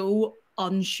sound so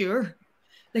unsure.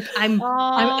 Like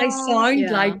I sound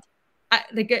like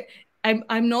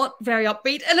I'm not very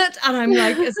upbeat in it, and I'm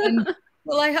like, as in,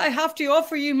 well, I have to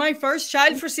offer you my first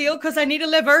child for sale because I need a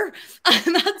liver.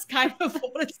 And that's kind of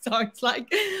what it sounds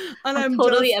like. And I'm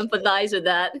totally empathize with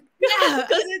that. Yeah.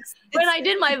 Because when I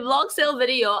did my vlog sale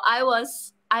video, I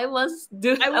was like,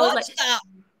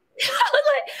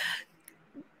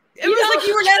 It was like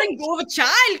you were letting go of a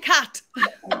child, Kat.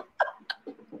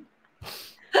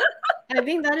 I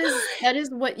think that is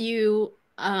what you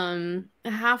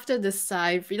have to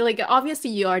decide for. Like, obviously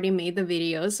you already made the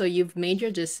video, so you've made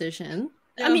your decision.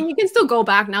 Yeah. I mean, you can still go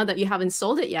back now that you haven't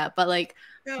sold it yet, but like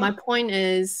my point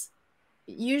is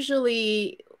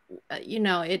usually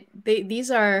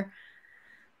these are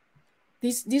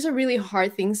really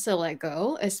hard things to let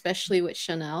go, especially with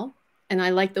Chanel. And I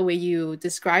like the way you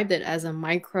described it as a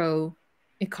micro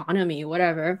economy,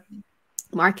 whatever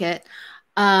market.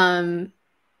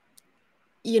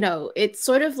 It's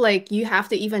sort of like you have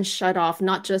to even shut off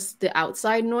not just the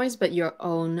outside noise, but your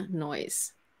own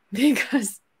noise,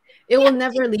 because it will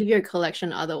never leave your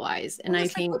collection otherwise. And I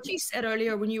think what you said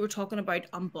earlier when you were talking about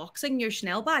unboxing your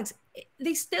Chanel bags,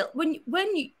 they still, when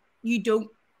you don't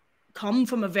come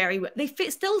from a they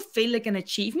still feel like an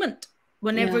achievement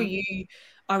whenever you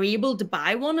are able to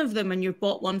buy one of them and you've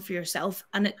bought one for yourself,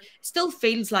 and it still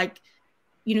feels like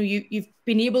you've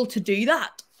been able to do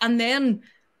that. And then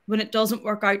when it doesn't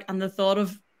work out and the thought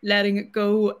of letting it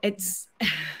go, it's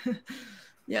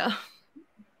yeah,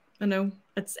 I know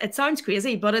it sounds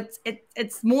crazy, but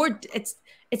it's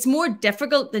more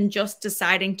difficult than just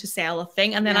deciding to sell a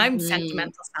thing. And then I'm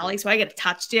sentimental Sally, so I get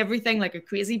attached to everything like a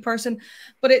crazy person.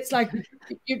 But it's like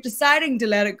you're deciding to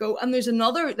let it go. And there's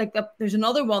another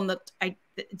one that I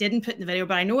didn't put in the video,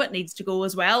 but I know it needs to go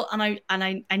as well. And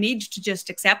I need to just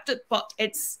accept it. But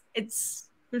it's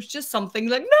there's just something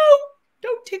like, no,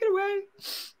 don't take it away.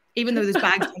 Even though there's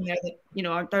bags in there that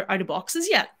aren't out of boxes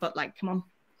yet. But like, come on.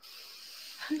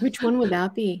 Which one would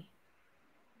that be?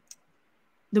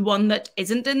 The one that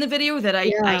isn't in the video that I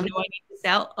know I need to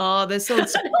sell. Oh, this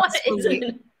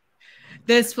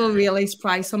will really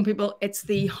surprise some people. It's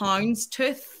the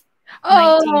houndstooth.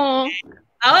 Oh,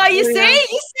 you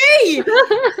see,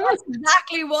 that's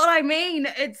exactly what I mean.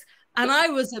 And I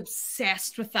was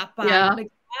obsessed with that bag. Yeah.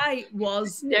 Like I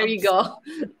was. There you go.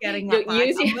 Getting that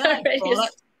bag.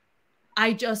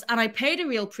 I paid a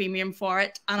real premium for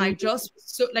it. And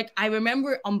I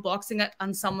remember unboxing it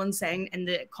and someone saying in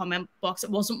the comment box,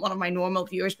 it wasn't one of my normal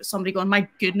viewers, but somebody going, my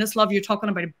goodness, love, you're talking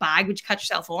about a bag, would you catch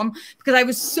yourself on? Because I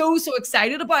was so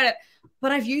excited about it.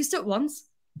 But I've used it once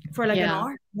for like an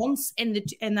hour, once in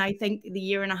I think the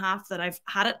year and a half that I've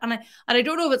had it. And I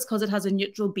don't know if it's because it has a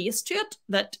neutral base to it,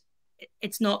 that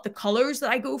it's not the colors that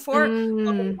I go for,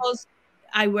 but because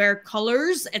I wear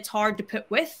colors, it's hard to put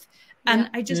with.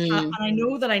 And I just and I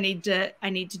know that I need to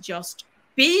just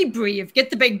be brave,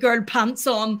 get the big girl pants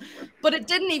on. But it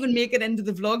didn't even make it into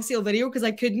the vlog sale video because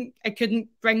I couldn't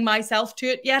bring myself to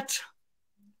it yet.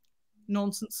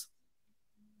 Nonsense.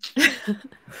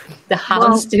 The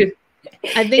house too.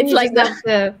 I think it's like have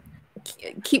to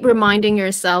keep reminding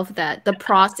yourself that the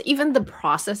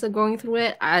process of going through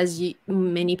it, as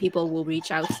many people will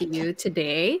reach out to you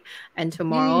today and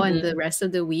tomorrow and the rest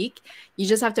of the week, you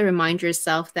just have to remind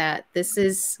yourself that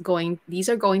these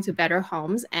are going to better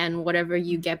homes, and whatever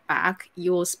you get back,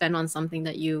 you will spend on something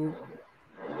that you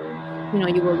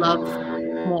will love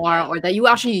more, or that you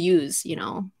actually use,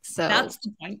 so that's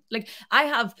the point. Like I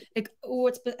have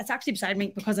it's actually beside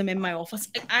me because I'm in my office.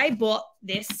 Like, I bought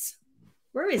this.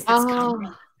 Where is this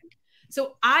camera?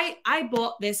 So I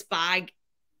bought this bag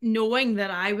knowing that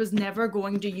I was never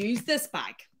going to use this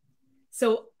bag.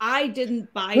 So I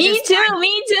didn't buy Me too.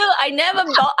 I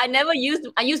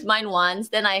used mine once.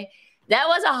 Then that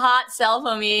was a hard sell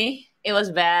for me. It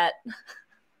was bad.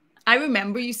 I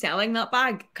remember you selling that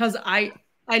bag because I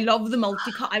love the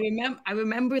multicolor. I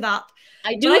remember that.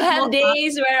 I do have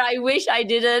days where I wish I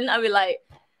didn't. I would be like,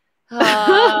 when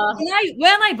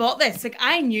I bought this, like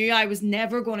I knew I was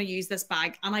never going to use this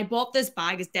bag, and I bought this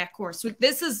bag as decor. So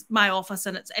this is my office,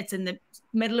 and it's in the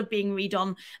middle of being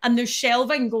redone, and there's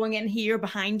shelving going in here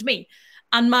behind me.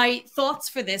 And my thoughts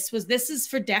for this is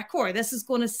for decor. This is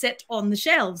going to sit on the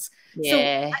shelves.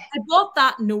 Yeah. So I bought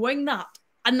that knowing that,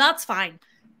 and that's fine.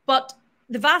 But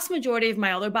the vast majority of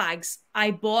my other bags,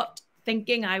 I bought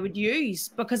thinking I would use,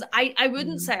 because I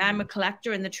wouldn't say I'm a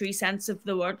collector in the true sense of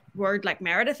the word like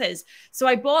Meredith is. So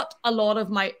I bought a lot of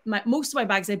most of my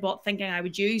bags I bought thinking I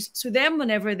would use. So then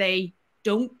whenever they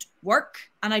don't work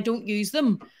and I don't use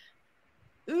them,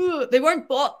 they weren't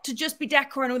bought to just be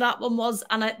decor. I know that one was.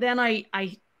 And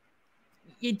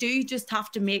you do just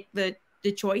have to make the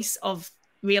choice of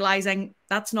realizing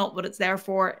that's not what it's there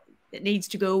for. It needs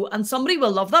to go, and somebody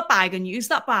will love that bag and use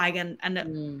that bag and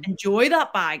enjoy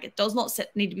that bag. It does not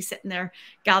need to be sitting there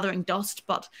gathering dust.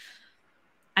 But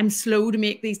I'm slow to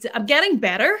make these. I'm getting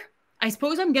better. I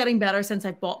suppose I'm getting better since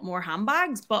I've bought more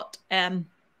handbags, but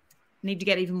need to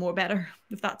get even more better,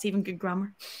 if that's even good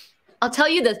grammar. I'll tell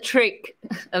you the trick,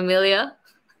 Amelia.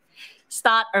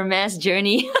 start Hermes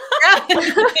journey.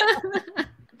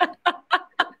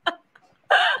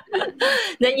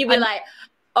 Then you'd be like,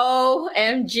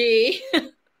 OMG.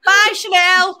 Bye,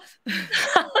 Chanel.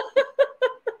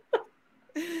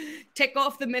 Tick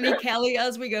off the mini Kelly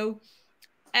as we go.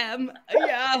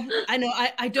 Yeah, I know.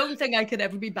 I don't think I could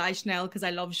ever be by Chanel because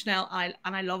I love Chanel. And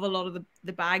I love a lot of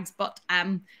the bags, but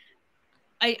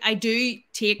I do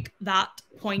take that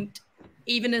point,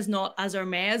 even as not as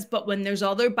Hermes, but when there's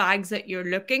other bags that you're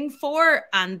looking for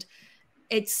and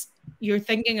you're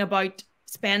thinking about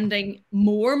spending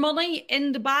more money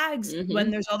in the bags when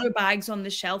there's other bags on the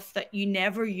shelf that you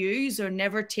never use or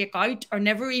never take out or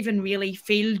never even really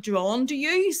feel drawn to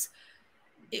use.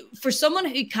 For someone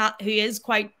who is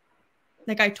quite,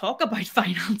 like, I talk about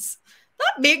finance,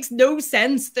 that makes no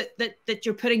sense that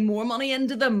you're putting more money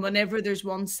into them whenever there's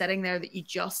one sitting there that you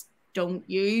just don't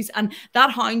use. And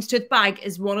that houndstooth bag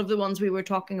is one of the ones we were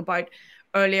talking about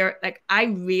earlier. Like, I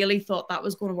really thought that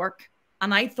was going to work.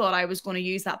 And I thought I was going to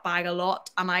use that bag a lot.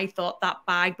 And I thought that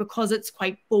bag, because it's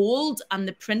quite bold and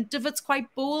the print of it's quite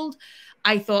bold,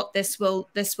 I thought this will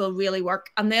really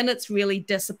work. And then it's really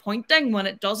disappointing when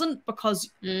it doesn't, because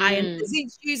I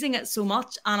envisaged using it so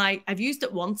much. And I've used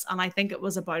it once and I think it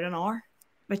was about an hour,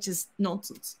 which is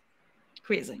nonsense.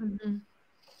 Crazy.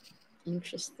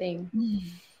 Interesting.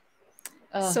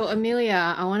 So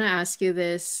Amelia, I want to ask you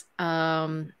this.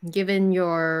 Given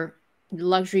your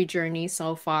luxury journey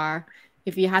so far,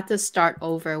 if you had to start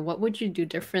over, what would you do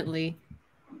differently?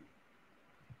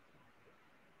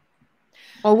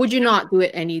 Or would you not do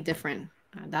it any different?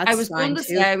 I was going to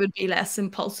say I would be less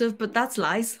impulsive, but that's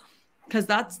lies. Because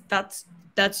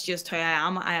that's just how I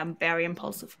am. I am very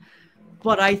impulsive.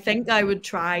 But I think I would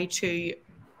try to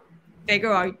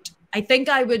figure out, I think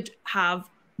I would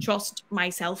trust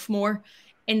myself more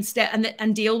instead.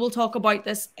 And Dale will talk about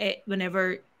this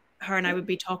whenever her and I would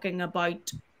be talking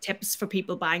about tips for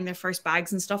people buying their first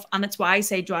bags and stuff. And it's why I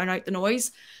say drown out the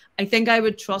noise. I think I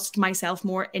would trust myself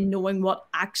more in knowing what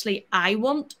actually I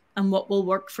want and what will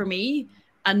work for me,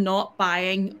 and not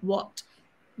buying what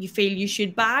you feel you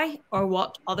should buy or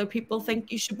what other people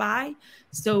think you should buy.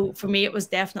 So for me, it was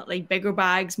definitely bigger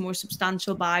bags, more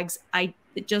substantial bags. It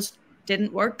just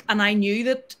didn't work. And I knew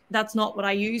that that's not what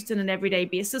I used on an everyday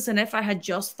basis. And if I had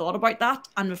just thought about that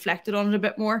and reflected on it a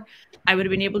bit more, I would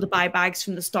have been able to buy bags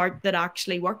from the start that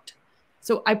actually worked.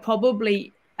 So I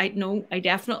definitely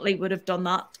would have done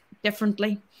that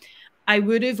differently. I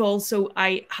would have also,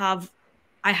 I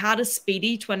had a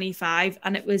Speedy 25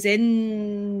 and it was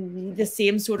in the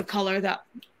same sort of color that,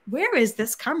 where is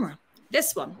this camera?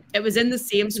 This one. It was in the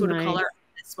same sort of color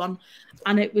as this one.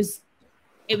 And it was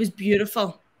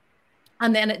beautiful.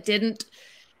 And then it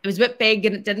was a bit big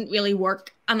and it didn't really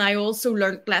work. And I also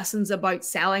learned lessons about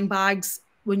selling bags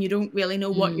when you don't really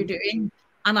know what you're doing.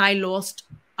 And I lost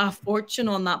a fortune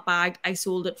on that bag. I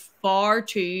sold it far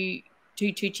too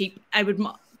cheap.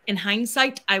 In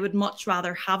hindsight, I would much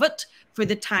rather have it for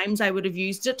the times I would have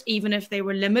used it, even if they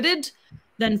were limited,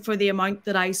 than for the amount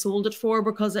that I sold it for,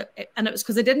 because it was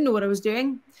because I didn't know what I was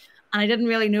doing. And I didn't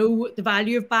really know the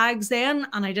value of bags then.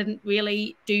 And I didn't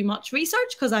really do much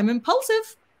research because I'm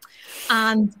impulsive.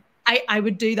 And I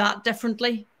would do that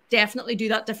differently. Definitely do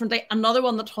that differently. Another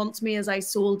one that haunts me is I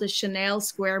sold a Chanel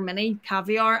Square Mini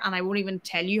Caviar. And I won't even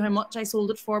tell you how much I sold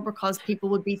it for, because people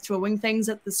would be throwing things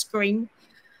at the screen.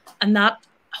 And that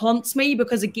haunts me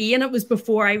because, again, it was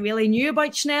before I really knew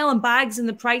about Chanel and bags and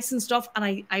the price and stuff.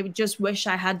 And I just wish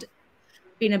I had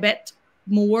been a bit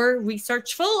more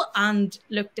researchful and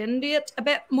looked into it a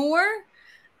bit more.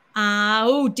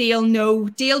 Dale, no.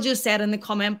 Dale just said in the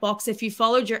comment box, if you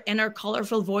followed your inner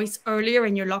colorful voice earlier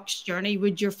in your luxe journey,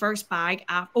 would your first bag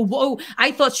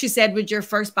I thought she said, would your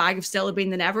first bag have still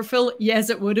been the Neverfull? Yes,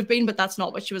 it would have been, but that's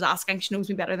not what she was asking. She knows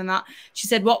me better than that. She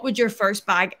said, what would your first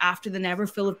bag after the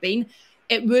Neverfull have been?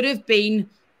 It would have been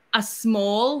a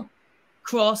small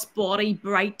crossbody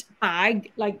bright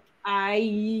bag. Like,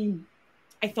 I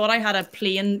thought I had a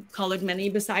plain colored mini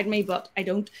beside me, but I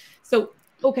don't. So,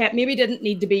 okay, it maybe didn't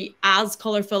need to be as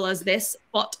colorful as this,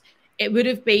 but it would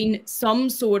have been some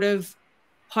sort of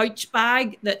pouch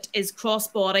bag that is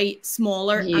crossbody,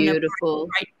 smaller, beautiful, and a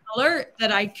bright color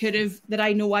that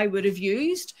I know I would have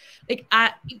used. Like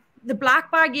the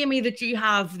black bag, Amy, that you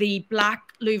have, the black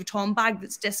Louis Vuitton bag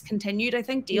that's discontinued, I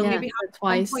think Dale maybe had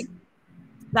twice.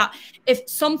 That if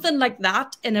something like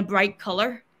that in a bright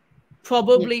color.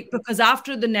 Probably because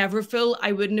after the Neverfull,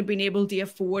 I wouldn't have been able to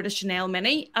afford a Chanel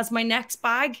Mini as my next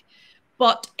bag,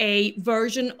 but a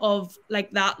version of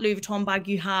like that Louis Vuitton bag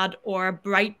you had, or a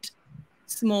bright,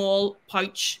 small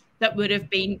pouch that would have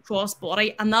been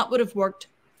crossbody, and that would have worked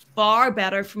far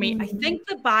better for me. I think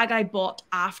the bag I bought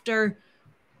after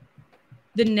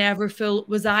the Neverfull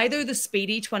was either the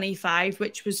Speedy 25,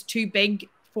 which was too big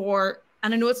for,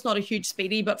 and I know it's not a huge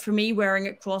Speedy, but for me wearing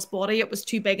it crossbody, it was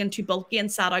too big and too bulky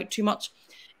and sat out too much.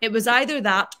 It was either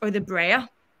that or the Brea.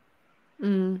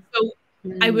 So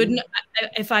I wouldn't,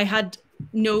 if I had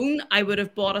known, I would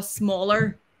have bought a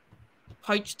smaller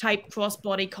pouch type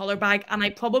crossbody collar bag, and I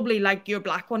probably, like your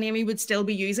black one, Amy, would still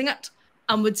be using it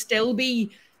and would still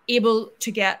be able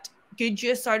to get good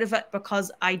use out of it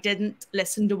because I didn't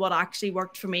listen to what actually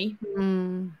worked for me.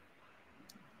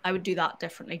 I would do that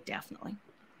differently, definitely.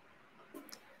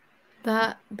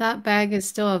 That bag is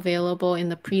still available in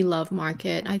the pre-love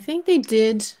market. I think they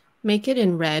did make it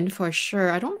in red for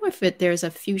sure. I don't know if there's a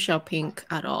fuchsia pink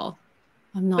at all.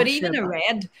 I'm not sure. But even a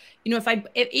red, you know, if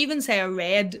even say a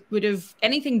red would have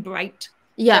anything bright.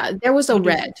 Yeah, there was a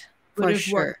red for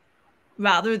sure.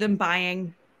 Rather than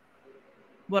buying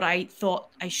what I thought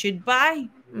I should buy,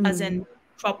 as in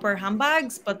proper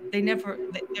handbags, but they're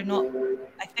not.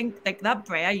 I think like that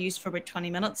Brea I used for about 20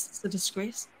 minutes. It's a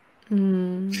disgrace.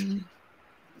 We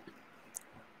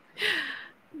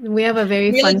have a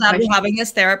very really fun glad we're having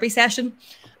this therapy session.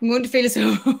 I'm going to feel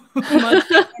so much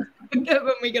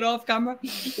when we get off camera.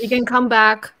 You can come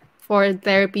back for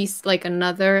therapy, like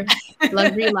another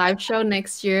luxury live show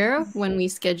next year when we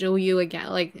schedule you again.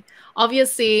 Like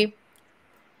obviously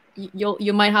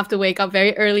you might have to wake up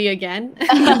very early again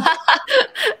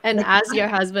and ask your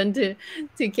husband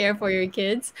to care for your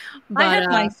kids. But I had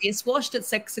my face washed at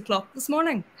 6 o'clock this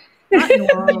morning. That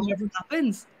never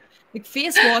happens. Like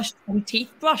face washed and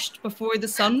teeth brushed before the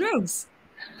sun rose.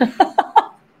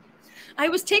 I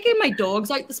was taking my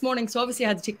dogs out this morning, so obviously I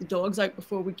had to take the dogs out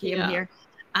before we came here.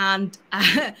 And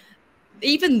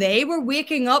even they were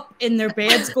waking up in their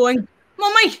beds going,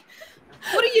 "Mommy,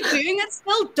 what are you doing? It's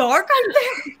still dark out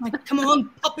there." I'm like, come on,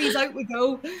 puppies, out we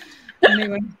go.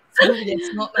 Anyway, so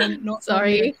it's not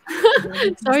sorry.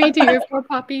 Sorry to your poor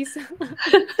puppies.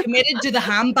 Committed to the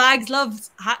handbags, love.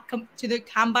 To the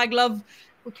handbag love.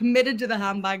 We're committed to the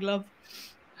handbag love.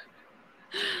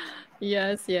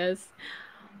 Yes, yes.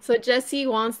 So Jessie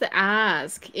wants to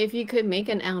ask, if you could make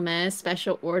an Hermes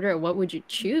special order, what would you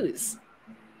choose?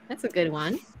 That's a good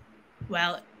one.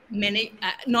 Well,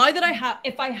 now that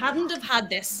if I hadn't have had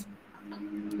this,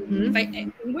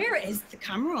 where is the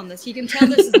camera on this? You can tell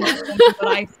this is not something that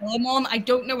I film on. I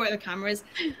don't know where the camera is.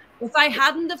 If I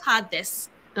hadn't have had this,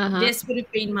 this would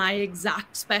have been my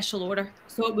exact special order.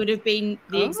 So it would have been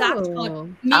the exact color.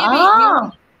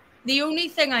 Maybe the only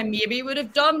thing I maybe would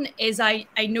have done is I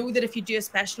know that if you do a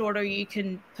special order, you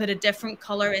can put a different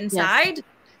color inside. Yes.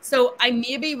 So I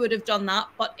maybe would have done that.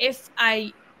 But if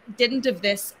I didn't have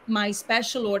this, my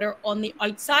special order on the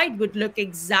outside would look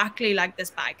exactly like this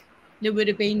bag. There would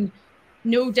have been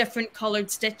no different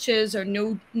colored stitches or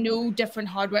no different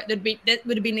hardware. That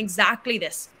would have been exactly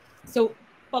this. So,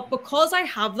 but because I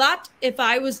have that, if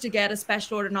I was to get a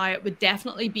special order now, it would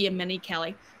definitely be a mini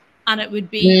Kelly, and it would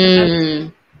be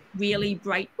a really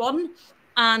bright one.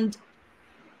 And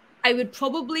I would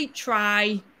probably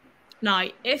try now,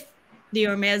 if the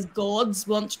Hermes gods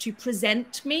want to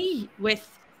present me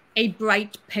with a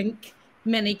bright pink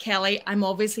mini Kelly, I'm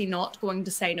obviously not going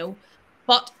to say no.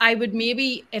 But I would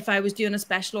maybe, if I was doing a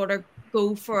special order,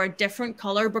 go for a different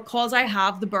color, because I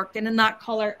have the Birkin in that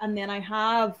color, and then I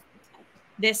have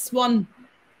this one,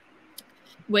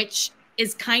 which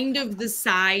is kind of the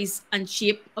size and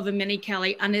shape of a mini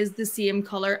Kelly and is the same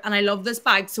color. And I love this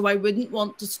bag, so I wouldn't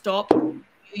want to stop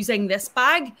using this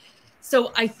bag.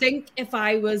 So I think if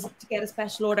I was to get a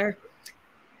special order,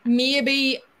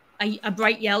 maybe a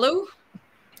bright yellow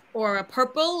or a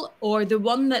purple, or the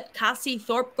one that Cassie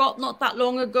Thorpe got not that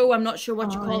long ago. I'm not sure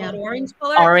what you call it. Orange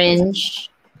color. Orange.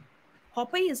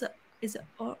 Poppy, is it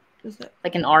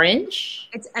like an orange?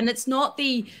 It's not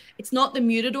the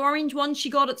muted orange one she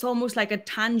got. It's almost like a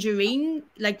tangerine,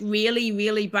 like really,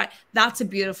 really bright. That's a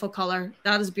beautiful color.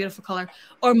 That is a beautiful color.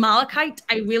 Or malachite.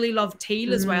 I really love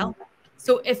teal as well.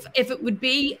 So if it would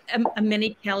be a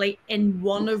mini Kelly in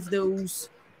one of those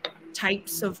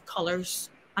types of colors,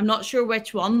 I'm not sure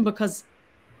which one, because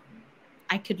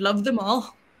I could love them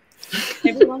all.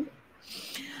 Everyone.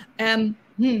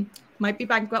 Might be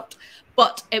bankrupt,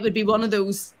 but it would be one of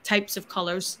those types of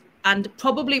colors, and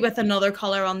probably with another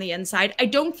color on the inside. I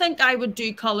don't think I would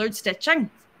do colored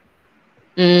stitching.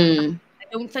 I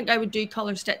don't think I would do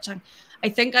color stitching. I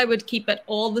think I would keep it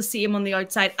all the same on the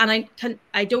outside, and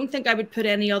I don't think I would put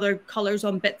any other colors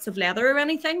on bits of leather or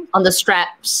anything. On the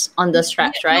straps,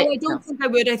 right? No, I don't think I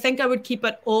would. I think I would keep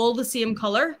it all the same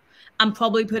color and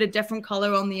probably put a different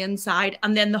color on the inside,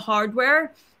 and then the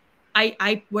hardware,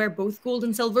 I wear both gold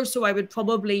and silver, so I would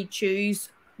probably choose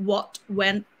what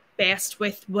went best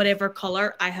with whatever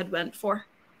color I had went for,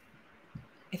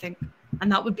 I think.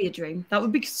 And that would be a dream. That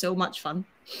would be so much fun.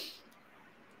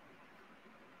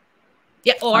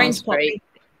 Yeah, orange poppy.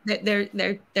 They're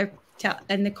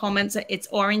in the comments. It's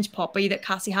orange poppy that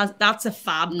Cassie has. That's a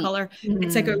fab color.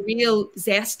 It's like a real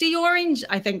zesty orange.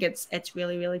 I think it's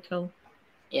really, really cool.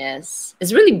 Yes,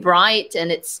 it's really bright,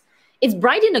 and it's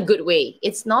bright in a good way.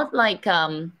 It's not like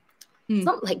it's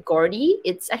not like gaudy.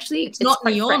 It's actually it's not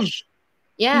quite neon. Fresh.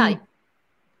 Yeah.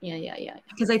 Yeah.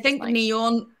 Because I think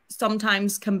neon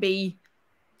sometimes can be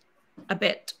a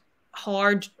bit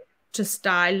hard to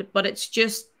style, but it's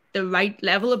just the right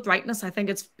level of brightness. I think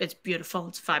it's beautiful.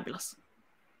 It's fabulous.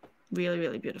 Really,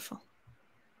 really beautiful.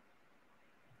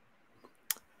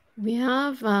 We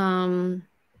have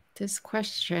this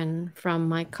question from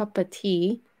My Cup of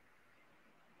Tea.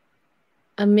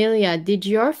 Amelia, did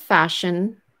your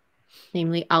fashion,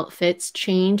 namely outfits,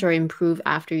 change or improve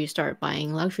after you start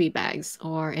buying luxury bags?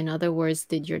 Or in other words,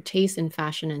 did your taste in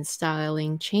fashion and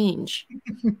styling change?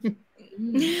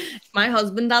 If my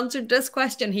husband answered this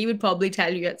question, he would probably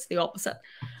tell you it's the opposite.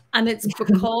 And it's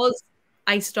because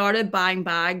I started buying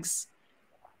bags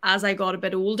as I got a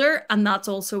bit older. And that's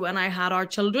also when I had our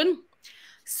children.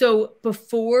 So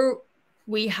before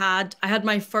I had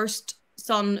my first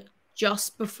son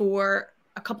just before,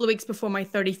 a couple of weeks before my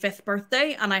 35th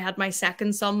birthday. And I had my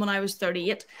second son when I was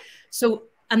 38. So,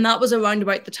 and that was around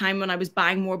about the time when I was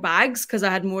buying more bags because I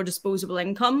had more disposable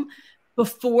income.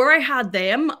 Before I had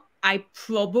them, I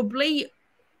probably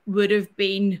would have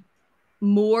been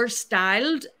more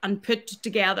styled and put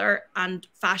together and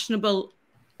fashionable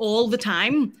all the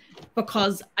time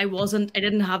because I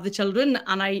didn't have the children,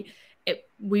 and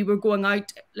we were going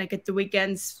out like at the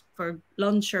weekends for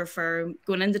lunch or for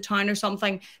going into town or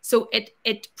something. So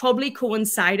it probably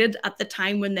coincided at the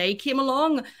time when they came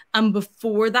along, and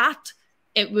before that,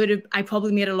 I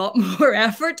probably made a lot more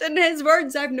effort, in his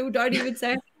words, I've no doubt he would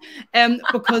say,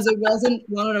 because it wasn't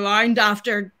running around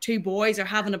after two boys or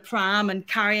having a pram and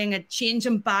carrying a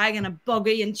changing bag and a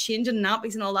buggy and changing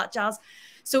nappies and all that jazz.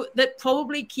 So that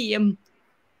probably came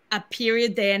a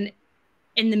period then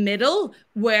in the middle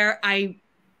where I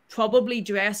probably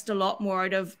dressed a lot more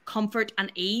out of comfort and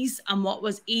ease and what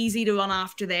was easy to run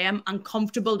after them and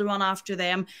comfortable to run after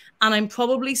them. And I'm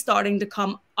probably starting to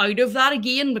come out of that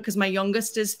again because my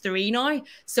youngest is 3 now.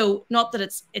 So not that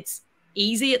it's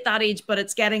easy at that age, but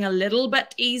it's getting a little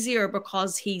bit easier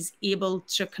because he's able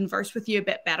to converse with you a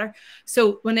bit better.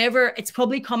 So whenever it's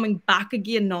probably coming back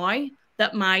again now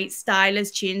that my style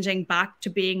is changing back to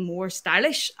being more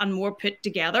stylish and more put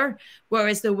together.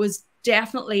 Whereas there was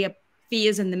definitely a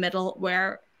phase in the middle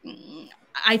where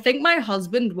I think my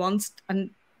husband once,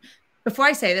 and before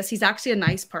I say this, he's actually a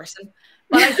nice person,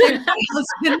 but I think my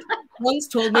husband once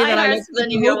told me that I looked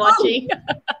like you're watching.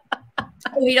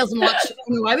 Oh, he doesn't watch.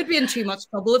 No, I would be in too much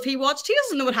trouble if he watched. He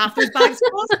doesn't know what half those bags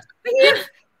cost.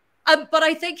 But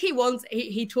I think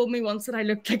he told me once that I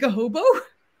looked like a hobo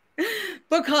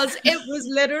because it was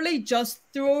literally just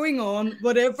throwing on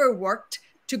whatever worked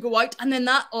to go out. And then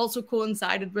that also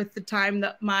coincided with the time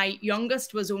that my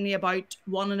youngest was only about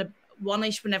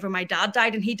one-ish whenever my dad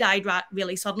died, and he died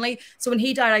really suddenly. So when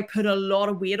he died, I put a lot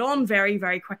of weight on very,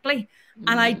 very quickly.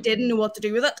 And I didn't know what to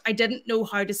do with it. I didn't know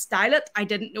how to style it. I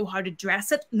didn't know how to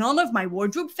dress it. None of my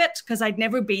wardrobe fit because I'd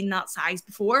never been that size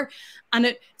before.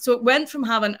 And so it went from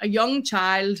having a young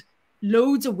child,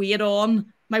 loads of weight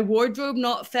on, my wardrobe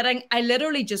not fitting. I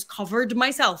literally just covered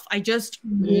myself. I just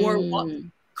wore what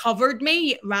covered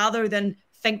me rather than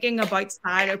thinking about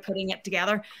style or putting it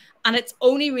together. And it's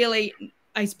only really,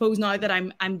 I suppose, now that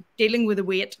I'm dealing with the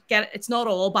weight, it's not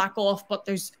all back off, but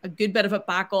there's a good bit of it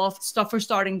back off. Stuff are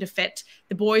starting to fit.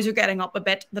 The boys are getting up a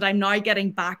bit, that I'm now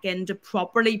getting back into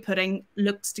properly putting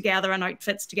looks together and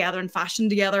outfits together and fashion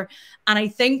together. And I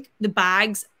think the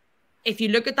bags, if you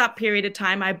look at that period of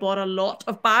time, I bought a lot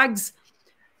of bags,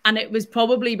 and it was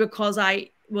probably because I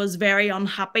was very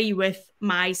unhappy with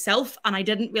myself and I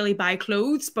didn't really buy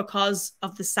clothes because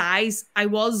of the size I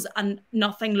was, and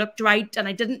nothing looked right, and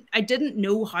I didn't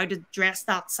know how to dress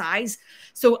that size.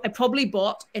 So I probably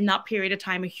bought in that period of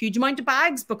time a huge amount of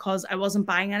bags because I wasn't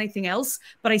buying anything else,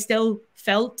 but I still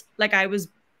felt like I was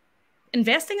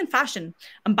investing in fashion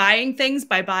and buying things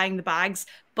by buying the bags.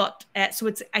 But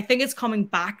so I think it's coming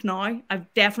back now.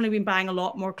 I've definitely been buying a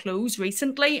lot more clothes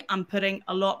recently and putting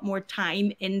a lot more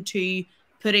time into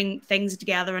putting things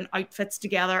together and outfits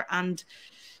together, and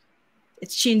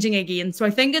it's changing again. So I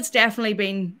think it's definitely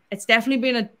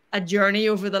been a journey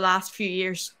over the last few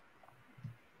years.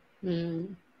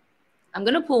 I'm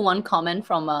gonna pull one comment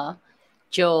from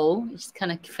Joe. It's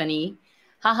kind of funny.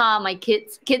 Haha, my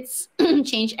kids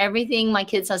change everything. My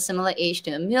kids are similar age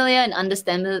to Amelia, and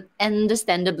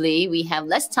understandably, we have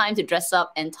less time to dress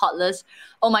up, and toddlers,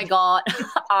 oh my God,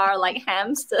 are like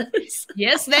hamsters.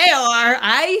 Yes, they are.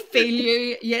 I feel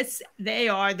you. Yes, they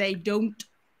are. They don't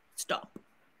stop.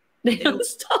 They don't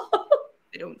stop.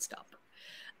 They don't stop.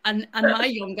 And my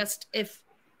youngest,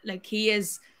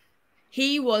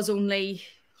 he was only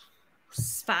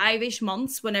 5-ish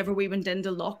months whenever we went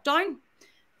into lockdown.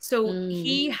 So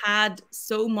he had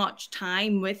so much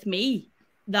time with me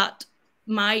that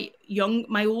my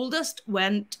oldest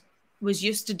was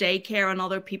used to daycare and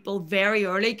other people very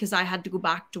early because I had to go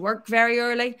back to work very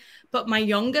early. But my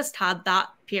youngest had that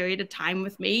period of time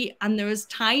with me. And there was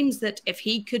times that if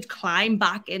he could climb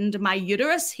back into my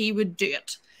uterus, he would do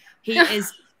it. He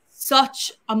is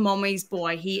such a mummy's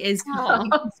boy. He is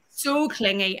so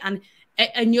clingy. And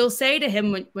you'll say to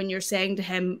him when you're saying to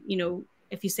him, you know,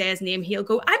 if you say his name, he'll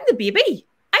go, I'm the baby.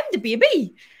 I'm the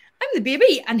baby. I'm the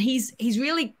baby. And he's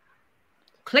really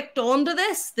clicked onto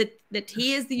this, that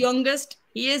he is the youngest.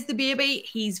 He is the baby.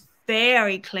 He's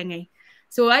very clingy.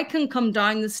 So I can come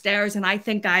down the stairs and I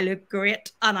think I look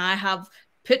great and I have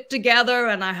put together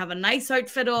and I have a nice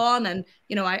outfit on and,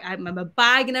 you know, I have a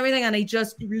bag and everything, and he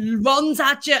just runs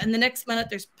at you, and the next minute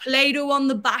there's Play-Doh on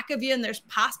the back of you and there's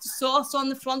pasta sauce on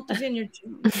the front of you,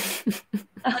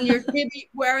 and you're maybe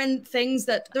wearing things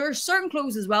that there are certain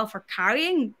clothes as well for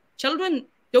carrying children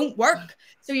don't work.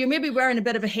 So you're maybe wearing a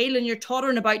bit of a heel and you're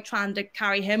tottering about trying to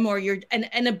carry him, or you're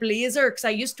in a blazer, because I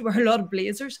used to wear a lot of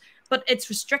blazers, but it's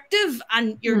restrictive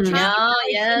and you're trying to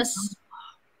yes.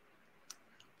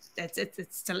 It's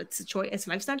a choice. It's a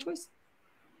lifestyle choice.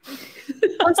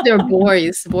 Once they're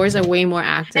boys, boys are way more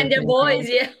active. And they're boys,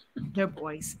 yeah. They're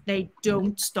boys. They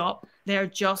don't stop. They're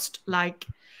just like,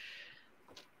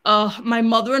 my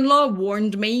mother-in-law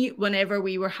warned me whenever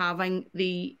we were having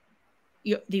the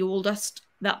oldest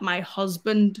that my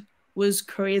husband was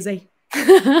crazy.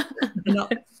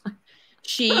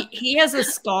 He has a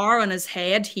scar on his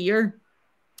head here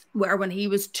where when he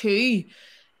was 2,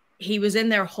 he was in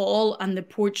their hall and the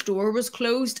porch door was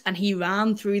closed and he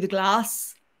ran through the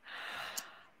glass.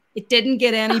 It didn't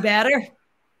get any better.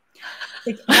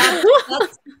 He's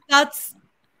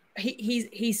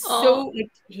so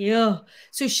like, yeah.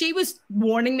 So she was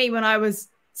warning me when I was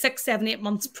 6, 7, 8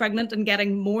 months pregnant and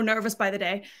getting more nervous by the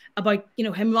day about, you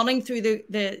know, him running through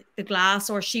the glass,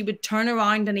 or she would turn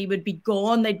around and he would be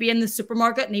gone. They'd be in the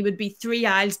supermarket and he would be 3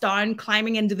 aisles down,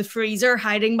 climbing into the freezer,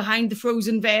 hiding behind the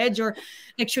frozen veg, or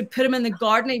like she would put him in the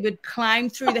garden. He would climb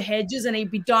through the hedges and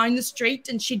he'd be down the street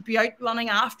and she'd be out running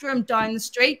after him down the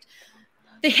street.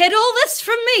 They hid all this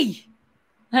from me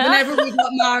whenever we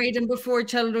got married and before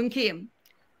children came.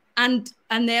 And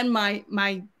then my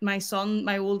son,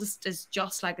 my oldest, is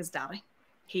just like his daddy.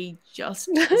 He just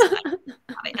is like his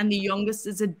daddy. And the youngest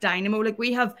is a dynamo. Like,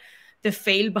 we have the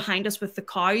field behind us with the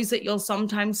cows that you'll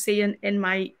sometimes see in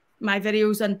my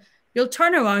videos, and you'll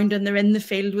turn around and they're in the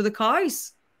field with the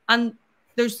cows. And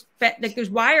there's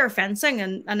wire fencing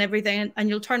and everything, and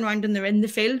you'll turn around and they're in the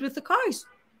field with the cows.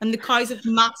 And the cows have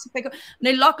massive big.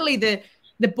 Now, luckily the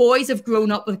boys have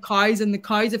grown up with cows and the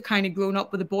cows have kind of grown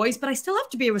up with the boys, but I still have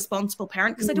to be a responsible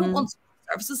parent because I don't want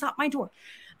services at my door.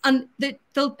 And the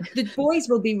boys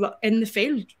will be in the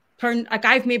field. Like,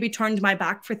 I've maybe turned my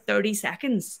back for 30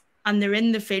 seconds and they're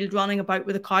in the field running about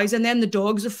with the cows, and then the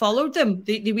dogs have followed them.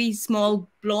 The wee small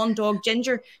blonde dog,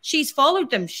 Ginger, she's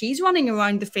followed them. She's running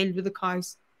around the field with the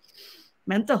cows.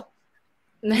 Mental.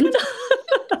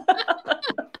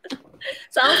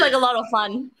 Sounds like a lot of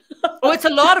fun. Oh, it's a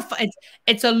lot of fun.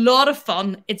 It's a lot of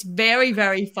fun. It's very,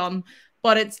 very fun,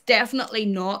 but it's definitely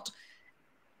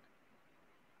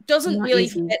doesn't really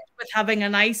fit with having a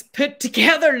nice put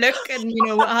together look and, you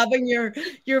know, having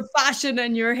your fashion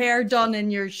and your hair done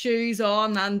and your shoes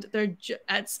on. And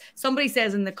somebody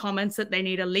says in the comments that they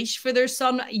need a leash for their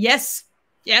son. Yes.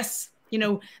 You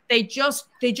know, they just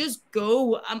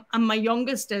go. And my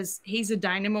youngest he's a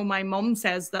dynamo. My mum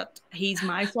says that he's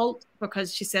my fault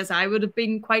because she says I would have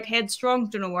been quite headstrong.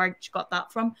 Don't know where she got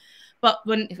that from. But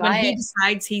when he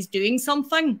decides he's doing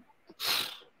something,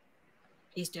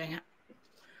 he's doing it.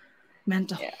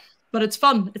 Mental. Yeah. But it's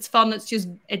fun. It's fun.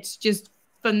 It's just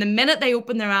from the minute they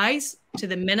open their eyes to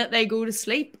the minute they go to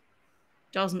sleep,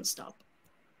 doesn't stop.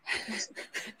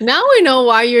 Now we know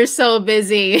why you're so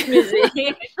busy.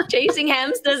 Chasing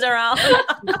hamsters around.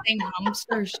 Chasing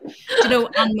hamsters. You know,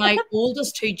 and my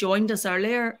oldest, who joined us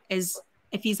earlier, is,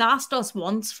 if he's asked us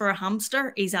once for a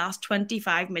hamster, he's asked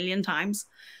 25 million times.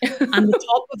 And the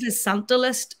top of his Santa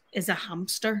list is a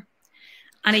hamster.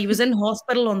 And he was in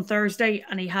hospital on Thursday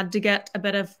and he had to get a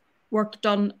bit of work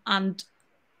done. And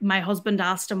my husband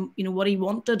asked him, you know, what he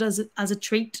wanted as a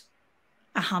treat,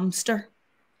 a hamster.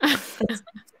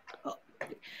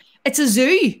 It's a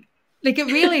zoo. Like, it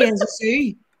really is a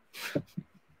zoo.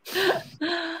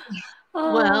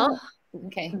 Well,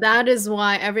 okay. That is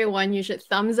why everyone, you should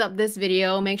thumbs up this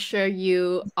video. Make sure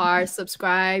you are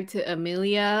subscribed to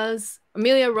Amelia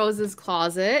Rose's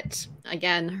Closet.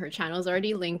 Again, her channel is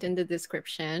already linked in the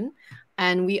description.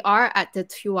 And we are at the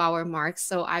 2-hour mark.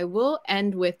 So I will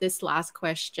end with this last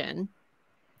question.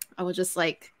 I will just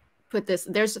like put this,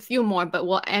 there's a few more, but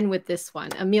we'll end with this one.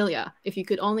 Amelia, if you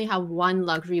could only have one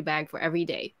luxury bag for every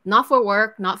day, not for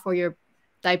work, not for your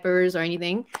diapers or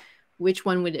anything, which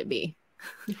one would it be?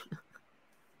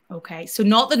 Okay, so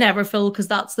not the Neverfull, because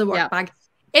that's the work bag.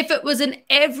 If it was an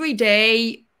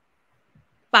everyday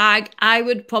bag, I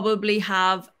would probably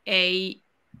have a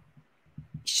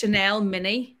Chanel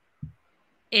Mini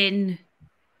in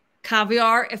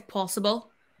caviar, if possible,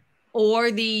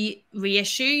 or the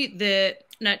reissue.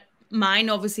 Mine,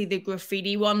 obviously, the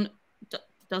graffiti one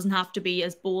doesn't have to be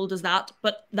as bold as that,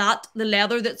 but the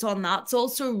leather that's on that's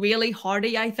also really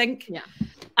hardy, I think. Yeah.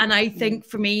 And I think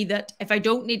for me that if I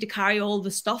don't need to carry all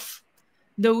the stuff,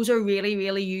 those are really,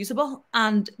 really usable.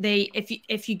 And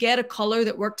if you get a color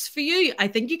that works for you, I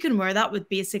think you can wear that with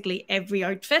basically every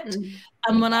outfit. Mm-hmm.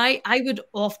 And when I would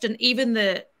often, even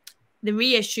the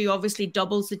reissue obviously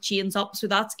doubles the chains up, so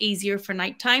that's easier for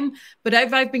nighttime. But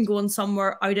if I've been going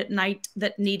somewhere out at night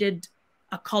that needed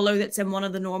a color that's in one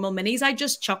of the normal minis, I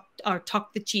just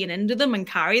tuck the chain into them and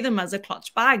carry them as a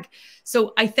clutch bag.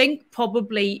 So I think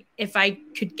probably if I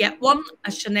could get one,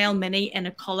 a Chanel Mini in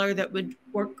a color that would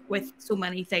work with so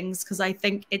many things, because I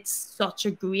think it's such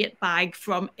a great bag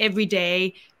from every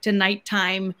day to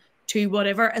nighttime to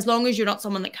whatever. As long as you're not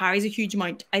someone that carries a huge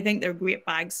amount, I think they're great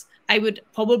bags. I would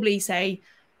probably say,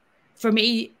 for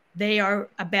me, they are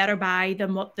a better buy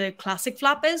than what the classic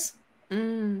flap is.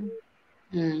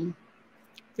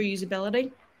 For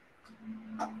usability.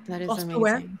 That is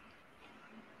amazing.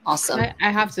 Awesome.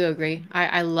 I have to agree.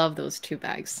 I love those two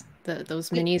bags. Those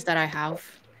minis that I have,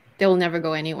 they will never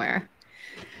go anywhere.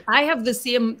 I have the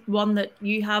same one that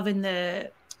you have in the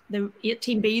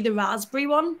 18B, the raspberry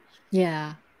one.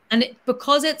 Yeah. And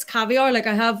because it's caviar, like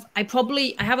I have a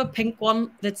pink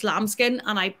one that's lambskin,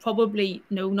 and I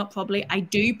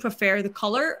do prefer the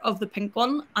color of the pink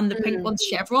one, and the pink one's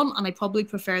chevron, and I probably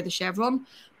prefer the chevron.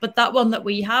 But that one that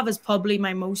we have is probably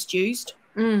my most used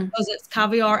because it's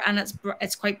caviar and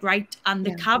it's quite bright, and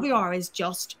the caviar is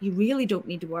just, you really don't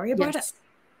need to worry about it.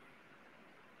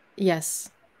 Yes.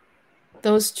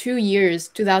 Those 2 years,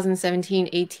 2017,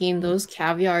 18, those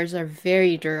caviars are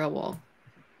very durable.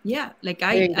 Yeah, like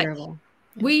when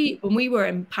we were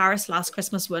in Paris last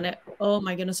Christmas, when it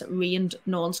rained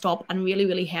nonstop and really,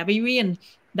 really heavy rain.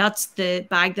 That's the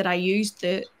bag that I used,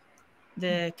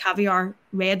 the caviar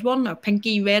red one or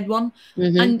pinky red one,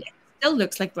 and it still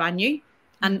looks like brand new.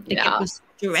 And it was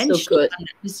drenched, so good. And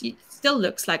it still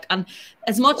looks like. And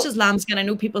as much as lambskin, I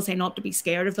know people say not to be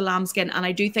scared of the lambskin, and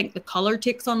I do think the color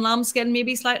takes on lambskin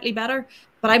maybe slightly better,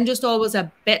 but I'm just always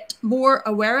a bit more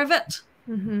aware of it.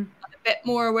 A bit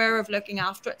more aware of looking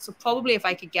after it. So probably if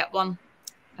I could get one,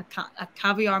 a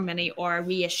caviar mini or a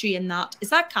reissue in that.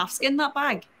 Is that calfskin, that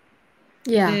bag?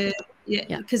 Yeah.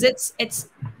 Because it's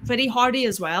pretty hardy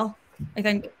as well, I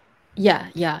think. Yeah.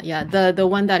 The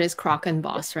one that is Croc and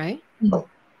Boss, right?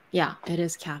 Yeah, it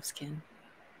is calfskin.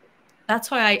 That's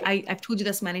why I've told you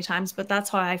this many times, but that's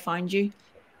how I found you.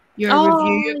 Your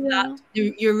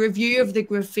review of the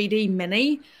graffiti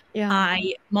mini,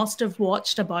 I must have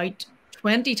watched about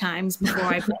 20 times before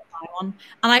I bought my one.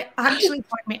 And I actually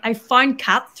found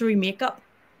Kat through makeup.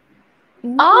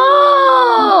 Oh!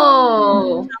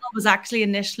 It was actually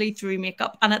initially through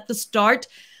makeup. And at the start,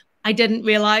 I didn't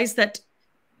realize that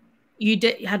you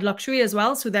had luxury as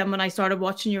well. So then when I started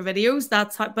watching your videos,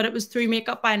 but it was through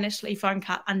makeup. I initially found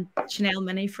Kat and Chanel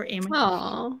Mini for Amy.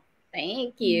 Oh,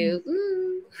 thank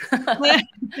you.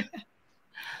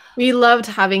 We loved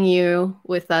having you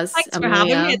with us. Thanks for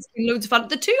having me. It's been loads of fun.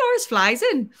 The 2 hours flies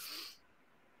in.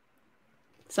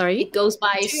 Sorry? It goes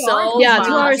by so fast.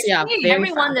 2 hours. Yeah.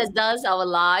 Everyone that does our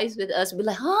lives with us will be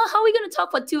like, oh, how are we going to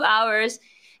talk for 2 hours?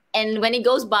 And when it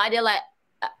goes by, they're like,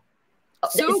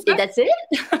 that's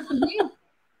it?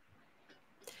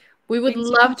 We would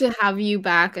love to have you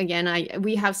back again.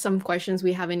 We have some questions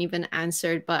we haven't even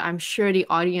answered, but I'm sure the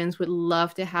audience would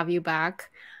love to have you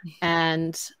back.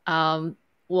 And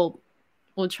we'll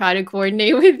try to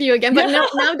coordinate with you again. But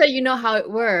now that you know how it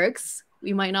works,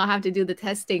 we might not have to do the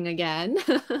testing again.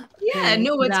 Yeah,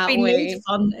 no, it's been loads of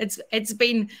fun. It's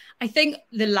been, I think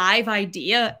the live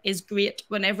idea is great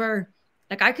whenever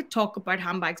Like I could talk about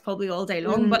handbags probably all day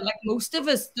long, but like most of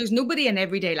us, there's nobody in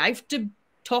everyday life to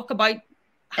talk about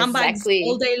handbags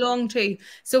all day long too.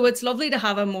 So it's lovely to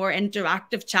have a more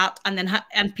interactive chat, and then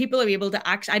and people are able to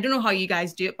actually, I don't know how you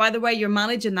guys do it, by the way, you're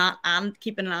managing that and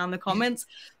keeping an eye on the comments,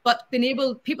 but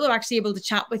people are actually able to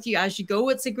chat with you as you go.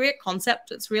 It's a great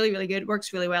concept. It's really, really good. It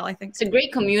works really well, I think. It's a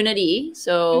great community.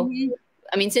 So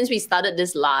I mean, since we started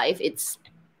this live,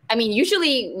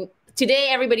 usually today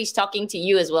everybody's talking to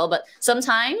you as well, but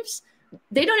sometimes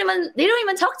they don't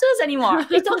even talk to us anymore.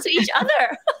 They talk to each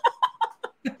other.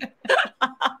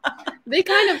 They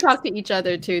kind of talk to each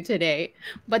other too today,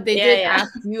 but they did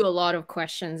ask you a lot of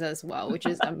questions as well, which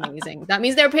is amazing. That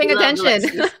means they're paying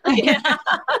attention.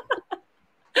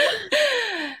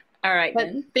 All right. But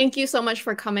thank you so much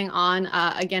for coming on.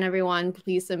 Again, everyone,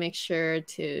 please make sure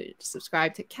to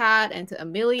subscribe to Kat and to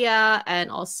Amelia,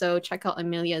 and also check out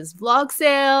Amelia's vlog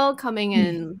sale coming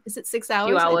in. Is it 6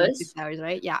 hours? 2 hours. 6 hours,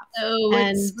 right? Yeah. Oh,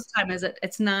 and what time is it?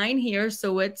 It's 9 here,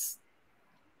 so it's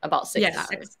about 6 hours.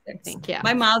 6, I think. Yeah.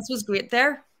 My maths was great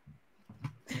there.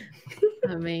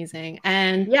 Amazing.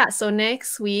 And yeah, so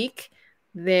next week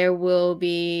there will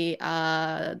be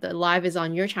the live is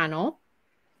on your channel.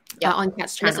 Yeah, on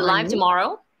Kat's channel. There's a live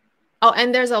tomorrow. Oh,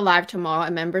 and there's a live tomorrow,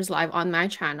 a members live on my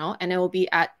channel, and it will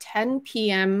be at 10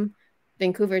 p.m.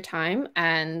 Vancouver time,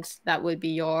 and that would be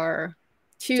your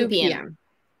 2 p.m.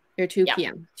 Your 2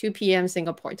 p.m. 2 p.m.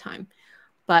 Singapore time.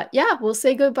 But yeah, we'll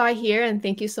say goodbye here, and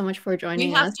thank you so much for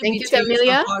joining us. Thank you,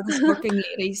 Amelia. Hardest working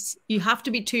ladies. You have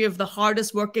to be 2 of the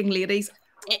hardest working ladies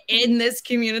in this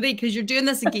community, because you're doing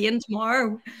this again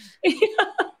tomorrow.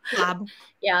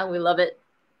 Yeah, we love it.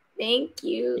 Thank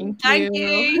you. Thank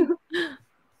you.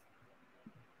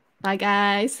 Bye,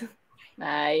 guys.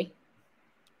 Bye.